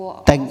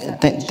for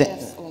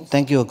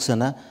Thank you,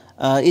 Oksana.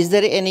 Is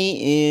there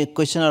any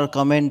question or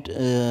comment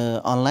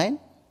online?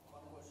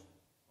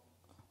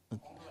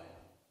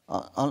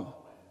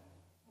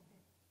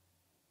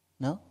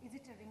 No? Is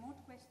it a remote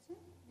question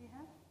we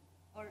have?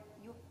 Or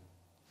you?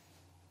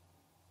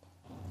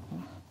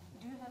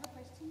 Do you have a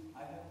question? I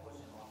have a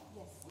question.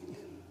 Yes.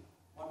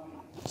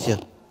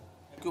 Sure.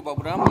 Thank you,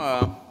 Baburam.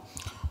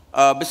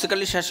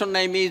 Basically, session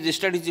name is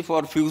strategy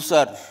for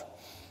future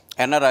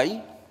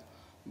NRI,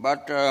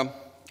 but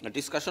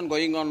discussion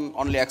going on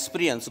only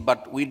experience,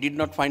 but we do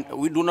not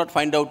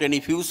find out any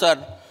future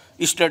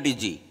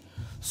strategy.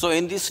 So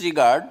in this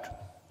regard,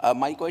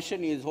 my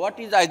question is, what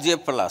is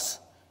IGF Plus?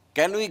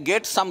 Can we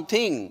get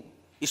something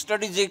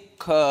strategic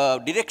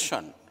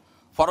direction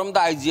from the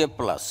IGF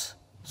Plus?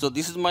 So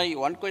this is my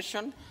one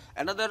question.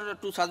 Another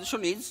two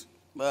suggestion is,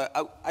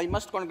 I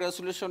must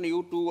congratulate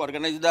you to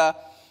organize the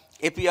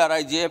APR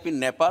IGF in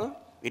Nepal.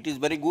 It is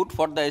very good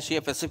for the Asia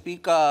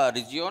Pacific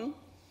region.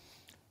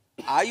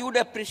 I would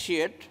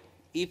appreciate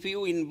if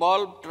you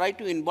try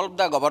to involve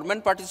the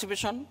government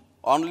participation,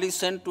 only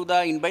send to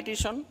the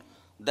invitation,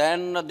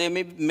 then they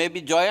may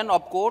be join,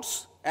 of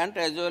course, and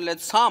as well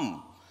as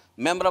some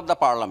member of the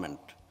parliament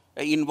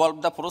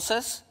involve the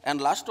process. And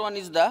last one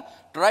is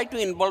try to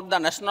involve the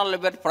national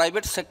level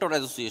private sector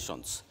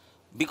associations,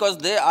 because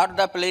they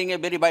are playing a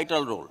very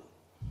vital role.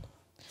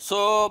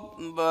 So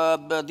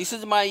this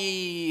is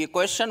my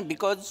question,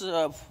 because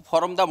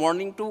from the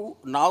morning to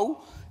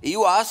now,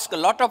 you ask a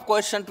lot of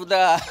questions to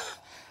the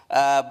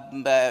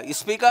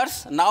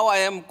speakers. Now I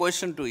am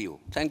question to you.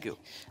 Thank you.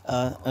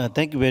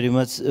 Thank you very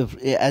much.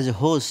 As a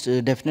host,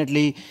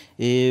 definitely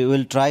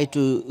will try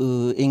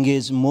to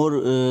engage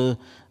more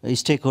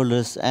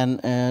stakeholders,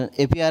 and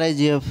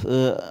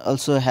APR-IGF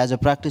also has a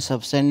practice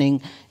of sending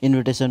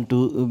invitation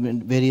to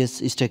various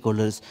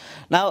stakeholders.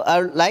 Now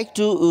I would like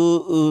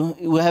to,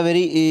 we have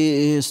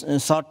very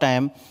short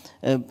time,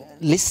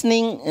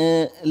 listening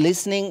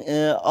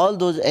all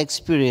those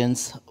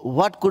experience,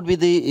 what could be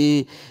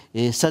the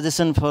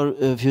suggestion for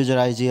future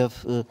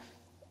IGF?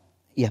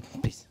 Yeah,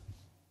 please.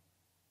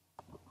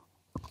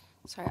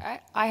 Sorry,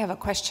 I have a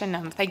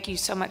question. Thank you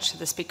so much to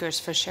the speakers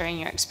for sharing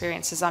your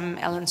experiences. I'm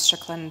Ellen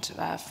Strickland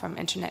from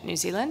Internet New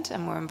Zealand,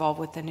 and we're involved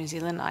with the New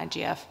Zealand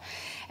IGF.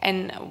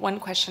 And one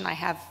question I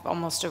have,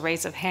 almost a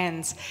raise of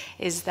hands,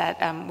 is that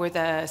we're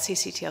the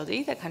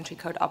CCTLD, the country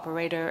code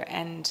operator,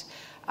 and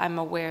I'm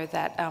aware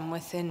that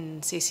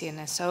within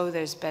CCNSO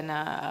there's been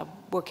a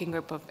working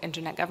group of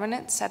internet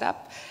governance set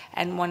up,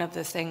 and one of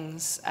the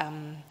things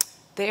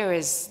there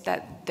is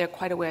that they're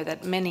quite aware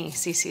that many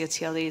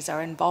CCTLDs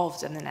are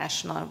involved in the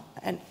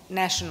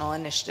national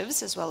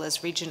initiatives as well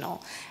as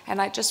regional.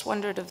 And I just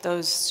wondered of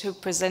those who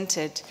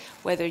presented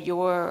whether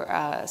your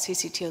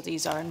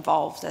CCTLDs are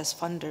involved as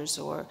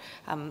funders or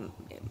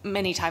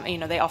many times, you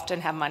know, they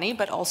often have money,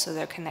 but also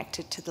they're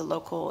connected to the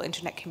local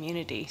internet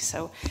community.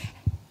 So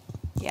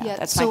yeah,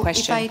 that's my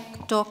question. So if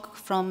I talk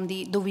from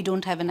though we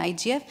don't have an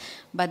IGF,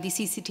 but the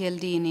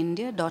CCTLD in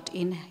India,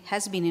 .in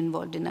has been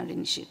involved in our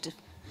initiative,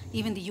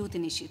 even the youth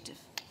initiative.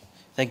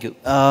 Thank you.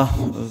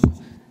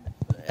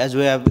 As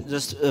we have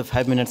just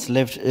 5 minutes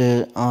left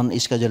on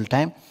scheduled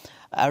time,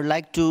 I would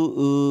like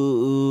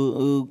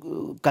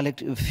to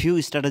collect a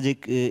few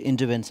strategic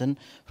intervention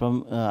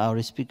from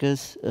our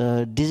speakers.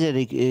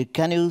 Desiree,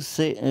 can you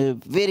say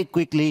very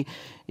quickly,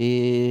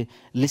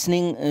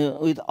 listening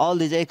with all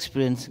this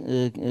experience,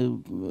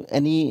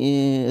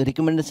 any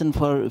recommendation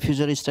for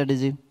future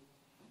strategy?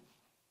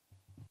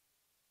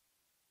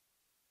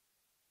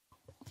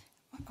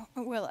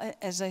 Well,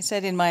 as I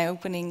said in my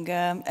opening,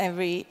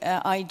 every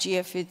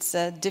IGF is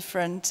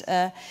different,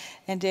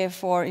 and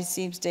therefore it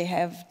seems they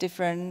have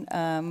different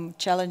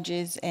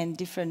challenges and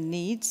different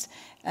needs.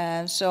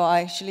 So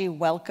I actually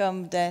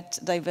welcome that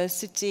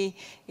diversity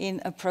in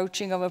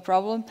approaching of a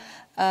problem.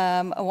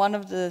 One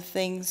of the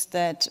things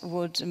that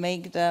would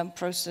make the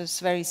process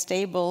very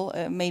stable,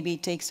 maybe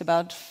it takes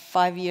about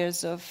 5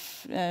 years of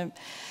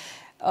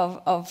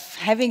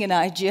having an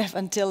IGF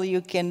until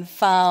you can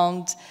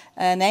found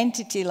an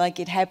entity like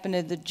it happened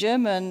at the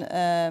German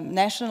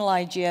national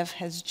IGF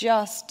has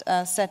just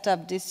set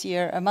up this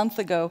year, a month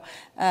ago,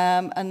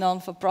 a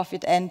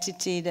non-for-profit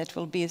entity that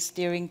will be a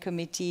steering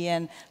committee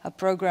and a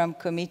program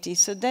committee.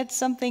 So that's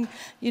something,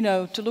 you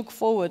know, to look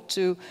forward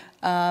to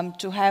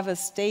have a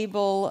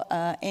stable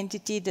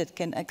entity that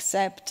can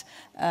accept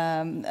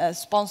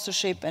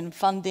sponsorship and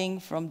funding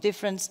from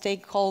different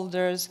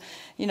stakeholders,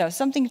 you know,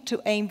 something to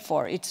aim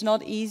for. It's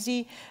not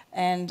easy,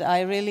 and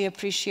I really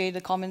appreciate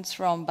the comments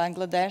from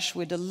Bangladesh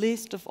with a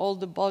list of all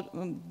the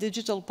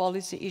digital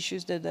policy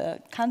issues that the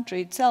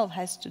country itself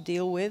has to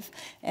deal with,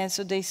 and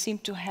so they seem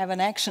to have an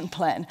action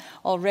plan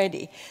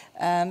already.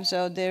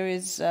 So there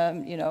is,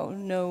 you know,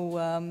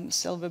 no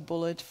silver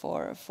bullet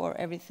for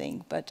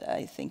everything, but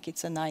I think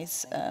it's a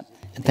nice...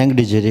 Thank you,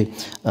 Desiree.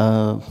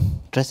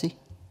 Tracy,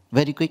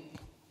 very quick.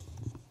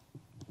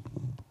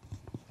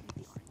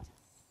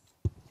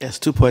 Yes,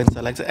 2 points.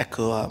 I'd like to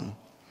echo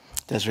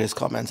Desiree's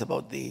comments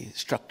about the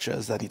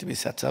structures that need to be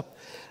set up.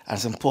 And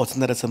it's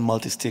important that it's a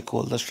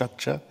multi-stakeholder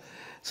structure,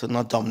 so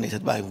not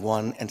dominated by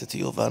one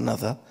entity over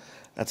another.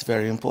 That's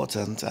very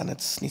important, and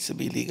it needs to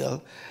be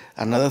legal.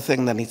 Another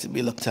thing that needs to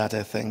be looked at,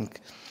 I think,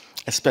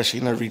 especially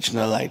in a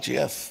regional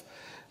IGF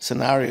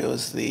scenario,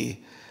 is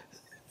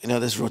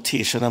this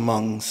rotation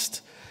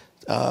amongst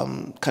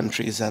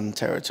countries and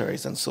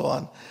territories and so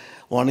on.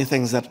 One of the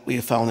things that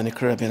we found in the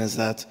Caribbean is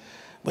that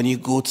when you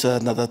go to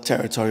another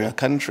territory or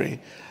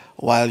country,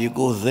 while you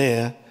go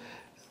there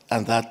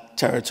and that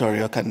territory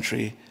or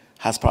country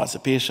has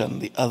participation,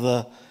 the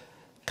other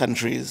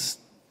countries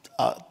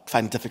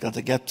find it difficult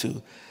to get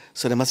to.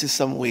 So there must be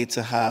some way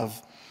to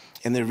have,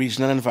 in the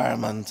regional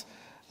environment,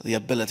 the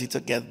ability to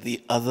get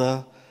the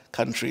other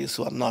countries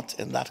who are not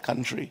in that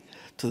country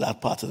to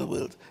that part of the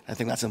world. I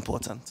think that's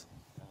important.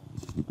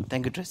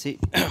 Thank you, Tracy.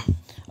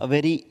 A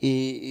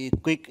very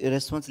quick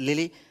response.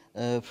 Lily,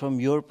 from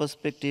your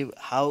perspective,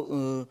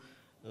 how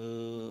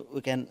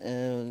we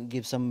can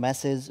give some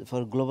message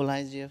for global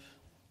IGF?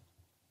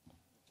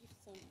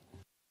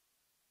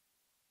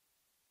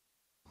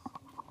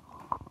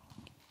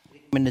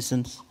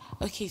 Recommendations.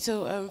 Okay,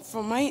 so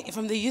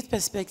from the youth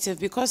perspective,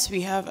 because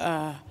we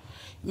have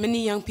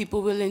many young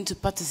people willing to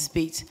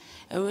participate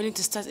and willing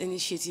to start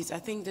initiatives, I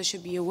think there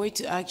should be a way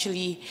to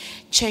actually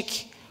check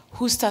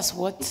who starts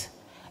what,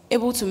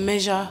 able to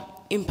measure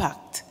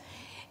impact,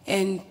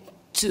 and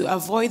to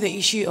avoid the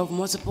issue of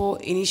multiple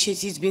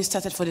initiatives being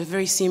started for the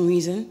very same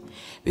reason,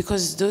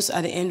 because those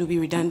at the end will be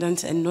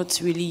redundant and not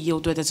really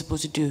yield what they're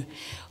supposed to do.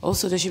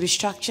 Also, there should be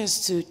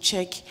structures to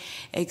check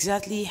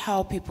exactly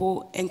how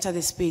people enter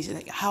the space,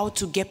 like how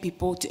to get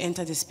people to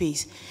enter the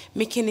space,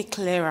 making it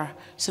clearer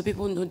so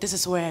people know this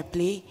is where I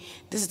play,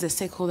 this is the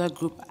stakeholder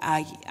group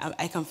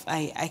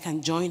I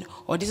can join,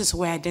 or this is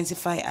where I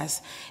identify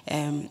as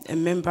a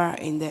member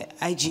in the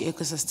IG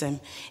ecosystem,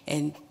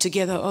 and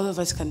together all of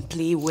us can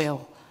play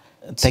well.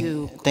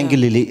 Thank you,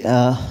 Lily.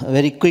 A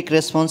very quick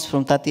response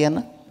from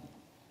Tatiana.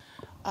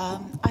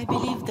 I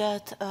believe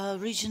that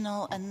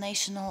regional and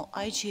national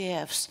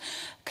IGFs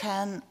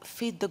can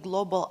fit the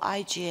global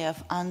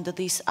IGF under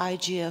this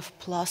IGF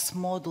plus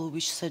model,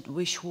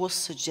 which was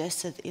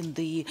suggested in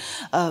the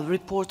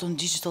report on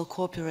digital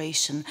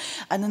cooperation.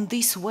 And in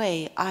this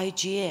way,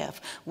 IGF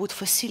would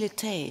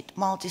facilitate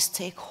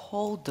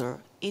multi-stakeholder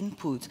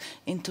input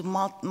into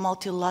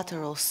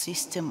multilateral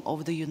system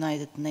of the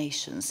United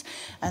Nations.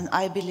 And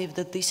I believe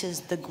that this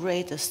is the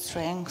greatest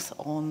strength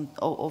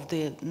of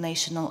the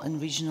national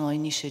and regional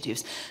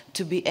initiatives,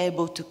 to be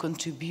able to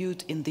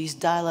contribute in this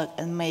dialogue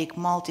and make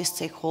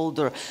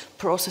multi-stakeholder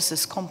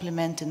processes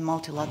complementing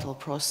multilateral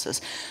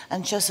processes.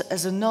 And just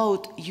as a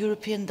note,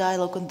 European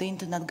Dialogue on the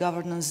Internet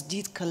Governance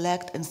did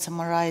collect and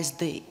summarize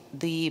the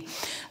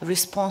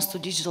response to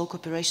digital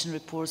cooperation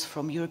reports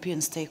from European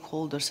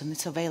stakeholders, and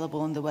it's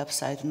available on the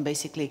website. And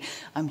basically,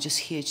 I'm just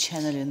here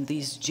channeling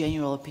this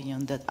general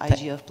opinion that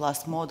IGF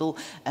Plus model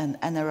and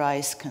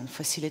NRIs can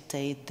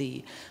facilitate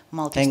the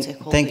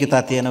multi-stakeholder. Thank you,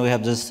 Tatiana. We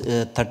have just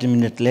 30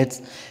 minutes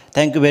left.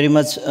 Thank you very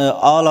much,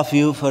 all of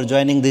you, for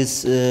joining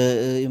this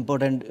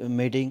important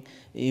meeting,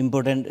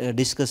 important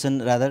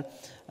discussion, rather.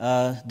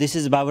 This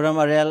is Baburam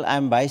Aryal.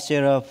 I'm Vice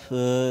Chair of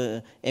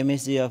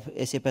MSG of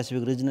Asia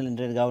Pacific Regional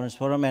Internet Governance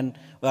Forum, and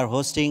we are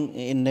hosting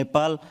in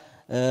Nepal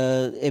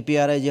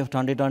APR-IGF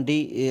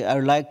 2020. I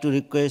would like to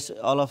request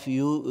all of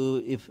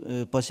you, if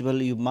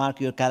possible, you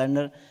mark your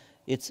calendar.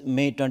 It's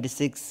May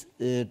 26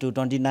 to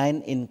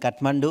 29 in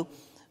Kathmandu.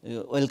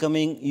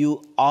 Welcoming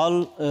you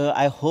all.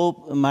 I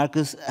hope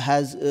Marcus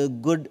has a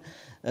good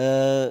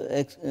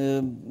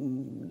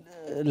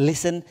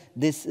listen.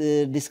 This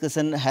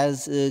discussion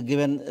has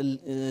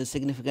given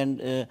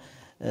significant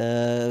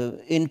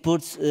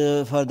inputs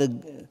for the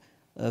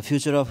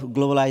future of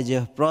global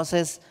IGF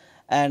process.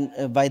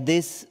 And by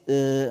this,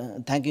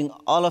 thanking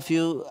all of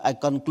you, I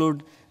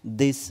conclude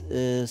this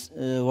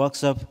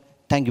workshop.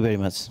 Thank you very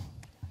much.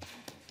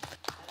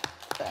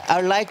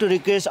 I would like to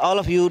request all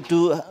of you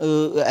to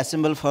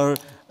assemble for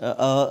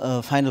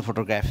a final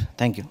photograph.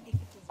 Thank you.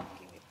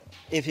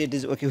 If it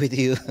is okay with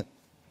you.